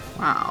 What?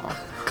 Wow.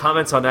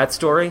 Comments on that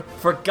story?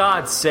 For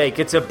God's sake,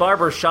 it's a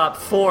barbershop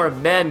for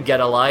men, get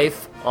a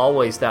life.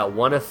 Always that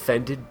one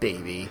offended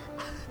baby.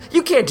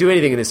 You can't do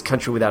anything in this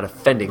country without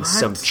offending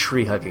some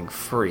tree-hugging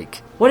freak.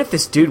 What if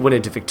this dude went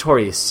into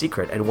Victoria's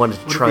Secret and wanted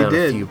to try on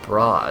a few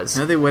bras?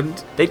 No, they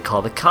wouldn't. They'd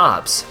call the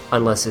cops,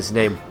 unless his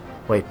name...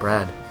 Wait,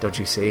 Brad, don't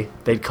you see?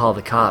 They'd call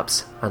the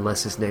cops,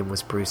 unless his name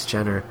was Bruce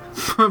Jenner.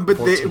 but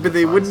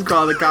they wouldn't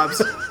call the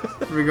cops,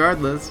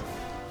 regardless.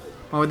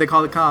 Why would they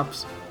call the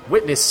cops?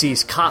 Witness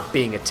sees cop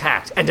being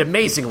attacked, and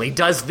amazingly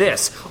does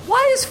this.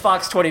 Why is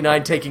Fox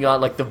 29 taking on,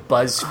 like, the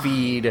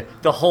BuzzFeed,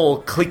 the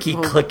whole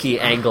clicky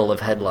angle of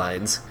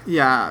headlines?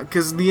 Yeah,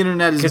 because the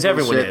internet is bullshit. Because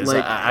everyone is.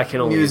 Like, I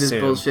can only news assume.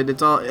 Is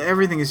bullshit.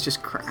 Everything is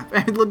just crap.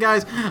 Look,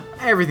 guys,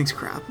 everything's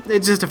crap.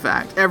 It's just a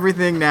fact.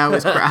 Everything now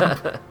is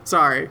crap.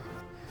 Sorry.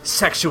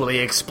 Sexually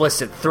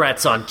explicit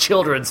threats on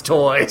children's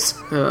toys.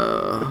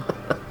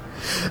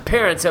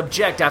 Parents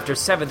object after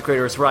 7th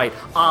graders write,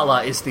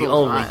 Allah is the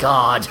only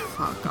God.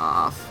 Fuck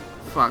off.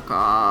 Fuck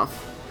off.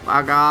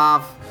 Fuck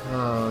off.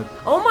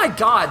 Oh my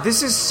god,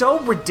 this is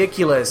so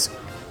ridiculous.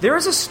 There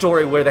is a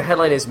story where the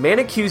headline is, man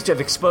accused of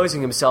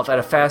exposing himself at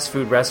a fast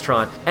food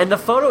restaurant, and the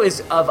photo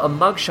is of a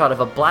mugshot of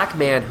a black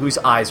man whose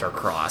eyes are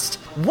crossed.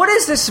 What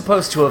is this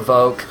supposed to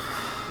evoke?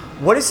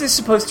 What is this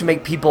supposed to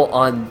make people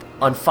on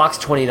Fox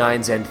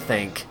 29's end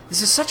think?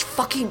 This is such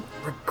fucking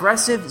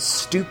regressive,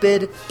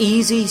 stupid,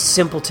 easy,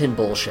 simpleton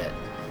bullshit.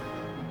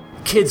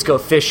 Kids go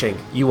fishing.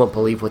 You won't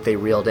believe what they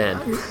reeled in.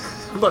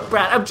 Look,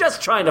 Brad, I'm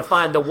just trying to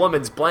find the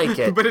woman's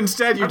blanket. But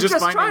instead you just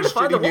find trying to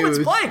find the woman's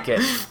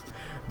blanket.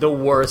 The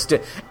worst.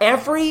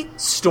 Every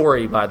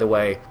story, by the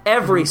way,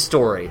 every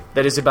story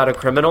that is about a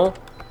criminal,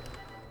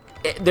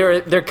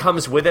 there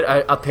comes with it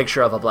a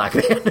picture of a black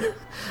man.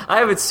 I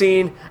haven't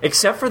seen,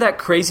 except for that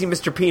crazy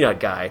Mr. Peanut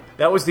guy.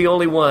 That was the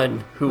only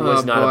one who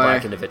was not a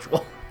black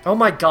individual. Oh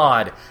my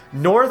god.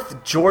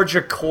 North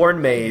Georgia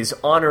corn maze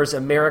honors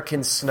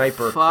American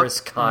sniper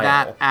Chris Kyle. Fuck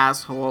that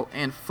asshole,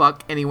 and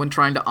fuck anyone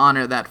trying to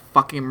honor that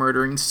fucking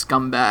murdering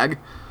scumbag.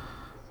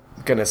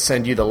 I'm gonna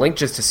send you the link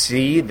just to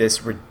see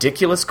this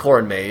ridiculous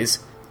corn maze.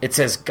 It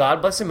says,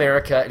 God bless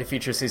America, and it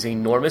features his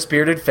enormous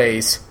bearded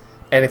face,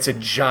 and it's a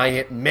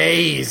giant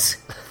maze.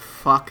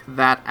 Fuck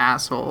that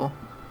asshole.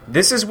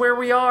 This is where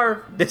we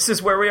are. This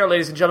is where we are,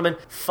 ladies and gentlemen.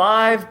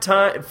 5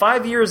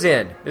 years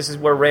in. This is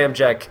where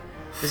Ramjack...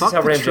 Fuck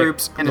the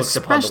troops, and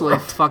especially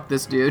fuck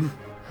this dude.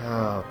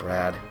 Oh,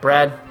 Brad.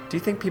 Brad, do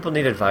you think people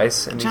need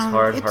advice in these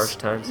harsh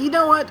times? You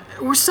know what?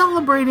 We're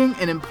celebrating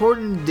an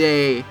important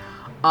day.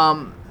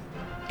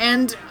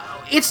 And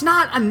it's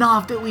not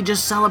enough that we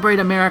just celebrate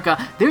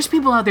America. There's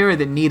people out there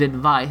that need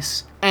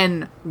advice.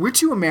 And we're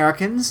 2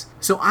 Americans,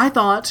 so I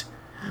thought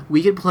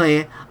we could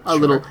play a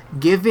little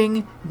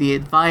giving the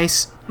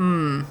advice.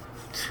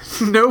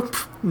 Nope.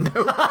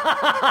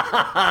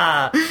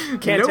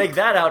 Can't take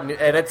that out and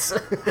it's...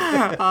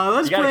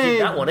 let's you gotta play... keep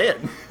that one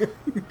in.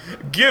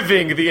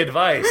 Giving the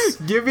advice.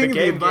 Giving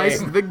the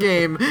advice, the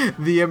game,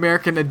 the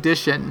American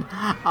edition.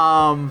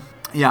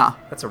 Yeah.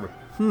 That's a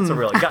It's a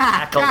real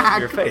gack all over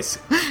your face.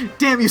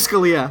 Damn you,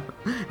 Scalia.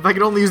 If I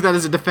could only use that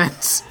as a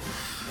defense.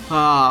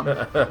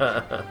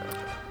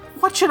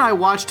 What should I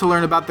watch to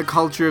learn about the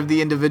culture of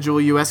the individual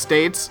U.S.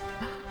 states?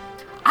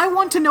 I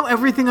want to know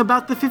everything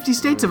about the 50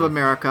 states of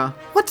America.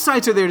 What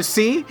sights are there to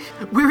see?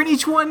 Where in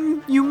each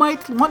one you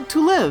might want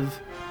to live?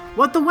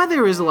 What the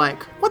weather is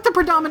like? What the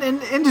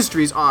predominant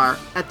industries are,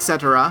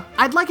 etc.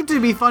 I'd like it to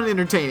be fun and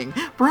entertaining.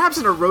 Perhaps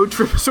in a road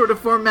trip sort of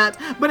format,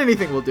 but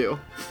anything will do.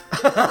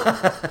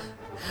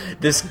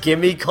 This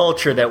gimme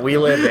culture that we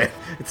live in.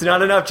 It's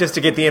not enough just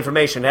to get the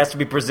information. It has to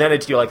be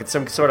presented to you like it's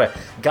some sort of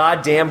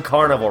goddamn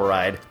carnival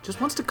ride. Just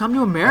wants to come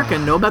to America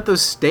and know about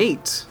those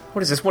states.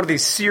 What is this, one of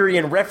these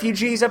Syrian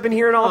refugees I've been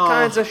hearing all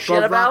kinds of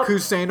shit about? Barack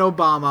Hussein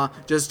Obama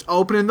just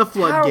opening the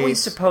floodgates. How are we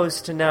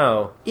supposed to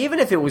know? Even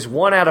if it was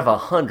 1 out of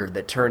 100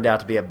 that turned out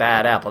to be a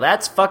bad apple,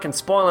 that's fucking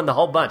spoiling the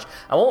whole bunch.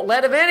 I won't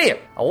let him in here.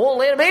 I won't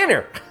let him in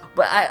here.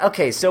 But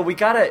okay, so we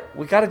gotta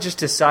just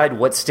decide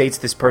what states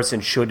this person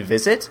should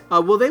visit.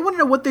 Well, they want to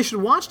know what they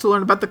should watch to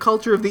learn about the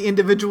culture of the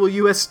individual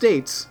U.S.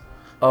 states.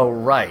 Oh,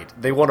 right.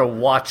 They want to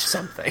watch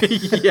something.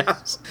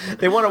 Yes.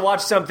 They want to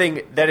watch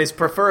something that is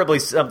preferably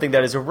something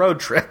that is a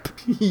road trip.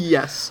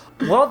 Yes.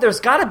 Well,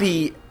 there's got to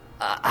be...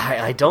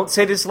 I don't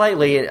say this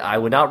lightly. I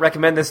would not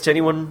recommend this to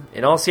anyone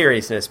in all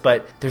seriousness,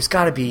 but there's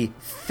got to be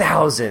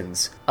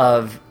thousands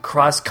of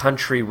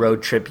cross-country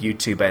road trip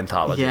YouTube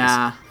anthologies.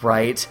 Yeah.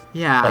 Right?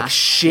 Yeah. Like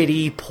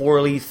shitty,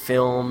 poorly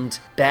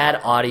filmed,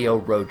 bad audio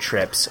road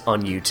trips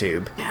on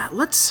YouTube. Yeah,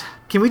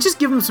 Can we just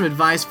give them some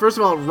advice? First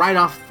of all, right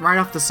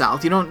off the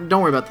South. You don't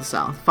worry about the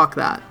South. Fuck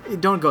that.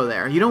 Don't go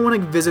there. You don't want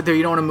to visit there.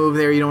 You don't want to move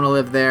there. You don't want to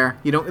live there.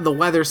 The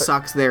weather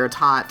sucks there. It's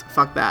hot.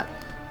 Fuck that.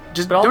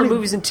 But all the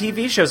movies and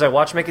TV shows I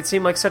watch make it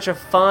seem like such a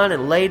fun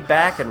and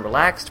laid-back and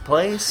relaxed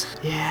place.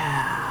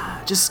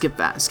 Yeah, just skip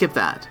that. Skip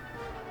that.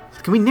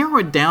 Can we narrow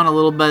it down a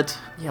little bit?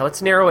 Yeah,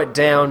 let's narrow it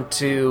down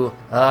to,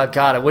 God,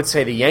 I would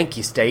say the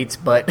Yankee states,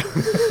 but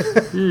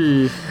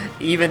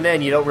even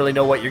then you don't really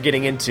know what you're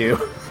getting into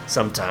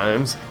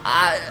sometimes.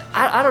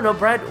 I don't know,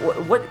 Brad,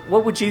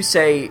 what would you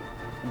say...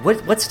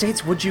 What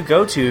states would you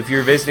go to if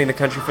you're visiting the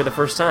country for the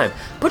first time?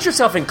 Put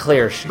yourself in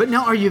Claire's shoes. But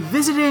now, are you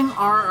visiting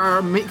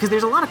because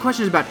there's a lot of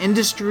questions about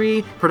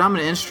industry,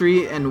 predominant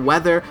industry, and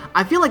weather.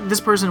 I feel like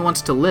this person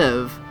wants to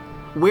live.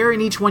 Where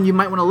in each one you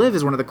might want to live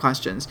is one of the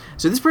questions.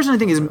 So this person, I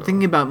think, is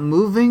thinking about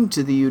moving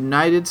to the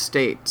United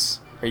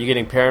States. Are you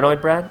getting paranoid,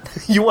 Brad?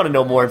 You want to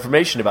know more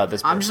information about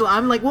this person.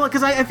 I'm like, well,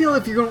 because I feel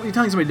if you're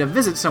telling somebody to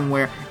visit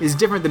somewhere is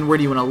different than where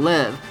do you want to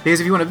live.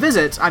 Because if you want to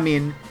visit, I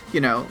mean,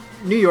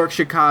 New York,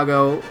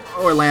 Chicago,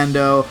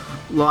 Orlando,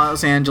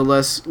 Los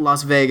Angeles,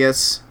 Las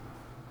Vegas.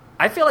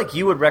 I feel like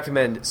you would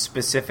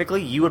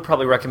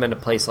probably recommend a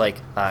place like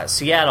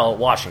Seattle,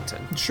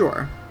 Washington.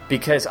 Sure.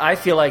 Because I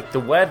feel like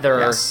the weather...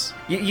 Yes.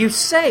 You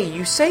say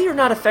you're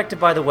not affected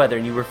by the weather,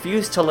 and you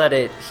refuse to let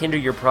it hinder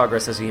your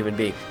progress as a human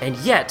being. And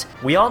yet,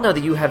 we all know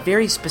that you have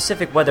very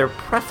specific weather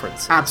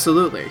preferences.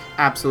 Absolutely.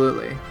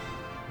 Absolutely.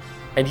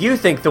 And you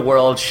think the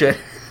world should...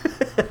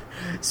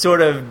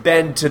 sort of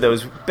bend to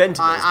those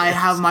I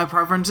have my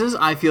preferences,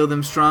 I feel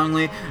them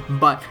strongly,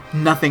 but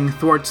nothing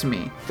thwarts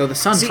me, though the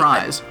sun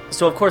tries.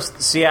 So, of course,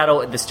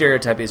 Seattle, the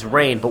stereotype is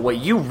rain, but what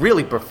you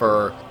really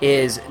prefer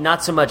is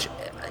not so much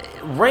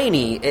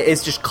rainy,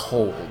 it's just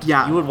cold.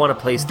 Yeah. You would want a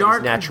place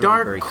that's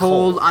naturally very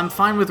cold. I'm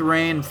fine with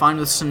rain, fine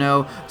with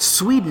snow.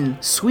 Sweden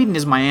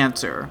is my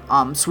answer.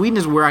 Sweden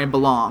is where I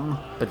belong.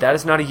 But that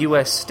is not a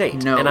U.S.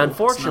 state. No, and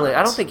unfortunately,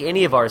 I don't think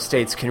any of our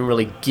states can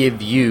really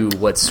give you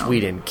what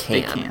Sweden can.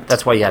 They can't.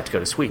 That's why you have to go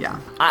to Sweden. Yeah.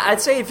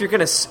 I'd say if you're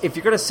gonna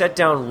set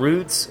down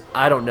roots,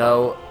 I don't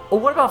know.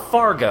 Well, what about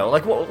Fargo?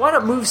 Like, why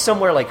not move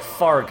somewhere like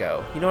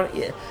Fargo? You know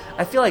what?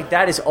 I feel like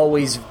that is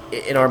always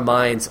in our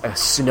minds a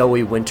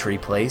snowy, wintry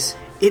place.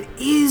 It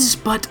is,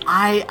 but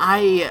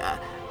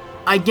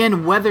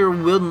again, weather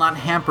will not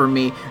hamper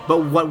me,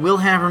 but what will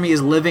hamper me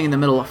is living in the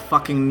middle of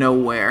fucking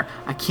nowhere.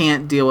 I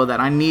can't deal with that.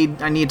 I need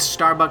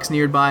Starbucks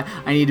nearby.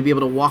 I need to be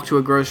able to walk to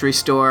a grocery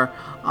store.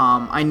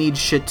 I need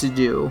shit to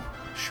do.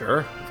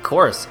 Sure, of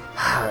course.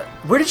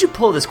 Where did you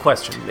pull this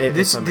question?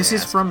 This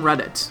is from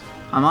Reddit.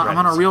 I'm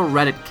on a real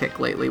Reddit kick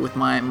lately with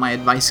my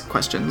advice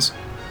questions.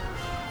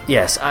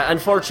 Yes,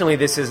 unfortunately,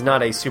 this is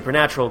not a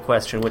supernatural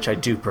question, which I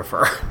do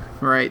prefer.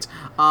 Right.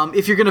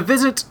 If you're going to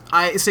visit,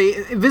 I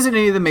say visit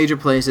any of the major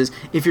places.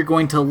 If you're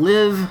going to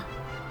live...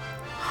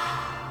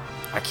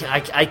 I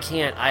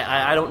can't.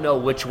 I don't know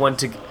which one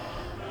to...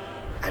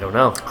 I don't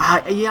know.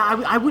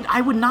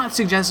 I would not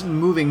suggest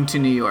moving to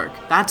New York.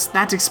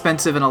 That's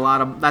expensive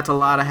and that's a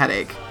lot of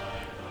headache.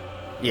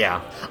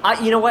 Yeah.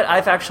 You know what?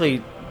 I've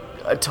actually...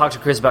 talked to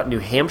Chris about New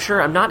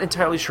Hampshire. I'm not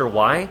entirely sure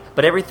why,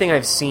 but everything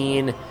I've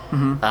seen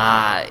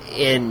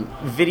in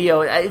video,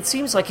 it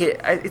seems like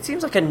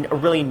a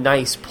really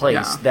nice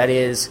place that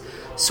is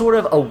sort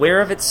of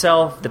aware of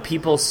itself. The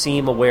people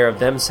seem aware of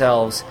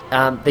themselves.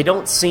 They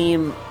don't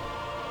seem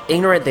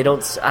ignorant.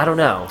 I don't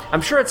know.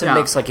 I'm sure it's a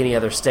mix like any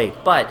other state,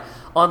 but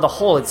on the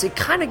whole, it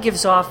kind of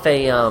gives off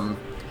a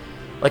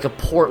like a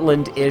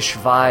Portland-ish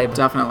vibe.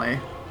 Definitely.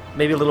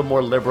 maybe a little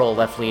more liberal,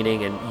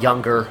 left-leaning, and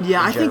younger.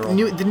 Yeah, in I think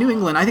general. the New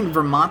England. I think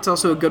Vermont's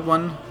also a good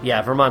one.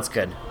 Yeah, Vermont's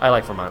good. I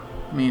like Vermont.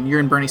 I mean, you're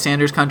in Bernie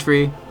Sanders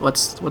country.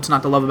 What's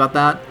not to love about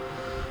that?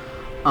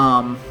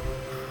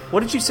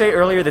 What did you say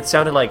earlier that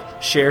sounded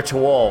like share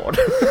to all? What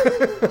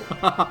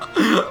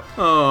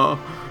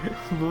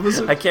was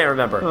it? I can't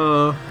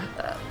remember.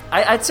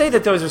 I'd say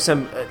that those are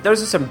some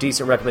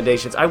decent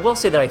recommendations. I will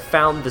say that I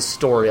found the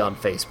story on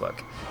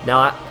Facebook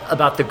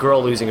about the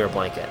girl losing her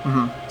blanket.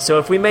 Mm-hmm. So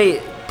if we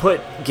may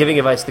put giving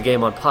advice to the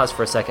game on pause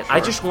for a second, sure.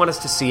 I just want us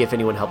to see if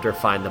anyone helped her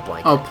find the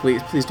blanket. Oh,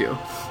 please do.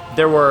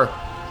 There were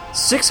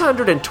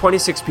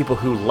 626 people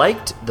who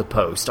liked the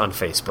post on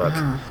Facebook.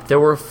 There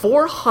were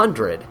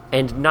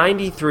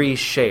 493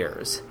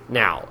 shares.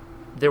 Now,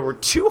 there were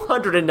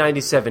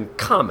 297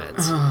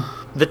 comments.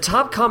 The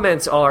top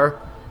comments are,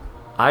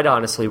 I'd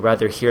honestly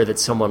rather hear that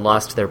someone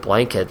lost their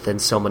blanket than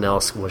someone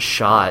else was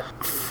shot.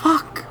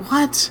 Fuck,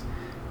 what?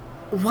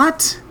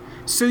 What?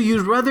 So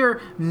you'd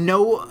rather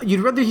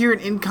hear an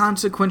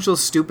inconsequential,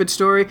 stupid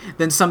story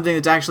than something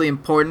that's actually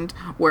important,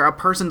 where a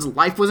person's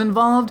life was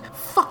involved?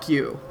 Fuck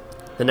you.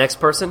 The next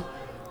person,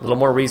 a little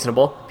more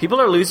reasonable.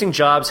 People are losing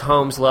jobs,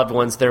 homes, loved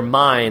ones, their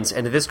minds,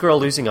 and this girl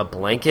losing a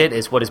blanket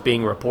is what is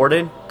being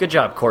reported. Good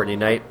job, Courtney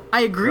Knight.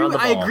 I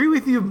agree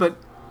with you, but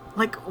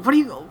like, why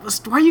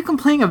are you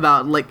complaining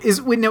about? Like,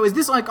 is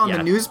this like on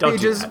the news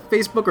pages,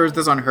 Facebook, or is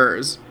this on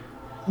hers?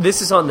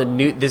 This is on the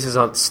new. This is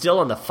still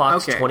on the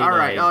Fox 29. All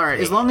right.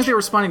 Page. As long as they're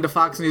responding to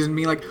Fox News and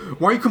being like,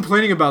 "Why are you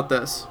complaining about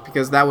this?"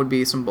 Because that would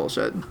be some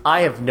bullshit.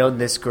 I have known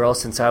this girl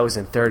since I was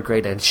in 3rd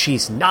grade, and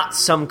she's not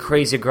some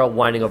crazy girl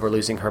whining over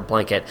losing her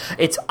blanket.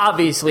 It's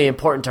obviously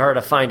important to her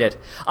to find it.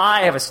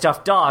 I have a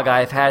stuffed dog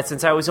I've had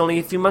since I was only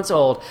a few months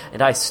old,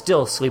 and I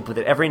still sleep with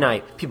it every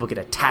night. People get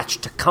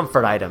attached to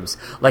comfort items.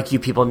 Like you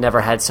people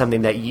never had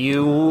something that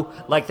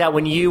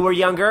when you were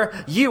younger.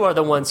 You are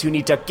the ones who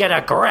need to get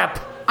a grip.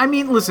 I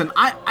mean, listen,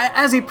 I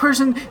as a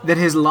person that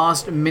has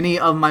lost many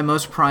of my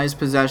most prized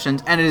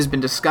possessions, and it has been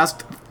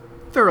discussed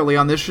thoroughly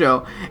on this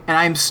show, and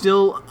I am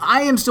still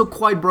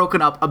quite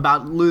broken up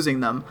about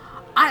losing them.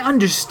 I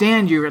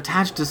understand you're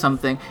attached to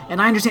something,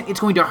 and I understand it's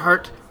going to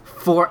hurt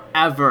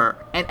forever.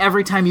 And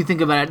every time you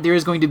think about it, there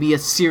is going to be a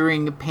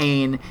searing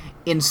pain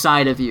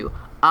inside of you.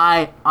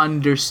 I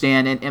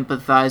understand and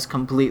empathize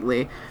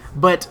completely,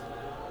 but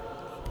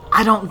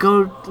I don't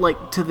go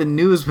to the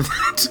news with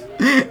it.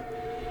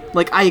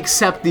 I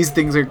accept these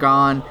things are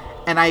gone,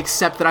 and I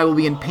accept that I will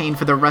be in pain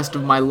for the rest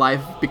of my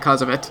life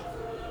because of it.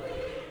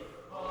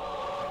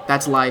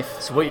 That's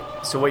life. So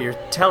what you're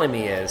telling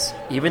me is,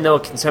 even though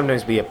it can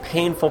sometimes be a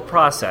painful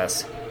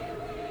process,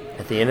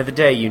 at the end of the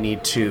day, you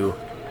need to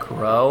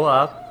grow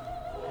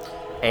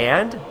up,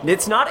 and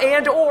it's not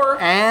and or.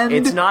 And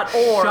it's not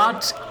or.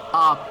 Shut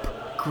up.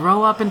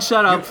 Grow up and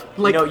shut up.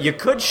 You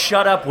could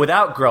shut up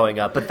without growing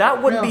up, but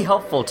that wouldn't be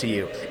helpful to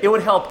you. It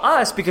would help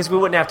us because we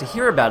wouldn't have to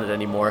hear about it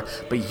anymore,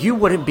 but you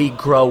wouldn't be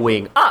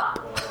growing up.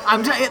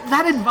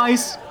 That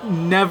advice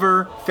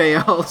never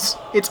fails.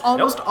 It's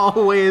almost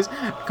always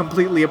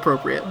completely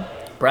appropriate.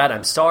 Brad,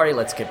 I'm sorry.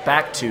 Let's get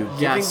back to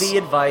giving the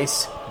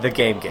advice, the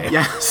game.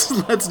 Yes,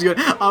 let's do it.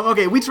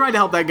 Okay, we tried to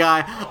help that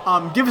guy.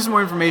 Give us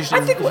more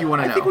information if you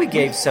want to know. I think we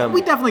gave some...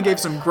 We definitely gave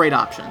some great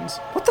options.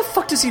 What the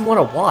fuck does he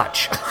want to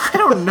watch? I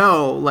don't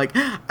know. Watch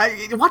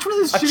one of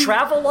those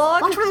travel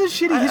log? Watch one of those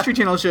shitty History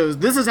Channel shows.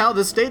 This is how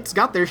the states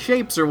got their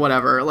shapes or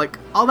whatever.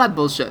 All that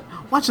bullshit.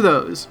 Watch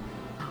those.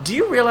 Do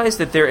you realize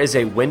that there is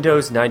a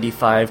Windows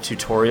 95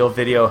 tutorial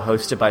video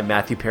hosted by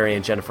Matthew Perry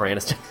and Jennifer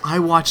Aniston? I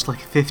watched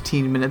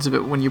 15 minutes of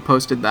it when you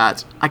posted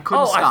that. I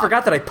couldn't stop. I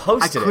forgot that I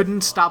posted it. I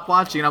couldn't stop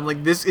watching. I'm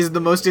like, this is the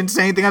most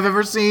insane thing I've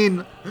ever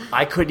seen.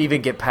 I couldn't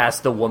even get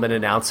past the woman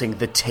announcing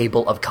the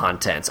table of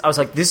contents. I was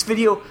like, this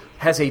video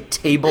has a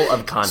table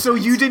of contents. So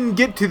you didn't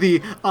get to the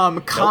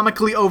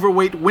comically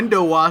overweight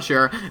window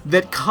washer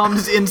that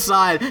comes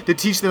inside to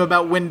teach them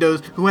about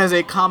Windows, who has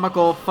a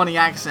comical, funny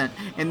accent,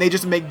 and they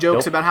just make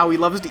jokes about how he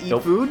loves to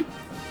eat food?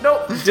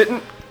 Nope,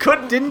 didn't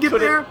get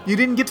there? You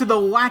didn't get to the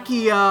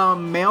wacky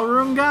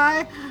mailroom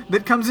guy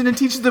that comes in and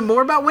teaches them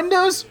more about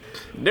Windows?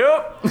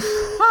 Nope.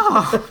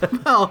 Oh,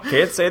 well.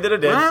 Can't say that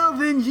it did. Well,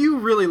 then you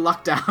really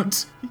lucked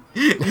out.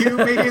 You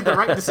made the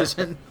right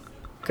decision.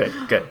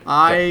 Good.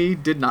 I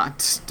did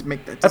not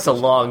make that decision. That's a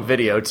long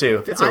video,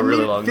 too. It's a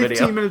really long 15 video.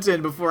 15 minutes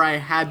in before I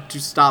had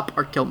to stop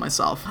or kill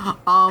myself.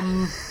 All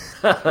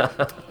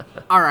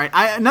right.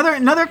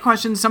 Another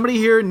question. Somebody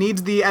here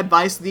needs the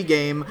advice, the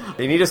game.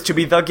 They need us to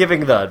be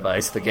giving the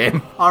advice, the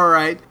game. All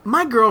right.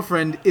 My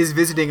girlfriend is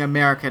visiting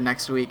America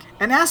next week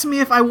and asked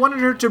me if I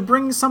wanted her to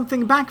bring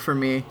something back for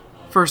me.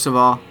 First of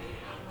all,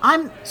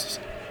 I'm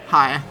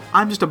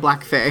just a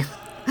black fae.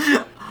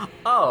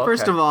 Oh, okay.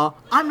 First of all,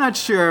 I'm not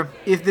sure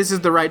if this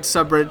is the right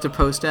subreddit to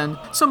post in,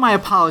 so my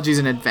apologies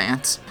in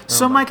advance.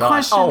 So my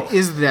question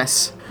is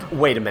this.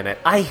 Wait a minute.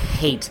 I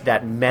hate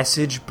that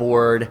message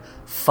board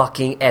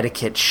fucking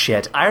etiquette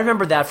shit. I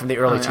remember that from the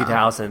early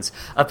 2000s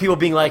of people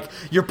being like,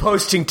 "You're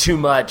posting too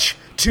much,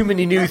 too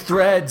many new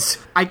threads,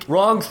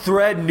 wrong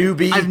thread,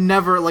 newbie." I've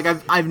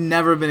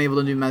never been able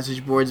to do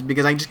message boards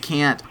because I just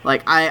can't.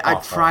 Like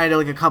I've tried it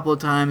like a couple of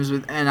times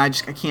and I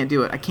can't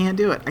do it. I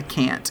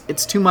can't.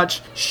 It's too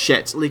much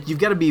shit. Like you've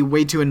got to be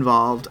way too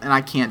involved, and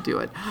I can't do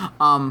it.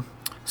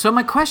 So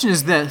my question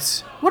is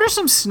this: what are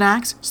some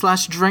snacks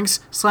 / drinks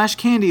 /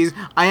 candies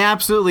I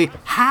absolutely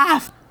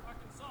have?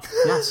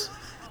 Yes.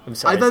 I'm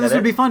sorry, I thought this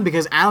would be fun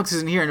because Alex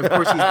isn't here, and of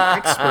course he's the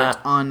expert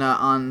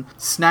on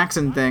snacks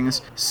and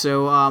things.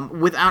 So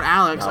without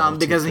Alex,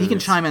 because he can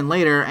chime in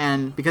later,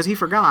 and because he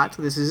forgot,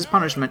 this is his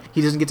punishment.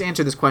 He doesn't get to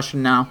answer this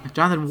question now.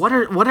 Jonathan, what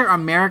are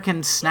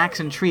American snacks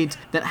and treats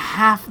that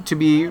have to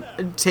be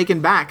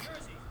taken back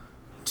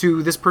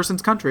to this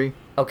person's country?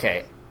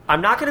 Okay. I'm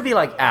not going to be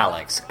like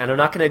Alex, and I'm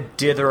not going to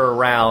dither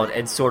around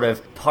and sort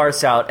of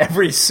parse out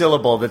every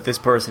syllable that this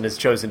person has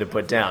chosen to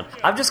put down.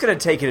 I'm just going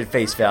to take it at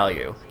face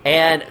value.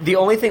 And the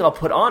only thing I'll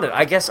put on it,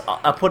 I guess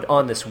I'll put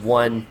on this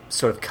one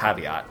sort of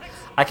caveat.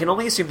 I can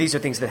only assume these are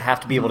things that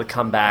have to be able to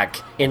come back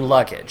in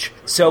luggage.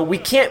 So we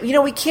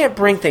can't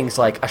bring things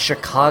like a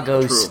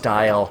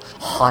Chicago-style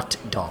hot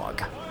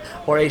dog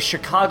or a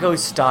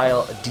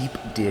Chicago-style deep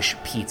dish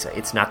pizza.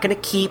 It's not going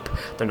to keep.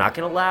 They're not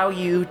going to allow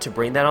you to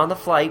bring that on the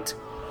flight.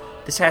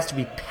 This has to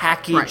be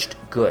packaged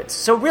goods.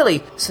 So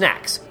really,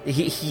 snacks.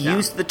 He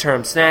used the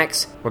term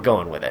snacks. We're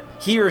going with it.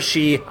 He or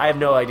she, I have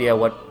no idea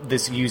what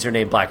this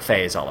username Black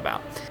Fae is all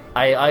about.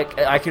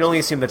 I can only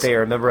assume that they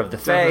are a member of the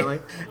Fae. Definitely.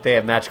 They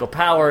have magical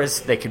powers.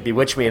 They could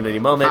bewitch me at any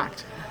moment.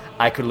 Fact.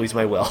 I could lose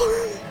my will.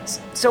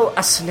 So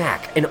a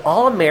snack, an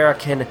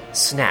all-American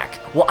snack.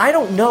 Well, I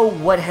don't know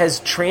what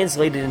has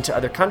translated into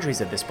other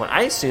countries at this point.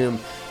 I assume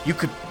you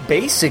could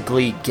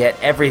basically get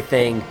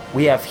everything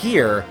we have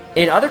here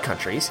in other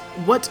countries.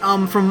 What,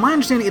 from my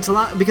understanding, it's a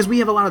lot because we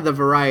have a lot of the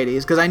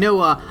varieties. Because I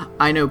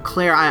know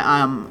Claire.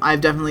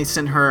 I've definitely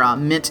sent her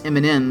mint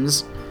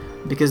M&Ms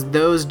because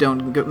those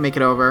don't make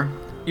it over.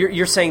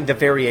 You're saying the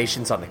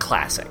variations on the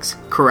classics.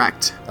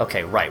 Correct.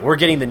 Okay, right. We're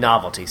getting the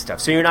novelty stuff.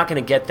 So you're not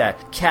going to get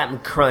that Captain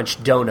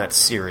Crunch donut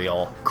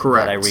cereal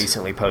Correct. that I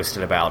recently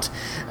posted about.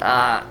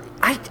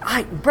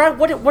 Brad,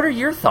 what are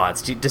your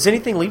thoughts? Does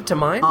anything leap to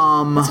mind?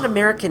 What's an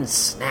American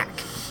snack?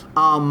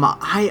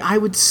 I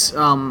would.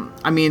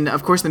 I mean,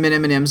 of course, the mint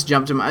M&Ms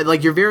jumped to my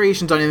like your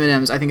variations on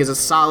M&Ms. I think is a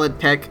solid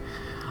pick.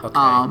 Okay.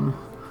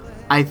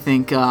 I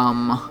think.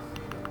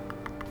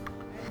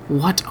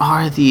 What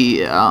are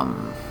the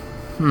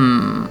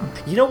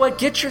You know what?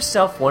 Get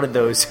yourself one of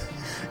those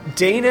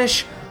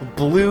Danish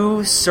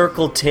blue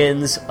circle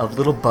tins of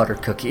little butter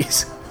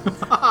cookies.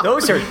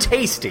 Those are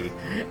tasty,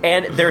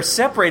 and they're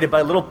separated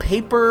by little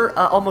paper,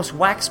 almost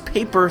wax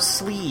paper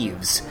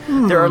sleeves.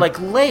 There are like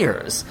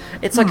layers.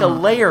 It's like a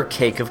layer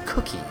cake of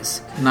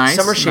cookies. Nice.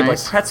 Some are shaped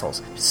nice. like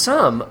pretzels.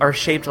 Some are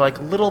shaped like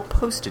little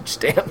postage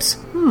stamps.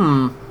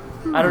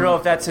 I don't know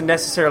if that's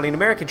necessarily an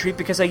American treat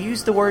because I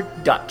use the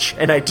word Dutch,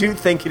 and I do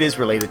think it is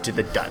related to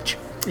the Dutch.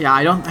 Yeah,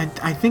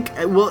 I think,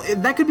 well,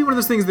 that could be one of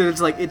those things that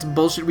it's like, it's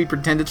bullshit, we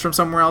pretend it's from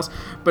somewhere else,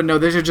 but no,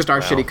 those are just our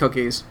shitty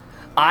cookies.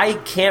 I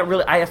can't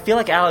really, I feel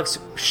like Alex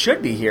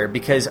should be here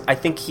because I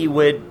think he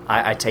would,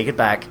 I take it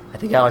back, I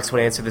think Alex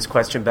would answer this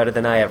question better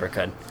than I ever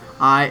could.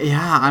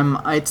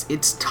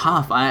 It's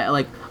tough.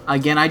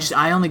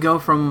 I only go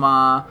from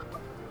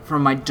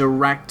my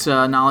direct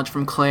knowledge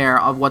from Claire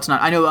of what's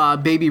not. I know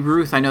Baby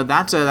Ruth. I know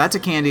that's a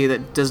candy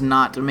that does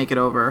not make it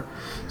over.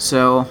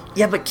 So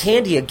yeah, but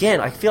candy again.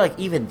 I feel like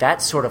even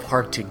that's sort of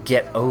hard to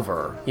get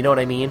over. You know what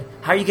I mean?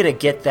 How are you going to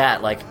get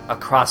that like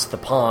across the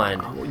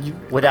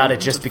pond without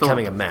it just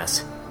becoming a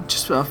mess?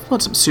 Just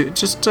put some suit.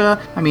 Just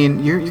I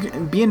mean, you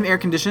be in air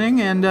conditioning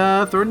and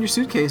throw it in your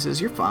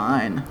suitcases. You're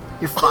fine.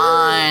 You're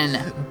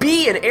fine.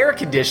 Be in air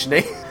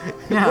conditioning.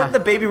 Yeah. Wouldn't the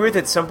Baby Ruth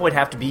at some point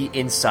have to be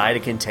inside a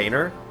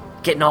container?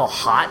 Getting all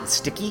hot and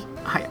sticky?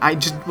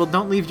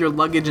 Don't leave your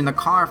luggage in the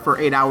car for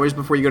 8 hours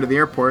before you go to the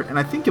airport, and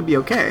I think you'll be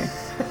okay.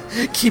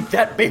 Keep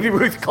that Baby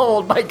Ruth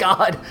cold, my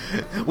God.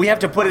 We have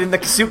to put it in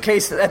the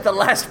suitcase at the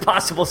last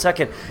possible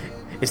second.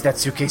 Is that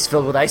suitcase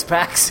filled with ice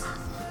packs?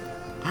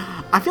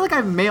 I feel like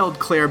I've mailed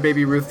Claire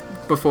Baby Ruth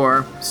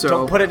before, so...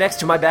 Don't put it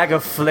next to my bag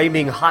of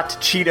flaming hot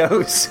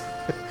Cheetos.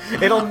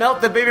 It'll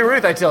melt the Baby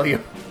Ruth, I tell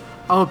you.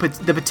 Oh, but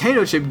the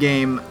potato chip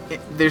game,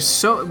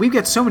 we've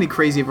got so many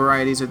crazy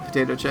varieties of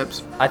potato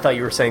chips. I thought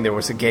you were saying there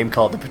was a game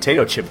called the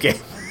potato chip game.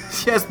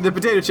 Yes, the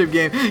potato chip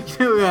game.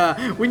 You know,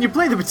 when you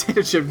play the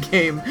potato chip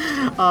game,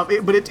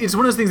 it's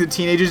one of those things that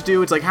teenagers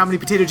do. It's like, how many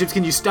potato chips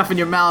can you stuff in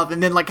your mouth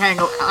and then like hang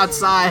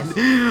outside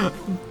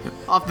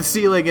off the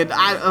ceiling and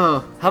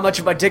How much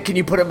of my dick can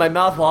you put in my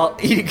mouth while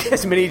eating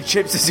as many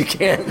chips as you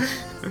can?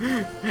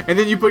 And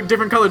then you put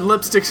different colored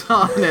lipsticks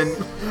on and...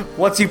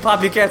 Once you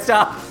pop, you can't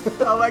stop.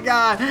 Oh my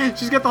God,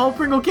 she's got the whole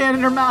Pringle can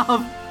in her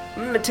mouth.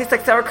 It tastes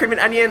like sour cream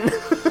and onion.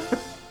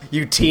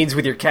 You teens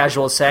with your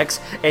casual sex,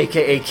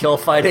 aka kill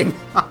fighting.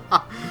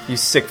 You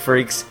sick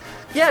freaks.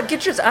 Yeah,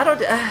 get some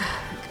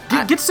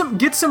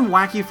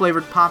wacky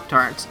flavored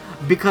Pop-Tarts.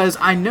 because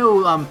I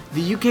know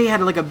the UK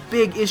had like a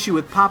big issue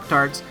with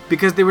Pop-Tarts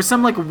because there was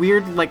some like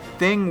weird like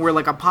thing where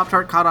like a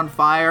Pop-Tart caught on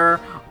fire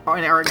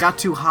or it got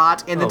too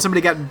hot, and then somebody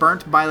got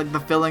burnt by like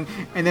the filling,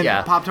 and then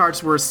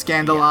Pop-Tarts were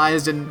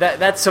scandalized, and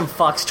that's some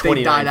Fox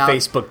 29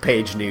 Facebook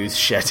page news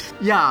shit.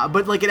 Yeah,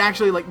 but like it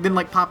actually like then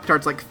like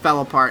Pop-Tarts like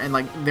fell apart, and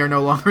like they're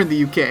no longer in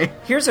the UK.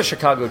 Here's a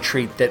Chicago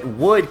treat that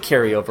would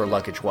carry over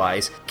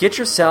luggage-wise. Get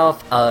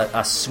yourself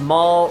a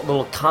small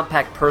little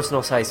compact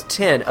personal-sized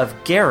tin of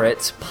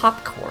Garrett's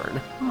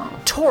popcorn.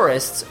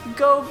 Tourists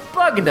go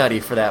bug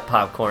nutty for that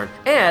popcorn,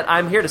 and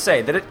I'm here to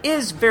say that it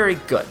is very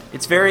good.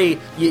 It's very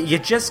you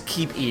just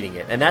keep eating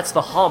it, and that's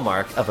the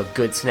hallmark of a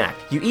good snack.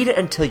 You eat it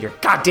until you're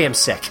goddamn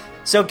sick.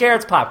 So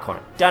Garrett's popcorn,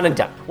 done and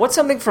done. What's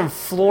something from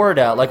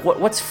Florida? Like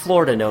what's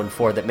Florida known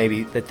for that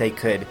maybe that they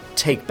could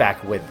take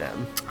back with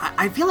them?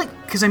 I feel like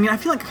I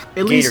feel like at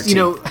Gator least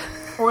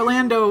teeth.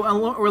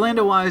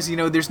 Orlando wise,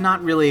 there's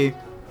not really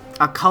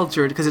a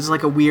culture because it's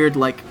like a weird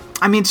like.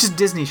 I mean, it's just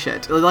Disney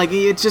shit. Like,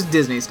 it's just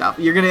Disney stuff.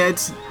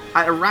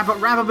 Wrap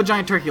up a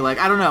giant turkey leg.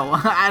 I don't know.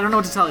 I don't know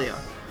what to tell you.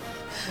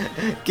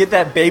 Get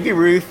that Baby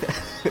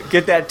Ruth,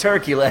 get that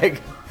turkey leg,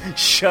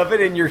 shove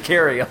it in your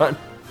carry-on.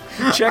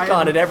 Check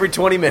on it every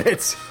 20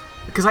 minutes.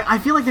 Because I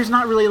feel like there's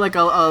not really like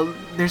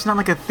there's not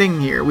like a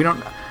thing here. We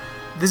don't.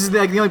 This is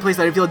like the only place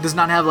that I feel like does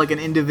not have like an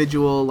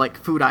individual like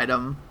food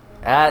item.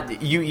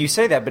 You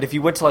say that, but if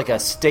you went to like a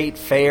state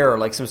fair or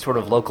like some sort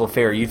of local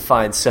fair, you'd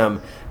find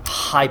some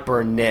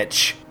hyper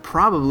niche.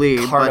 Probably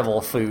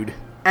carnival food.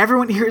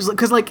 Everyone here is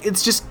because like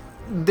it's just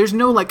there's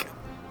no like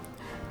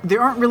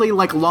there aren't really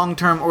like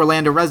long-term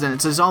Orlando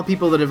residents. It's all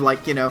people that have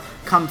like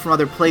come from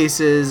other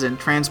places and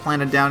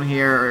transplanted down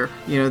here,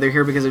 or they're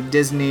here because of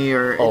Disney,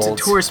 or it's a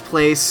tourist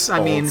place.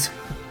 I mean,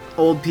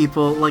 old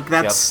people like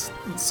that's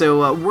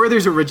so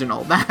Werther's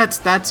original.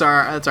 That's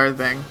our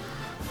thing.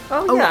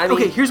 Oh yeah. I mean,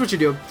 okay. Here's what you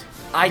do.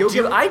 I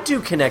do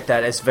connect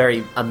that as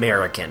very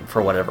American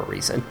for whatever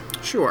reason.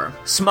 Sure.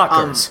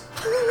 Smuckers.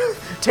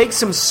 Take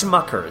some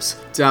Smuckers.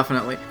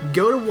 Definitely.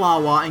 Go to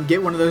Wawa and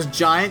get one of those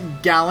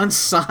giant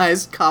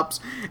gallon-sized cups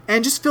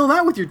and just fill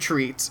that with your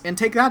treats and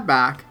take that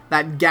back.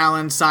 That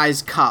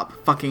gallon-sized cup.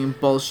 Fucking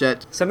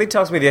bullshit. Something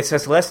tells me this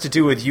has less to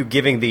do with you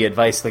giving the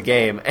advice of the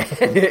game,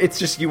 and it's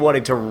just you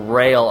wanting to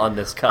rail on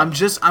this cup. I'm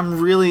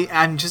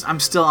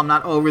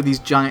not over these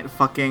giant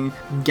fucking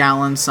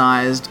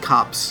gallon-sized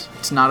cups.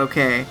 It's not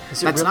okay.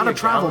 That's really not a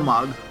travel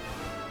mug.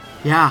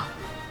 Yeah.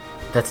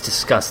 That's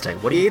disgusting.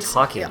 What are you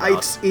talking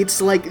about?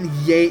 It's like,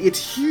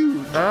 it's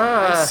huge.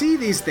 I see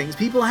these things.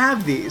 People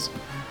have these.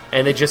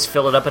 And they just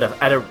fill it up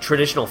at a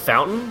traditional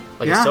fountain?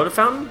 Like a soda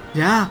fountain?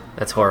 Yeah.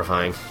 That's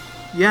horrifying.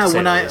 Yeah,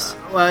 when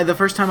the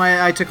first time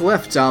I took a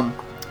lift,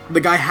 the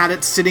guy had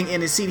it sitting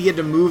in his seat. He had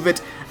to move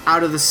it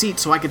out of the seat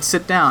so I could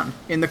sit down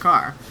in the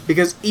car.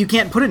 Because you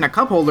can't put it in a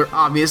cup holder,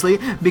 obviously,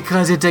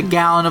 because it's a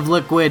gallon of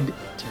liquid.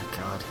 Dear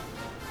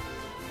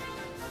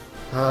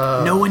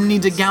God. No one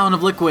needs a gallon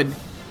of liquid.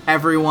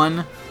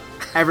 Everyone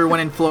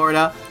in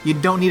Florida, you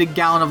don't need a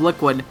gallon of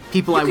liquid.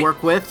 People I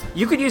work with.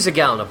 You could use a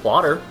gallon of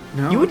water.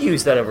 No. You would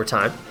use that over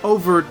time.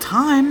 Over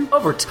time?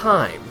 Over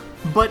time.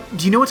 But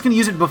do you know what's going to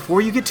use it before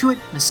you get to it?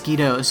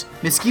 Mosquitoes.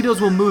 Mosquitoes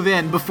will move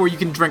in before you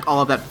can drink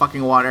all of that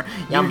fucking water.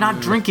 Yum. You're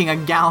not drinking a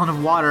gallon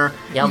of water.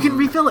 Yum. You can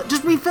refill it.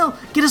 Just refill.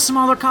 Get a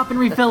smaller cup and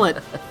refill it.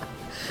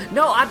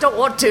 No, I don't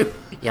want to.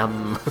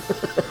 Yum.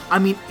 I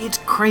mean, it's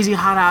crazy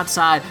hot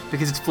outside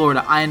because it's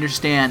Florida. I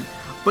understand.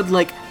 But,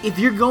 like, if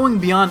you're going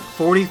beyond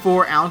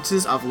 44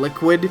 ounces of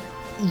liquid,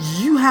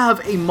 you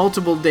have a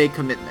multiple-day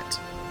commitment.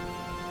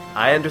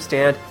 I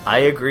understand. I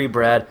agree,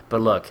 Brad. But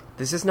look,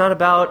 this is not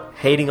about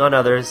hating on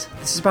others.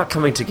 This is about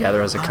coming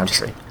together as a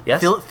country.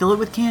 Yes? Fill it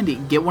with candy.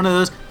 Get one of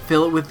those.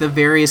 Fill it with the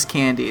various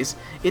candies.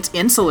 It's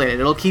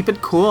insulated. It'll keep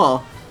it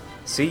cool.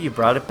 See, you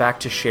brought it back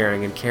to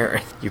sharing and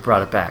caring. You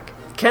brought it back.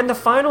 Can the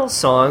final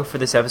song for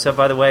this episode,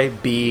 by the way,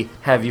 be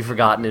Have You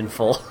Forgotten in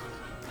Full?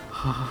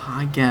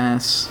 I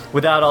guess.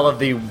 Without all of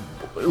the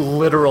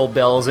literal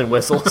bells and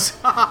whistles.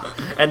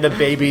 And the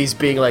babies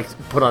being, like,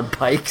 put on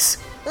pikes.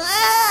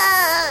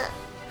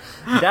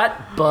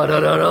 That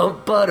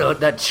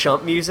that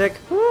chump music.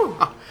 Woo.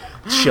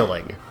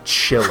 Chilling.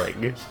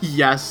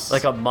 Yes.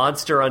 Like a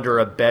monster under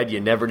a bed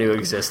you never knew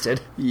existed.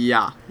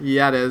 Yeah,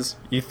 it is.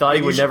 You thought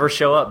he would never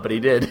show up, but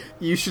he did.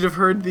 You should have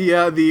heard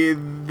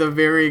the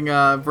varying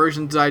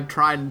versions I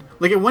tried.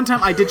 Like, at one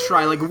time I did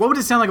try, like, what would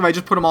it sound like if I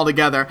just put them all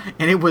together?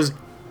 And it was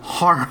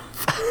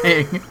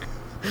horrifying.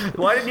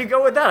 Why didn't you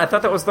go with that? I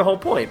thought that was the whole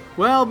point.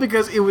 Well,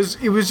 because it was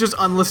just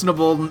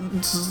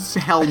unlistenable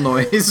hell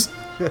noise.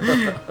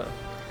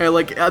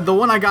 Like, the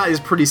one I got is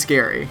pretty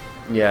scary.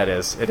 Yeah, it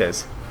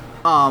is.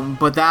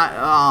 But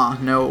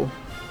that, no.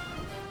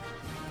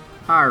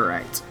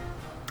 Alright.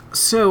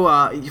 So,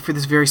 for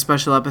this very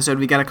special episode,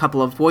 we got a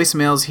couple of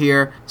voicemails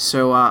here,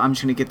 so I'm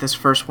just gonna get this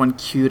first one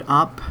queued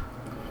up.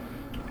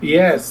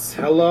 Yes,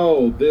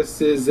 hello,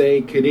 this is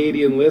a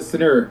Canadian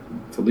listener.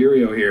 It's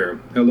Illyrio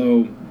here.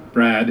 Hello,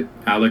 Brad,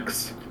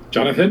 Alex,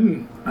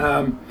 Jonathan.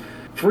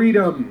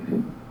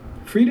 Freedom.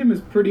 Freedom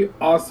is pretty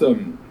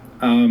awesome.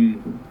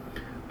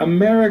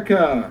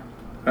 America,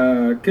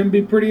 can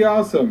be pretty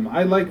awesome.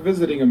 I like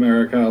visiting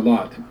America a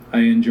lot. I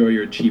enjoy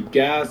your cheap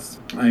gas.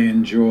 I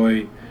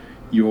enjoy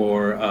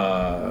your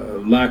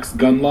lax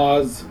gun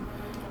laws.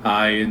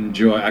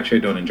 Actually, I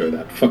don't enjoy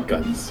that. Fuck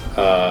guns.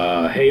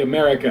 Hey,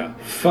 America.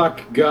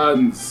 Fuck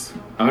guns.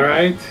 All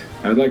right?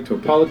 I'd like to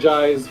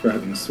apologize for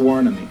having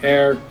sworn on the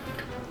air.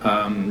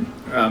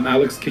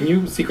 Alex, can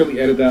you secretly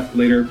edit that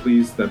later,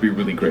 please? That'd be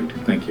really great.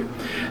 Thank you.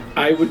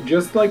 I would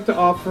just like to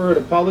offer an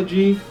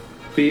apology.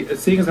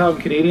 Seeing as how I'm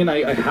Canadian,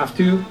 I have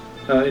to.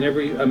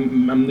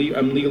 I'm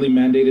legally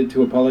mandated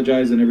to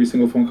apologize in every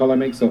single phone call I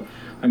make. So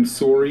I'm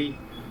sorry,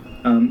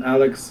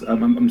 Alex.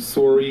 I'm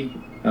sorry,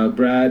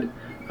 Brad.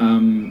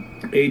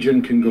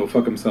 Adrian can go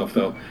fuck himself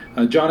though.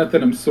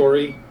 Jonathan, I'm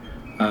sorry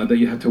that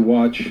you had to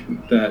watch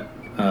that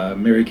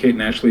Mary-Kate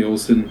and Ashley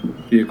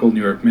Olsen vehicle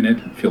New York Minute.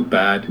 I feel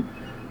bad.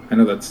 I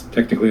know that's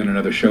technically on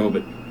another show,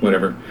 but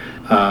whatever.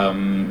 All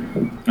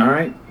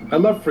right. I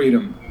love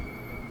freedom.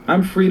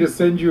 I'm free to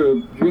send you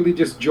a really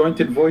just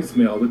jointed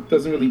voicemail that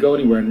doesn't really go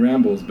anywhere and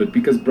rambles, but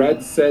because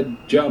Brad said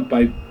jump,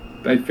 I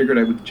figured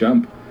I would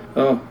jump.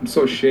 Oh, I'm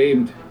so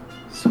ashamed.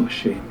 So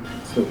ashamed.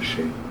 So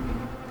ashamed.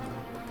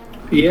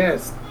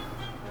 Yes.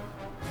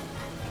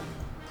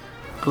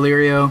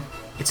 Illyrio,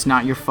 it's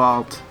not your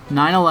fault.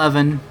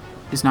 9/11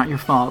 is not your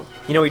fault.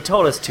 You know, he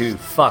told us to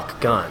fuck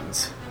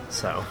guns,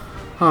 so...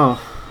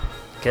 Oh,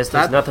 Guess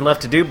there's nothing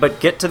left to do but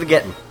get to the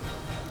getting.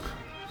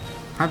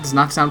 that does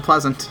not sound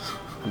pleasant.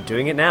 I'm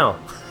doing it now.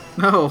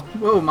 No,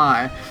 oh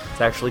my.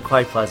 It's actually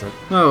quite pleasant.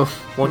 No.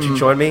 Won't you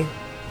join me,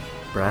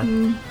 Brad?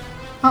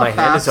 I'll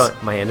pass.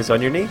 My hand is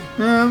on your knee.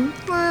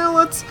 Well,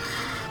 let's...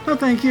 No,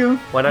 thank you.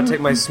 Why not take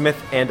my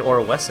Smith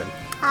and/or Wesson?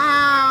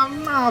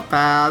 I'll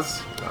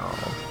pass.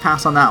 Oh.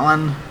 Pass on that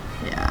one.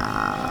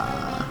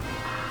 Yeah.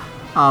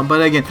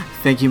 But again,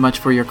 thank you much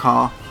for your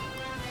call.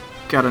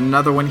 Got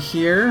another one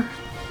here.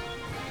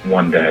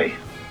 One day.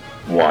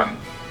 One.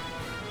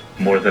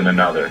 More than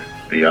another.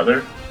 The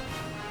other?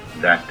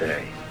 That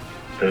day.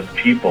 Those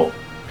people.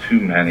 Too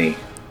many.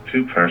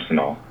 Too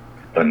personal.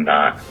 But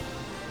not.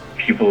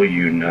 People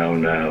you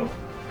know,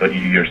 but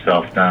you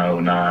yourself know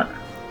not.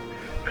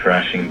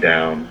 Crashing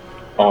down.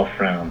 All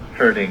frowns.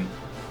 Hurting.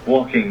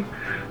 Walking.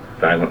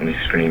 Silently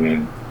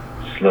screaming.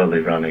 Slowly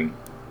running.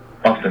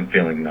 Often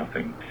feeling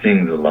nothing.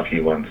 Seeing the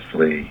lucky ones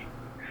flee.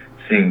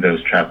 Seeing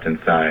those trapped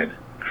inside.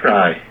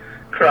 Cry.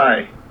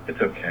 Cry. It's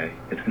okay.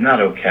 It's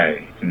not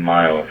okay.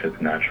 Smile if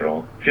it's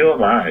natural. Feel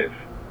alive.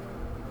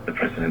 The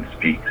president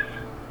speaks.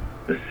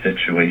 The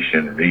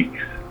situation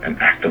reeks. An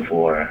act of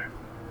war.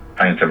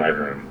 I enter my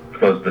room.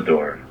 Close the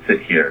door.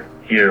 Sit here.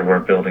 Here where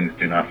buildings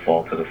do not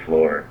fall to the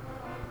floor.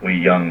 We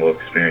young will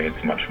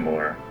experience much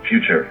more.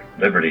 Future.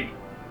 Liberty.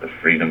 The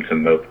freedom to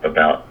mope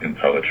about in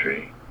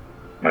poetry.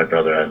 My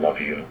brother, I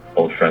love you.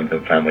 Old friends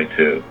and family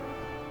too.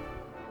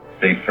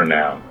 Safe for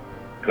now.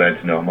 Glad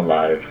to know I'm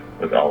alive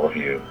with all of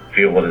you.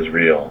 Feel what is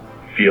real.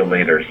 Feel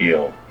later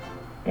heal.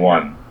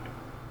 One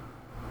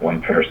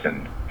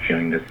person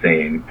feeling the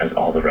same as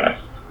all the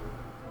rest.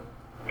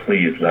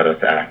 Please let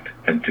us act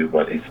and do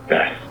what is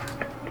best.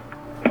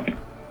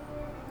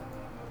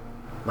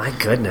 My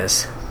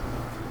goodness.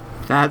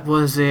 That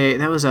was a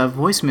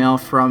voicemail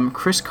from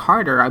Chris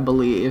Carter, I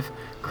believe.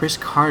 Chris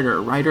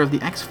Carter, writer of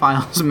the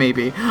X-Files,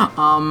 maybe.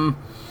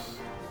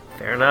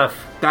 Fair enough.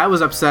 That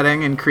was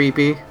upsetting and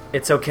creepy.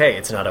 It's okay.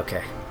 It's not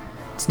okay.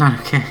 It's not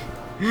okay.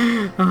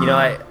 You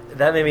know,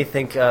 that made me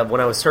think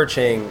when I was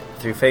searching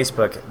through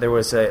Facebook, there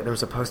was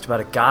a post about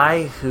a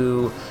guy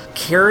who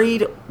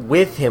carried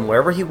with him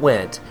wherever he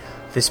went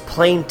this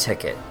plane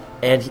ticket,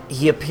 and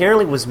he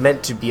apparently was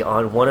meant to be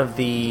on one of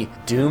the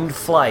doomed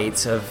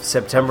flights of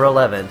September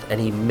 11th, and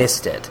he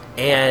missed it.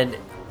 And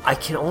I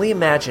can only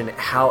imagine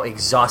how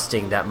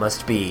exhausting that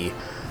must be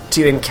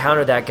to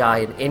encounter that guy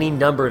in any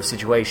number of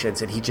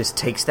situations, and he just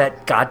takes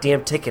that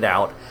goddamn ticket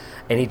out,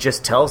 and he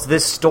just tells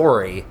this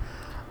story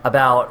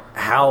about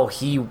how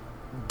he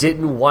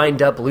didn't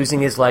wind up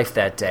losing his life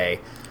that day.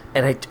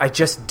 And I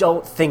just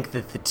don't think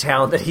that the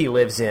town that he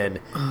lives in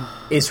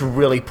is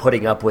really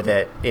putting up with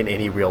it in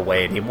any real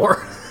way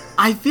anymore.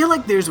 I feel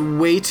like there's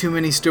way too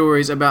many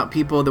stories about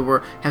people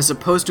that have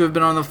supposed to have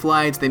been on the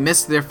flights, they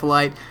missed their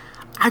flight.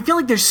 I feel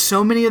like there's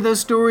so many of those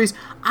stories.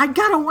 I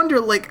gotta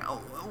wonder,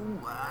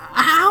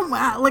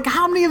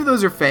 how many of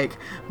those are fake?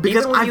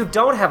 Because even when you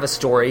don't have a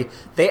story,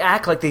 they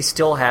act like they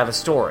still have a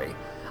story.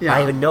 Yeah.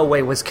 I in no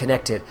way was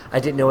connected. I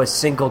didn't know a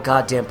single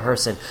goddamn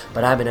person,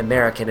 but I'm an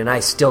American and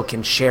I still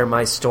can share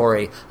my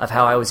story of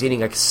how I was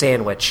eating a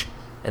sandwich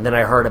and then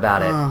I heard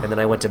about it and then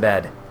I went to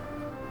bed.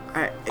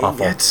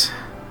 Awful.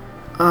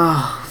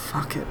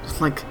 Fuck it.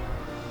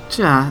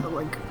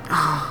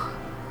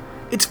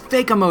 It's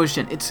fake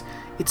emotion.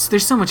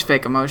 There's so much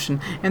fake emotion,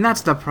 and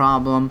that's the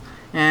problem.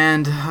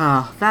 And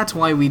that's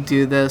why we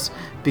do this,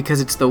 because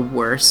it's the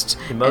worst.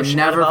 Emotion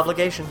out of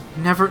obligation.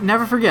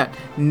 Never forget.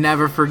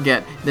 Never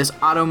forget. This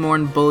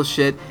auto-morn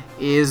bullshit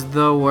is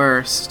the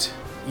worst.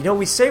 You know,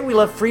 we say we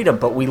love freedom,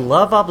 but we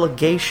love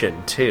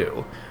obligation,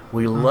 too.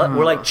 We're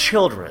like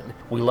children.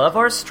 We love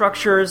our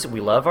structures,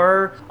 we love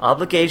our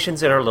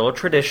obligations and our little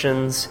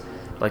traditions,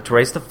 like to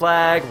raise the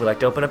flag. We like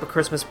to open up a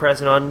Christmas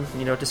present on,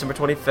 December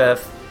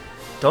 25th.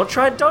 Don't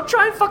try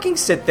and fucking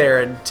sit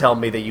there and tell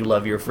me that you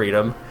love your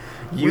freedom.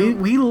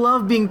 We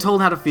love being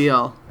told how to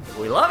feel.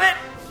 We love it.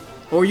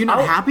 Or are you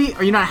not happy?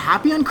 Are you not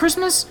happy on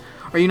Christmas?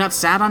 Are you not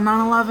sad on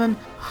 9/11?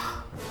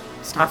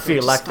 I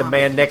feel like the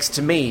man next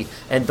to me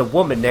and the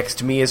woman next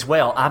to me as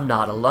well. I'm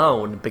not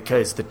alone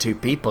because the two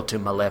people to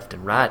my left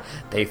and right,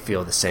 they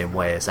feel the same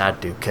way as I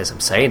do because I'm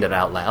saying it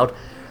out loud.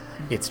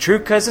 It's true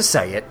because I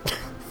say it.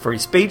 Free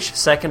speech,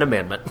 Second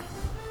Amendment.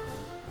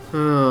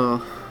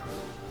 Oh.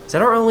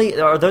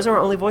 Are those our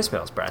only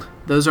voicemails, Brad?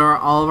 Those are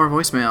all of our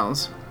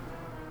voicemails.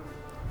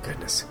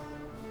 Goodness.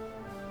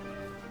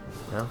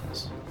 Well.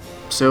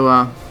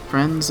 So,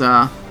 friends,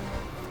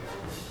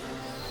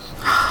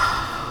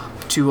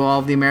 to all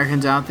of the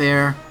Americans out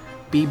there,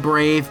 be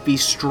brave, be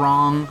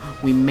strong.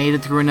 We made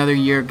it through another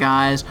year,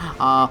 guys.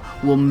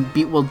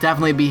 We'll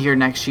definitely be here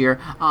next year.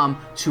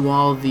 To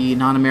all the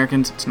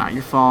non-Americans, it's not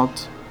your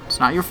fault. It's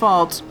not your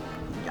fault.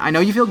 I know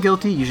you feel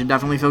guilty. You should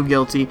definitely feel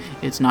guilty.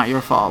 It's not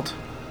your fault.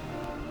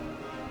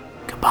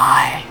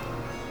 Goodbye.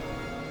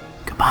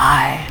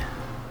 Goodbye.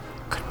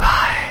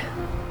 Goodbye.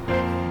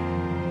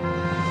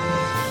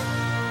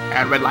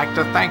 And we'd like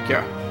to thank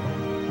you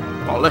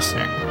for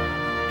listening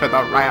to the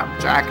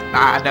Ramjack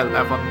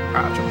 9/11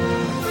 pageant.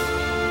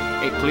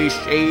 A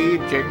cliche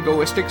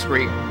jingoistic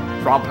scream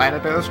from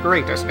planet Earth's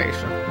greatest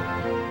nation,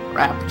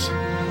 wrapped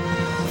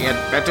in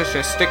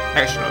fetishistic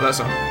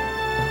nationalism,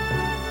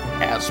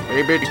 as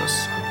baby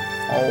Jesus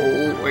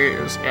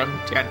always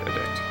intended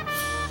it.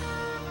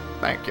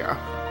 Thank you,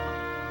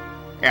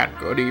 and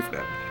good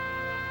evening.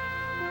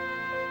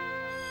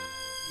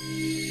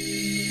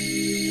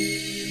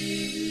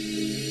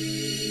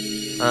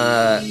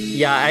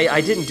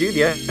 I didn't do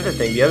the other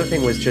thing. The other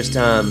thing was just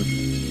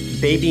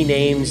baby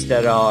names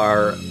that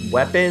are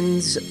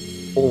weapons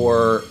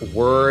or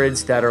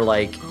words that are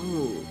like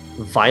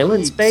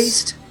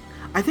violence-based.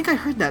 I think I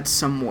heard that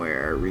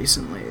somewhere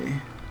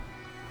recently.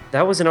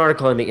 That was an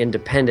article in The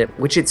Independent,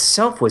 which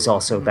itself was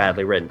also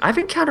badly written. I've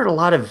encountered a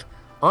lot of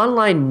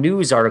online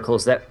news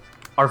articles that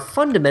are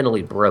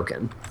fundamentally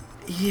broken.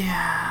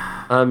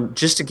 Yeah.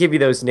 Just to give you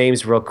those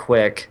names real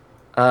quick,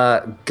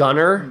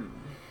 Gunner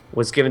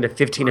was given to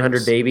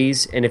 1,500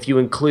 babies, and if you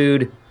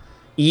include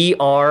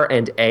ER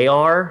and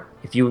AR,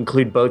 if you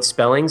include both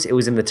spellings, it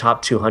was in the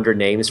top 200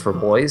 names for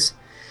boys.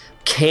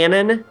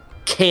 Cannon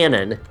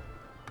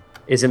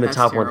is in the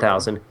top terrible.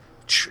 1,000.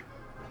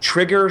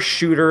 Trigger,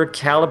 shooter,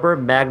 caliber,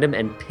 magnum,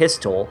 and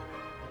pistol.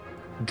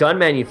 Gun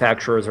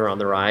manufacturers are on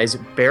the rise.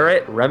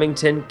 Barrett,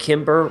 Remington,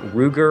 Kimber,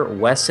 Ruger,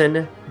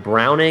 Wesson,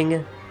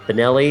 Browning,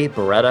 Benelli,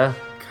 Beretta.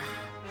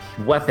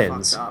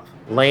 Weapons: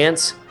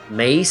 Lance,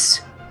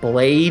 mace,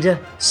 blade,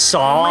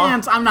 saw.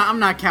 Lance, I'm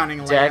not counting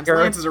Lance. Dagger.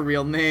 Lance is a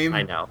real name.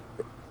 I know.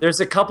 There's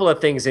a couple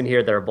of things in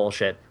here that are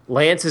bullshit.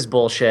 Lance is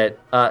bullshit.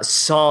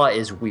 Saw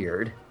is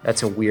weird.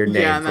 That's a weird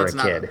name for a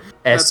kid.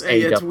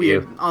 S-A-W. It's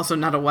weird. Also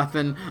not a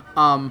weapon.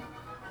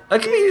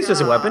 It can be used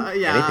as a weapon.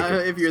 Yeah,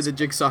 if you're the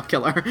Jigsaw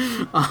Killer.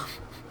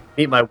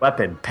 Meet my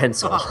weapon,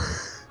 pencil.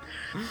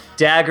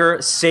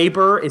 Dagger,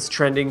 saber is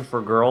trending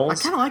for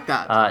girls. I kind of like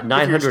that.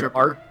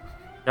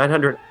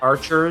 900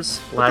 archers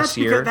last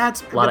year.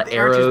 That's a lot of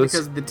arrows.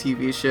 because of the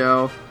TV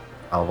show.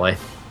 Probably.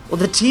 Well,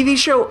 the TV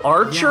show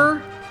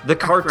Archer, the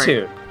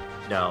cartoon.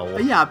 No.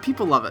 Yeah,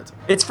 people love it.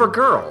 It's for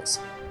girls.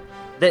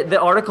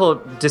 The article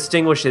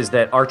distinguishes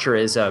that Archer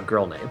is a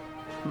girl name.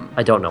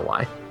 I don't know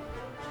why.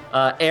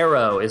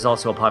 Arrow is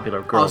also a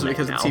popular girl also name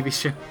because now. of the TV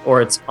show.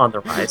 Or it's on the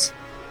rise,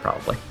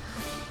 probably.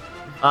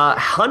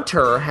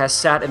 Hunter has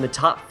sat in the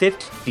top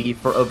 50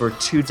 for over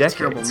 2 decades.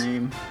 Terrible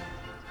name.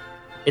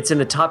 It's in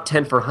the top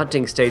 10 for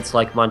hunting states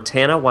like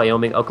Montana,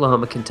 Wyoming,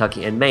 Oklahoma,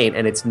 Kentucky, and Maine,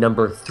 and it's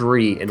number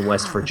 3 in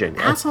West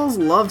Virginia. Assholes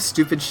love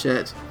stupid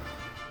shit.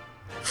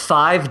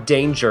 5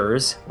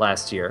 dangers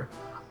last year.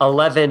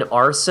 11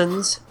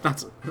 arsons.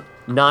 That's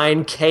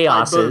 9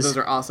 chaoses. both of those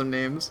are awesome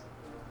names.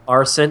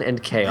 Arson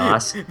and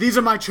chaos. These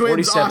are my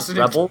twins, 47 Arson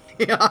rebel.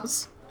 and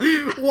Chaos.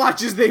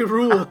 Watch as they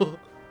rule.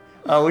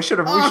 Oh, we should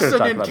have Arson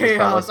talked and about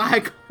Chaos, this. I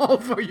call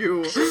for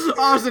you.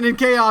 Arson and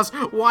Chaos,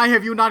 why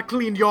have you not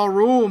cleaned your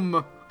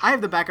room? I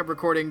have the backup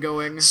recording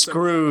going.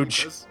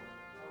 Scrooge. So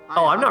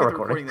I'm not the recording.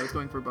 recording that's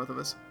going for both of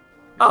us.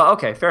 Oh,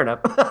 okay, fair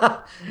enough.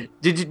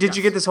 Did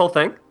you get this whole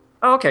thing?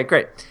 Oh, okay,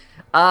 great.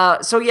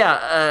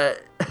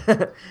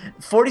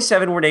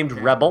 47 were named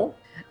Rebel,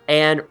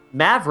 and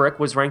Maverick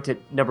was ranked at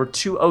number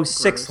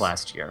 206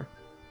 last year.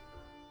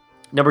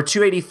 Number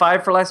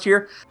 285 for last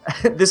year.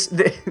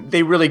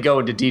 They really go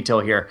into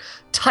detail here.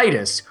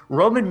 Titus,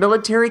 Roman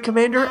military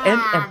commander and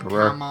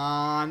emperor. Come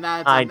on,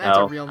 that's a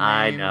real name.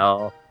 I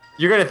know.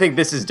 You're going to think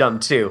this is dumb,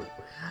 too.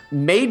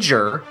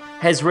 Major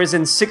has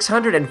risen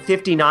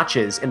 650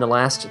 notches in the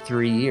last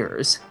 3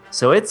 years.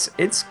 So it's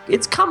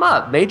come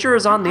up. Major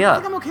is on the up.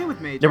 I think I'm okay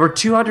with Major. Number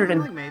 200 I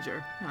and... like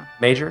Major. Yeah.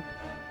 Major?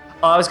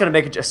 Oh, I was going to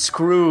make it just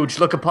Scrooge.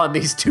 Look upon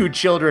these 2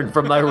 children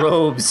from my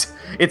robes.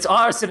 It's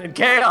arson and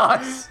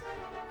chaos.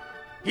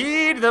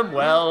 Heed them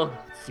well.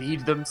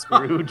 Feed them,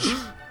 Scrooge,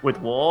 with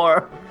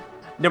war.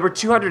 Number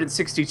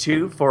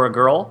 262 for a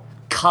girl,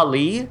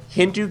 Kali,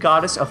 Hindu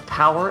goddess of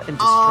power and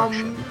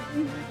destruction.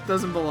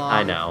 Doesn't belong.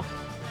 I know.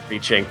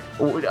 Reaching.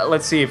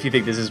 Let's see if you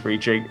think this is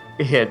reaching.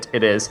 Hint,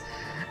 it is.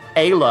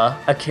 Ayla,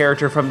 a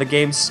character from the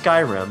game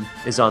Skyrim,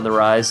 is on the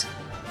rise,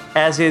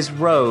 as is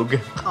Rogue.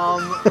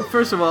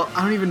 First of all,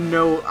 I don't even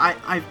know.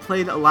 I've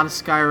played a lot of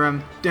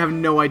Skyrim. I have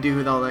no idea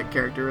who the hell that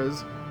character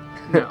is.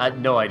 No.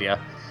 No idea.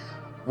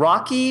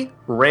 Rocky,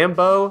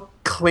 Rambo,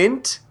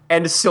 Clint,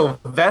 and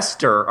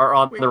Sylvester are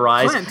on the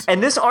rise. Clint?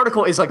 And this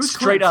article is like Who's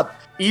straight Clint? up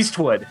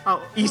Eastwood.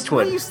 Oh,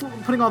 Eastwood. Why are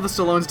you putting all the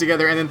Stallones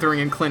together and then throwing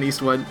in Clint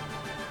Eastwood?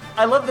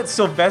 I love that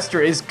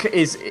Sylvester is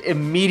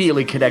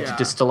immediately connected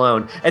to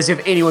Stallone, as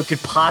if anyone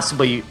could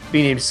possibly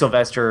be named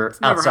Sylvester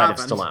outside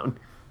happened. of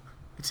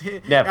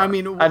Stallone. Never. I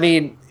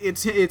mean,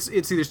 it's either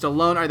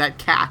Stallone or that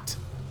cat.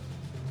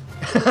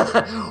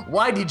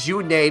 Why did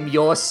you name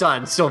your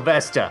son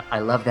Sylvester? I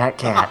love that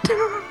cat.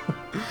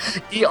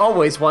 He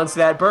always wants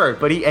that bird,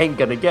 but he ain't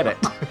gonna get it.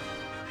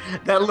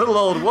 That little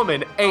old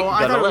woman ain't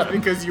I gonna thought it let was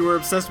him. because you were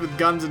obsessed with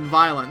guns and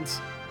violence.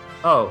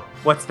 Oh,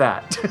 what's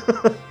that?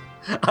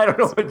 I don't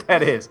know what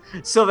that is.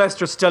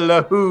 Sylvester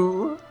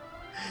Stallone.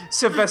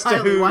 Sylvester I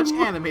only who? watch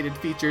animated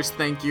features,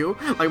 thank you.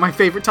 Like my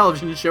favorite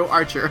television show,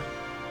 Archer.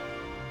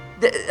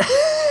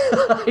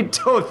 I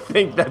don't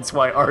think that's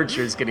why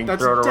Archer's getting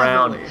That's thrown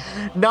around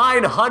definitely-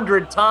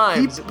 900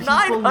 times. People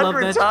love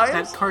 900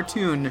 times? that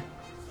cartoon.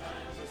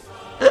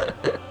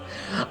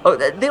 Oh,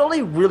 the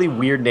only really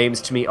weird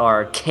names to me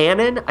are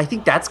Cannon. I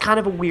think that's kind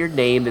of a weird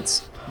name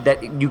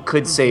that you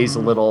could say is a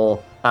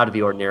little out of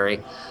the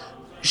ordinary.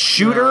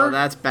 Shooter. No,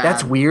 that's bad.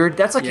 That's weird.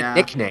 That's like a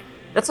nickname.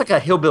 That's like a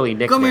hillbilly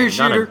nickname. Come here,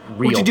 not Shooter. a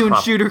real What you doing,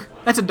 prop. Shooter?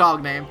 That's a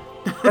dog name.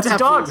 That's a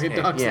dog's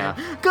absolutely name, yeah.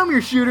 name. Come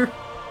here, Shooter.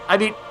 I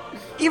mean,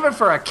 even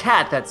for a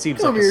cat, that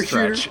seems Come like here, a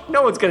stretch. Shooter.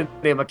 No one's gonna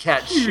name a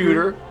cat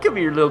Shooter. Come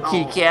here, little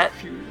kitty Oh, cat.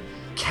 Shooter.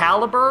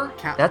 Caliber.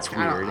 That's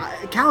weird.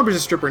 Caliber's a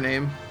stripper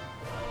name.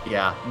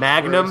 Yeah.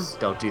 Magnum. Gross.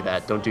 Don't do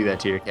that. Don't do that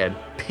to your kid.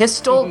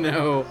 Pistol.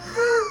 No.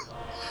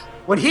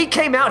 When he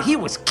came out, he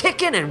was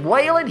kicking and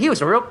wailing. He was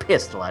a real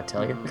pistol, I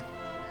tell you.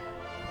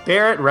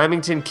 Barrett,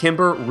 Remington,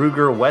 Kimber,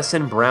 Ruger,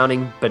 Wesson,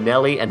 Browning,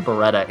 Benelli, and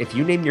Beretta. If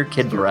you name your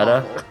kid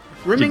Beretta, you're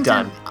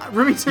Remington. done.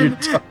 Remington.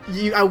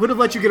 I would have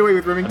let you get away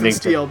with Remington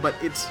Remington. Steel, but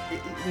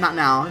not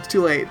now. It's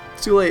too late.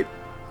 It's too late.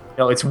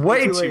 No, it's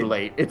way Too too late.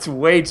 late. It's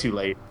way too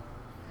late.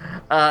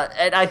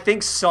 And I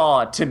think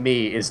Saw, to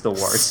me, is the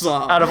worst.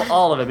 Saw. Out of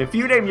all of them. If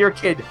you name your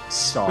kid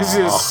Saw. This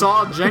is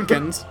Saw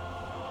Jenkins.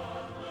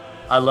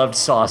 I loved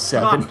Saw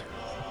 7.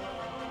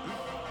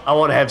 I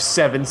want to have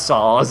 7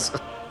 Saws.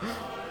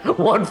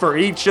 One for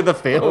each of the Oh,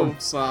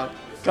 films. Saw.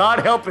 God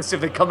help us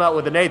if they come out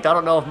with an 8th. I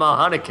don't know if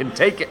Mahana can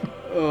take it.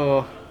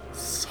 Oh,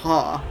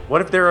 Saw. What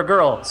if they're a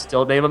girl?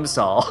 Still name them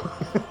Saul.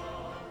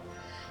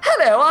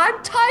 Hello,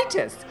 I'm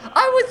Titus.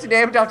 I was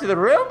named after the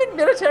Roman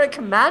military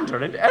commander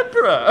and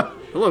emperor.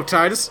 Hello,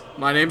 Titus.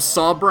 My name's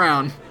Saw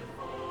Brown.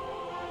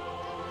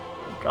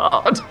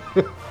 God.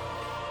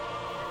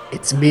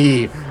 It's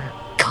me,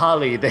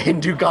 Kali, the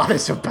Hindu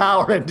goddess of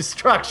power and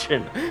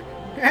destruction.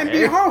 And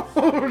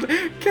behold,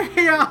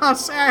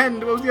 chaos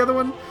and what was the other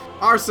one?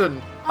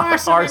 Arson.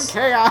 Arson and Arson.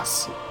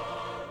 chaos.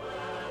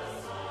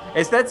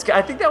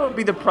 I think that would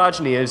be the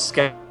progeny of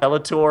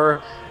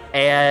Skeletor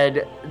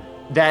and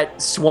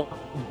that swamp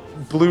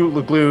blue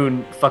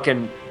lagoon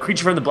fucking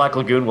creature from the Black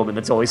Lagoon woman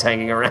that's always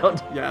hanging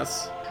around.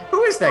 Yes.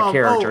 Who is that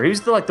character?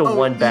 Who's the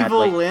one bad Evil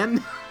lady?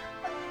 Lynn.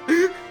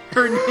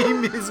 Her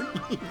name is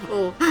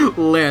Evil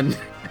Lynn.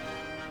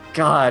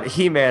 God,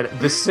 He-Man,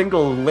 the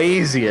single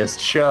laziest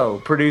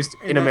show produced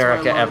in And that's why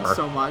America I love it ever.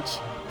 so much.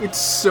 It's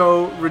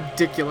so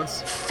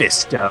ridiculous.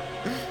 Fisto.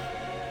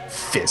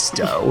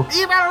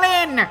 Evil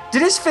Lynn!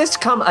 Did his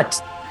fist come We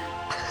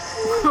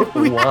have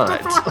What? to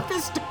throw a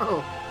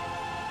fisto.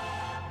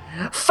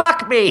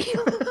 Fuck me!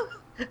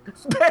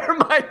 Bear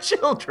my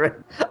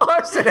children!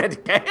 Arson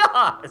and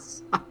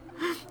chaos!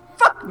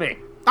 Fuck me!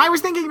 I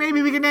was thinking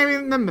maybe we could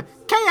name them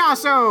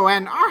Chaoso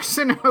and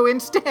Arsono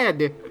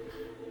instead.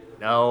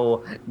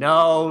 No.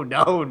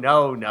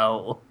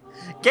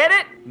 Get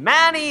it?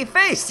 Manny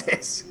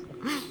faces!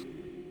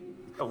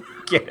 Oh,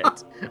 get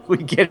it. We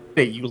get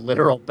it, you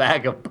literal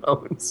bag of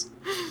bones.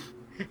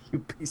 You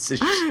piece of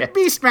shit.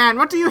 Beastman,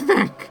 what do you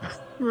think?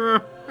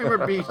 I'm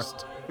a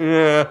beast.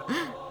 Yeah.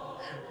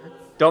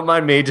 Don't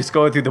mind me, just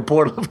going through the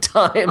portal of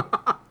time.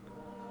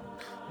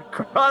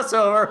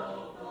 Crossover.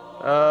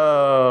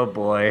 Oh,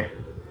 boy.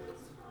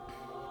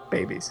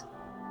 Babies.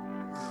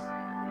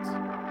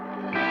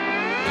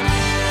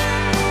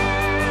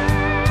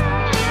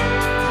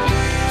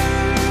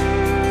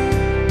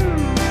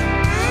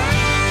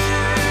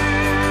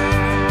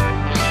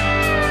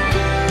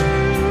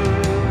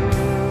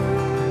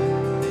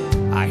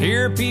 I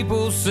hear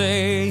people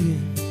say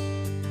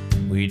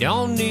we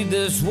don't need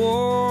this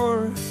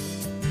war,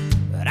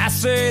 but I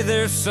say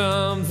there's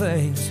some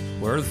things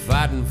worth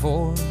fighting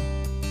for.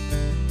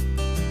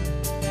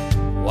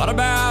 What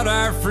about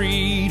our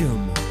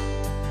freedom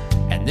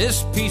and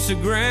this piece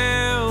of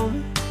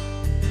ground?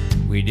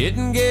 We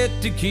didn't get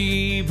to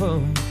keep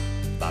 'em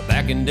by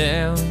backing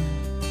down.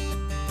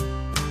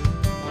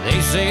 They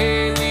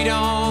say we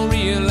don't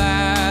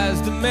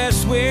realize the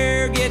mess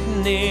we're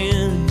getting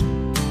in.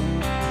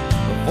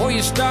 Before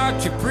you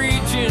start your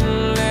preaching,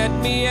 let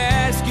me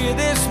ask you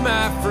this,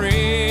 my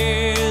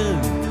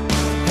friend.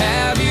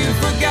 Have you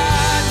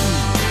forgotten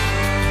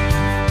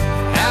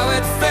how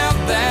it felt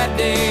that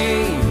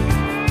day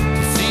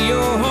to see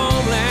your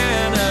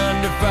homeland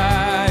under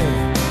fire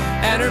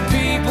and her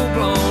people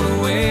blown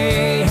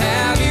away?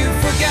 Have you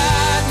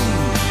forgotten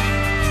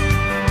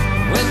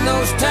when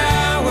those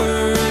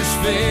towers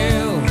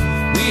fell?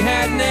 We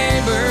had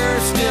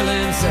neighbors still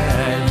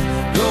inside,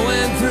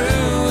 going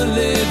through a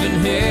living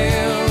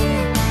hell.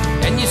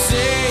 And you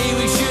say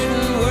we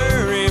shouldn't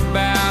worry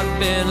about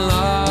Bin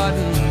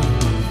Laden.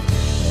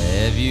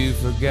 Have you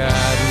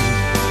forgotten?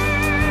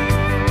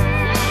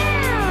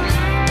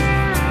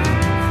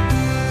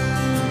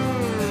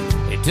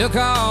 They took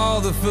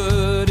all the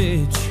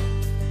footage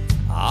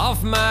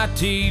off my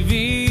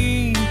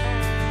TV,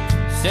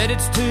 said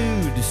it's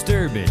too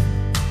disturbing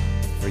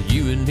for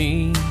you and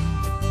me.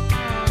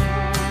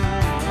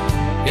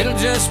 It'll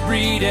just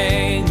breed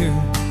anger,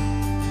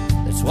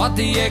 that's what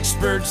the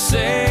experts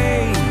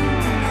say.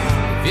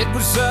 If it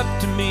was up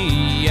to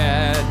me,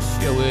 I'd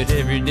show it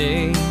every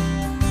day.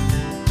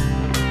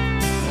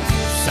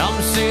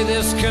 Some say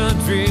this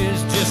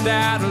country's just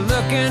out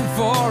looking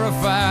for a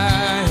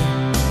fight.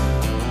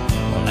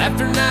 Well,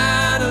 after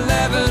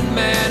 9/11,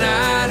 man,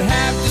 I'd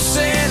have to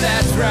say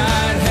that's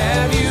right.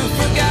 Have you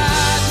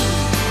forgotten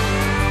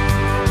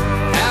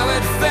how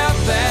it felt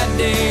that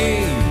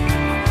day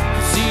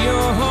to see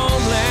your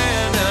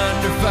homeland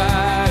under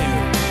fire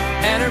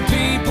and her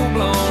people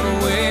blown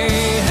away?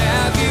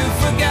 Have you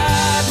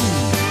forgotten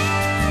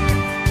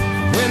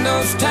when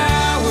those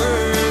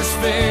towers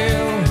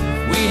fell?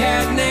 We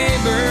had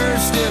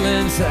neighbors still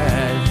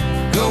inside,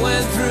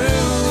 going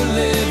through a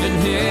living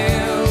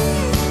hell.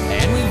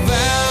 And we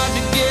vowed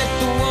to get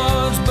the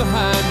ones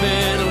behind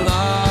Bin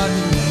Laden.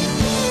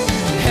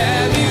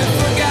 Have you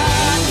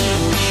forgotten?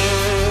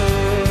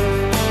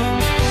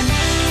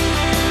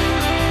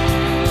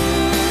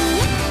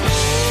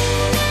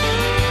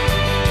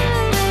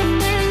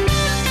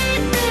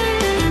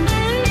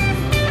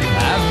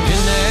 I've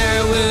been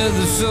there with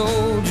the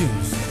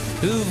soldiers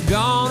who've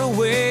gone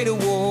away to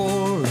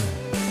war,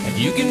 and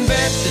you can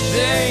bet that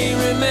they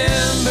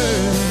remember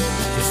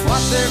just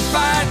what they're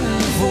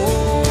fighting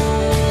for.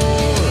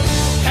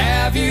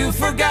 Have you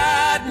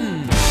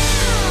forgotten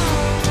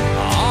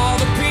all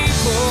the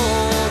people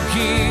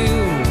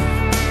killed?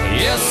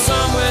 Yes,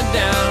 some went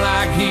down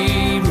like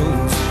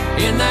heroes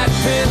in that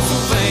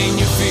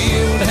Pennsylvania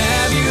field.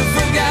 Have you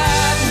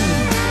forgotten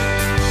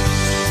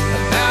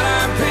about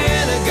our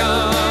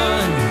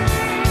Pentagon?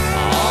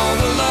 All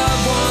the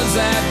loved ones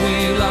that we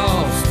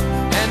lost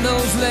and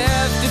those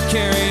left to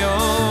carry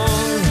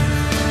on.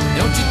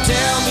 Don't you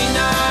tell me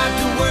not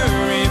to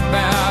worry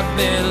about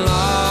Bin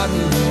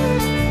Laden.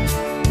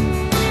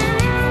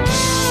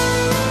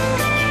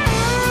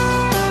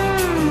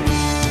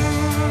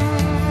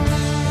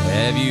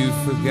 Have you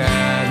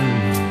forgotten?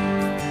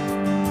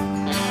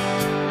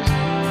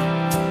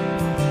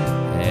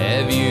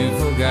 Have you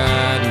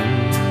forgotten?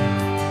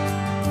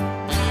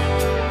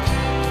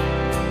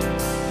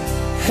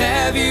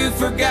 Have you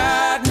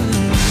forgotten?